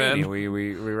it's rainy, Anchorman.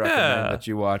 we recommend that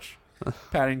you watch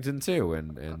Paddington 2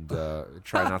 and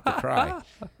try not to cry.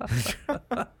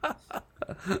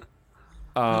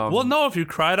 Well, no, if you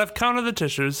cried, I've counted the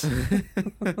tissues.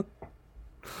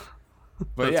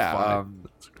 But yeah,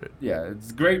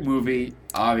 it's a great movie.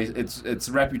 Obviously, its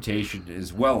reputation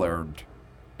is well earned,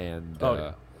 and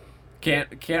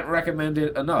can't recommend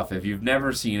it enough. If you've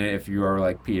never seen it, if you are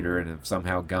like Peter and have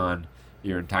somehow gone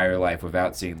your entire life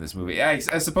without seeing this movie, I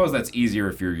suppose that's easier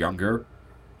if you're younger,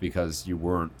 because you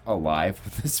weren't alive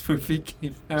when this movie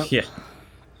came out. Yeah.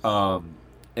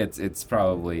 It's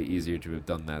probably easier to have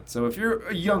done that. So if you're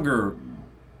a younger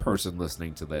person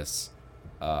listening to this,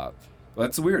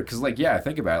 that's weird because, like,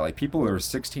 think about it. Like, people who are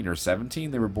 16 or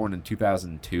 17, they were born in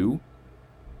 2002.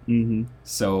 Mm-hmm.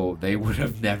 So they would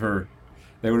have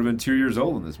been 2 years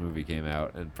old when this movie came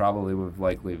out, and probably would have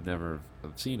likely never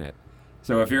have seen it.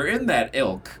 So if you're in that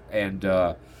ilk, and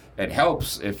it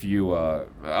helps if you,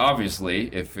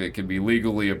 obviously, if it can be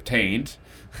legally obtained.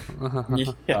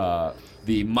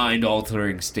 The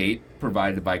mind-altering state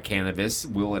provided by cannabis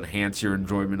will enhance your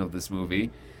enjoyment of this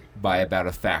movie by about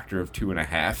a factor of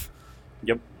 2.5.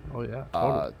 Yep. Oh yeah.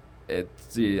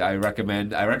 Totally. I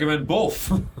recommend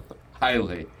both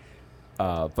highly.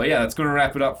 But yeah, that's going to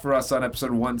wrap it up for us on episode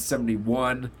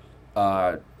 171.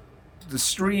 The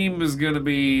stream is going to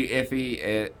be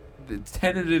iffy. It's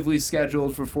tentatively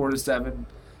scheduled for 4 to 7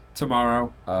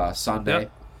 tomorrow, Sunday,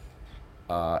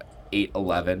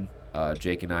 8/11.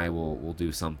 Jake and I will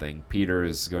do something. Peter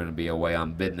is going to be away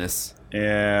on business.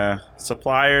 Yeah,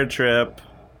 supplier trip.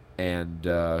 And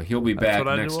he'll be back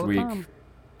next week,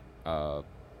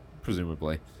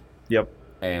 presumably. Yep.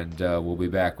 And we'll be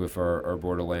back with our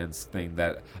Borderlands thing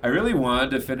that I really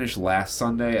wanted to finish last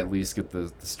Sunday, at least get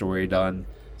the story done,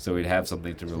 so we'd have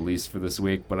something to release for this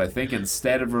week. But I think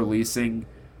instead of releasing...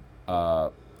 I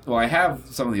have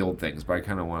some of the old things, but I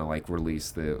kind of want to like release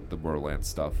the Borderlands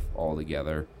stuff all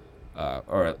together.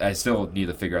 Or I still need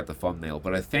to figure out the thumbnail.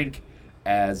 But I think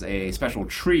as a special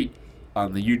treat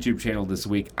on the YouTube channel this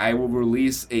week, I will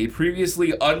release a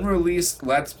previously unreleased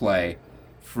Let's Play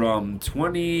from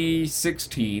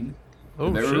 2016,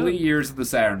 in the early years of the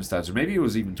Saturn stuff, or maybe it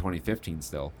was even 2015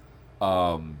 still,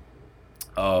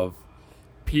 of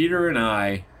Peter and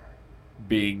I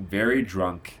being very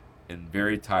drunk and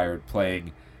very tired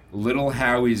playing Little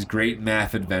Howie's Great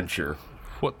Math Adventure.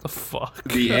 What the fuck?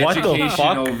 The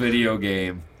educational video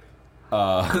game.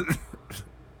 I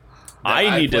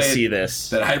need to see this.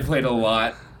 That I played a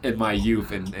lot in my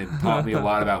youth and taught me a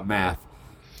lot about math.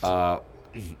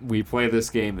 we play this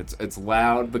game. It's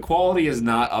loud. The quality is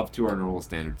not up to our normal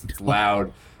standards. It's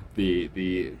loud.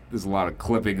 There's a lot of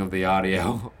clipping of the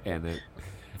audio, and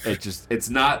it's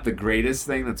not the greatest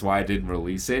thing. That's why I didn't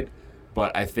release it.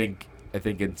 But I think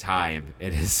in time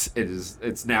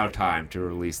it's now time to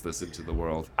release this into the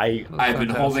world. I've been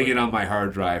holding it on my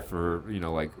hard drive for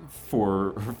like 4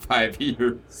 or 5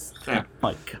 years. Oh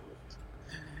my God.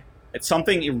 It's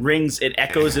something, it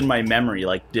echoes in my memory,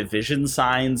 like division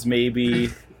signs,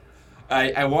 maybe.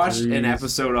 I watched an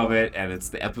episode of it, and it's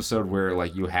the episode where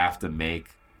like you have to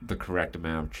make the correct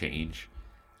amount of change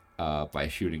by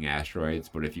shooting asteroids,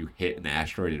 but if you hit an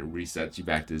asteroid, it resets you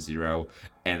back to 0.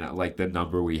 And like the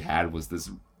number we had was this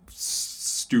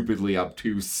stupidly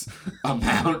obtuse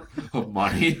amount of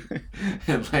money,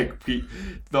 and like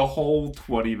the whole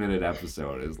 20-minute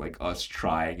episode is like us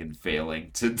trying and failing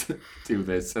to do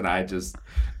this, and I just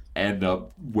end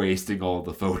up wasting all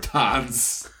the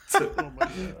photons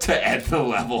to end the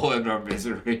level in our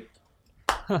misery.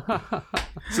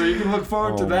 So you can look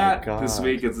forward to that this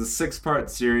week. It's a 6-part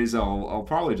series. I'll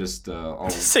probably just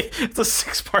it's a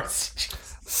 6-part series.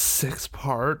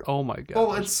 6-part? Oh my god.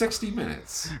 Well, it's 60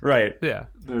 minutes. Right. Yeah.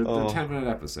 They're 10-minute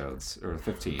episodes, or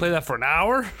 15. Play that for an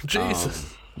hour?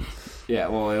 Jesus. Yeah,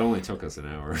 well, it only took us an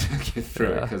hour to get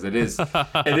through it, because it is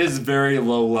very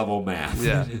low-level math.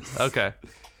 Yeah. Okay.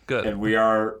 Good. And we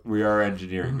are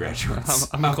engineering graduates.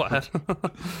 I'm glad.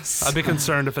 I'd be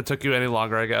concerned if it took you any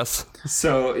longer, I guess.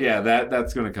 So yeah,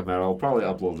 that's going to come out. I'll probably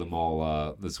upload them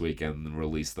all this weekend and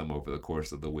release them over the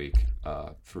course of the week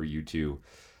for you to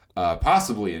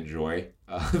possibly enjoy.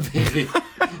 Maybe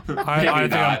I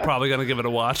think I'm probably going to give it a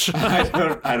watch.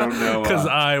 I don't know, because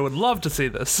I would love to see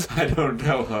this. I don't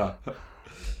know.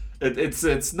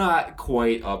 It's not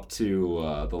quite up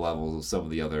to the levels of some of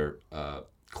the other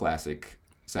classic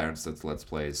Saturn Studs Let's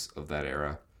Plays of that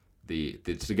era, the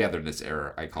togetherness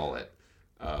era, I call it,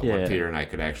 when Peter and I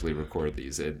could actually record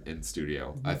these in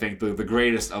studio. I think the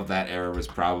greatest of that era was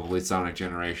probably Sonic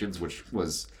Generations, which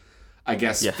was, I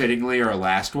guess, fittingly our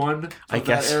last one of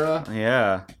that era.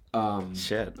 Yeah.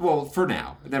 Shit. Well, for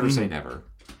now. Never say never.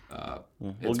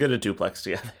 We'll get a duplex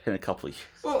together in a couple of years.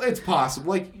 Well, it's possible.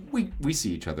 Like, we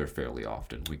see each other fairly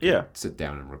often. We can sit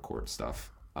down and record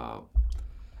stuff.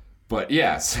 But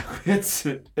yeah, so it's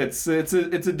a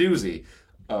doozy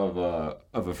of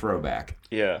a throwback.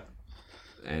 Yeah.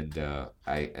 And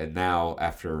now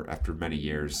after many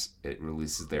years it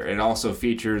releases there. It also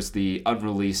features the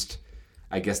unreleased,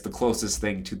 I guess the closest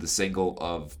thing to the single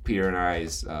of Peter and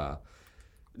I's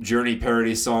Journey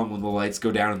parody song, When the Lights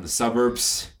Go Down in the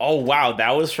Suburbs. Oh wow,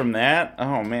 that was from that?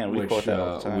 Oh man, we quote that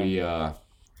all the time.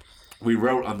 We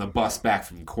wrote on the bus back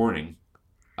from Corning.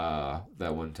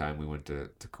 That one time we went to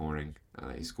Corning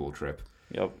on a school trip.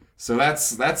 Yep. So that's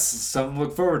something to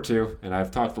look forward to, and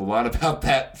I've talked a lot about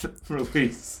that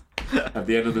release at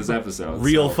the end of this episode.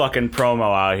 Real fucking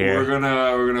promo out here. We're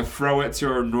gonna throw it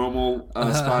to our normal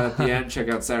spot at the end. Check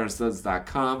out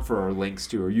SaturnStuds.com for our links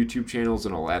to our YouTube channels,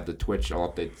 and I'll add the Twitch.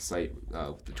 I'll update the site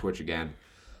with the Twitch again,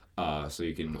 so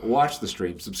you can watch the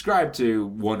stream. Subscribe to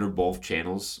one or both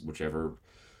channels, whichever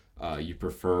you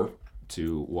prefer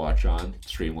to watch on.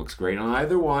 Stream looks great on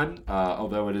either one,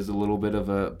 although it is a little bit of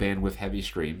a bandwidth heavy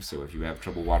stream, so if you have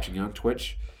trouble watching on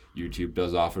Twitch, YouTube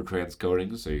does offer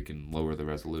transcoding, so you can lower the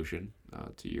resolution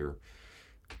to your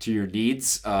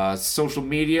needs. Social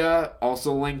media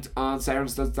also linked on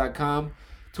SaturnStuds.com.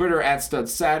 Twitter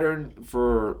 @StudsSaturn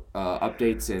for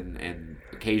updates and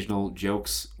occasional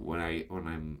jokes. When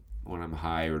I'm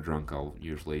high or drunk, I'll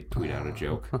usually tweet out a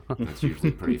joke. That's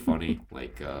usually pretty funny,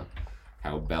 like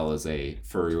how Bella's a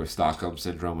furry with Stockholm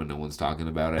Syndrome and no one's talking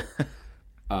about it.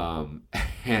 And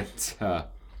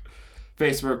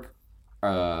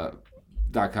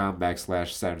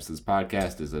Facebook.com/SaturnStuds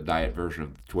Podcast is a diet version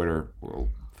of Twitter.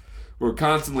 We're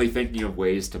constantly thinking of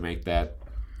ways to make that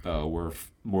more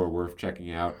worth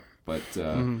checking out. But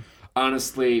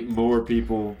honestly, more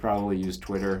people probably use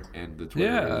Twitter, and the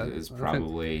Twitter is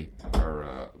probably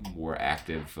our more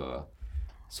active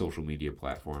social media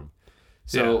platform.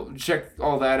 So check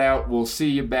all that out. We'll see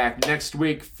you back next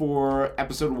week for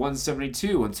episode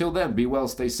 172. Until then, be well,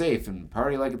 stay safe, and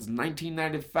party like it's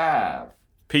 1995.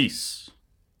 Peace.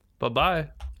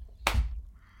 Bye-bye.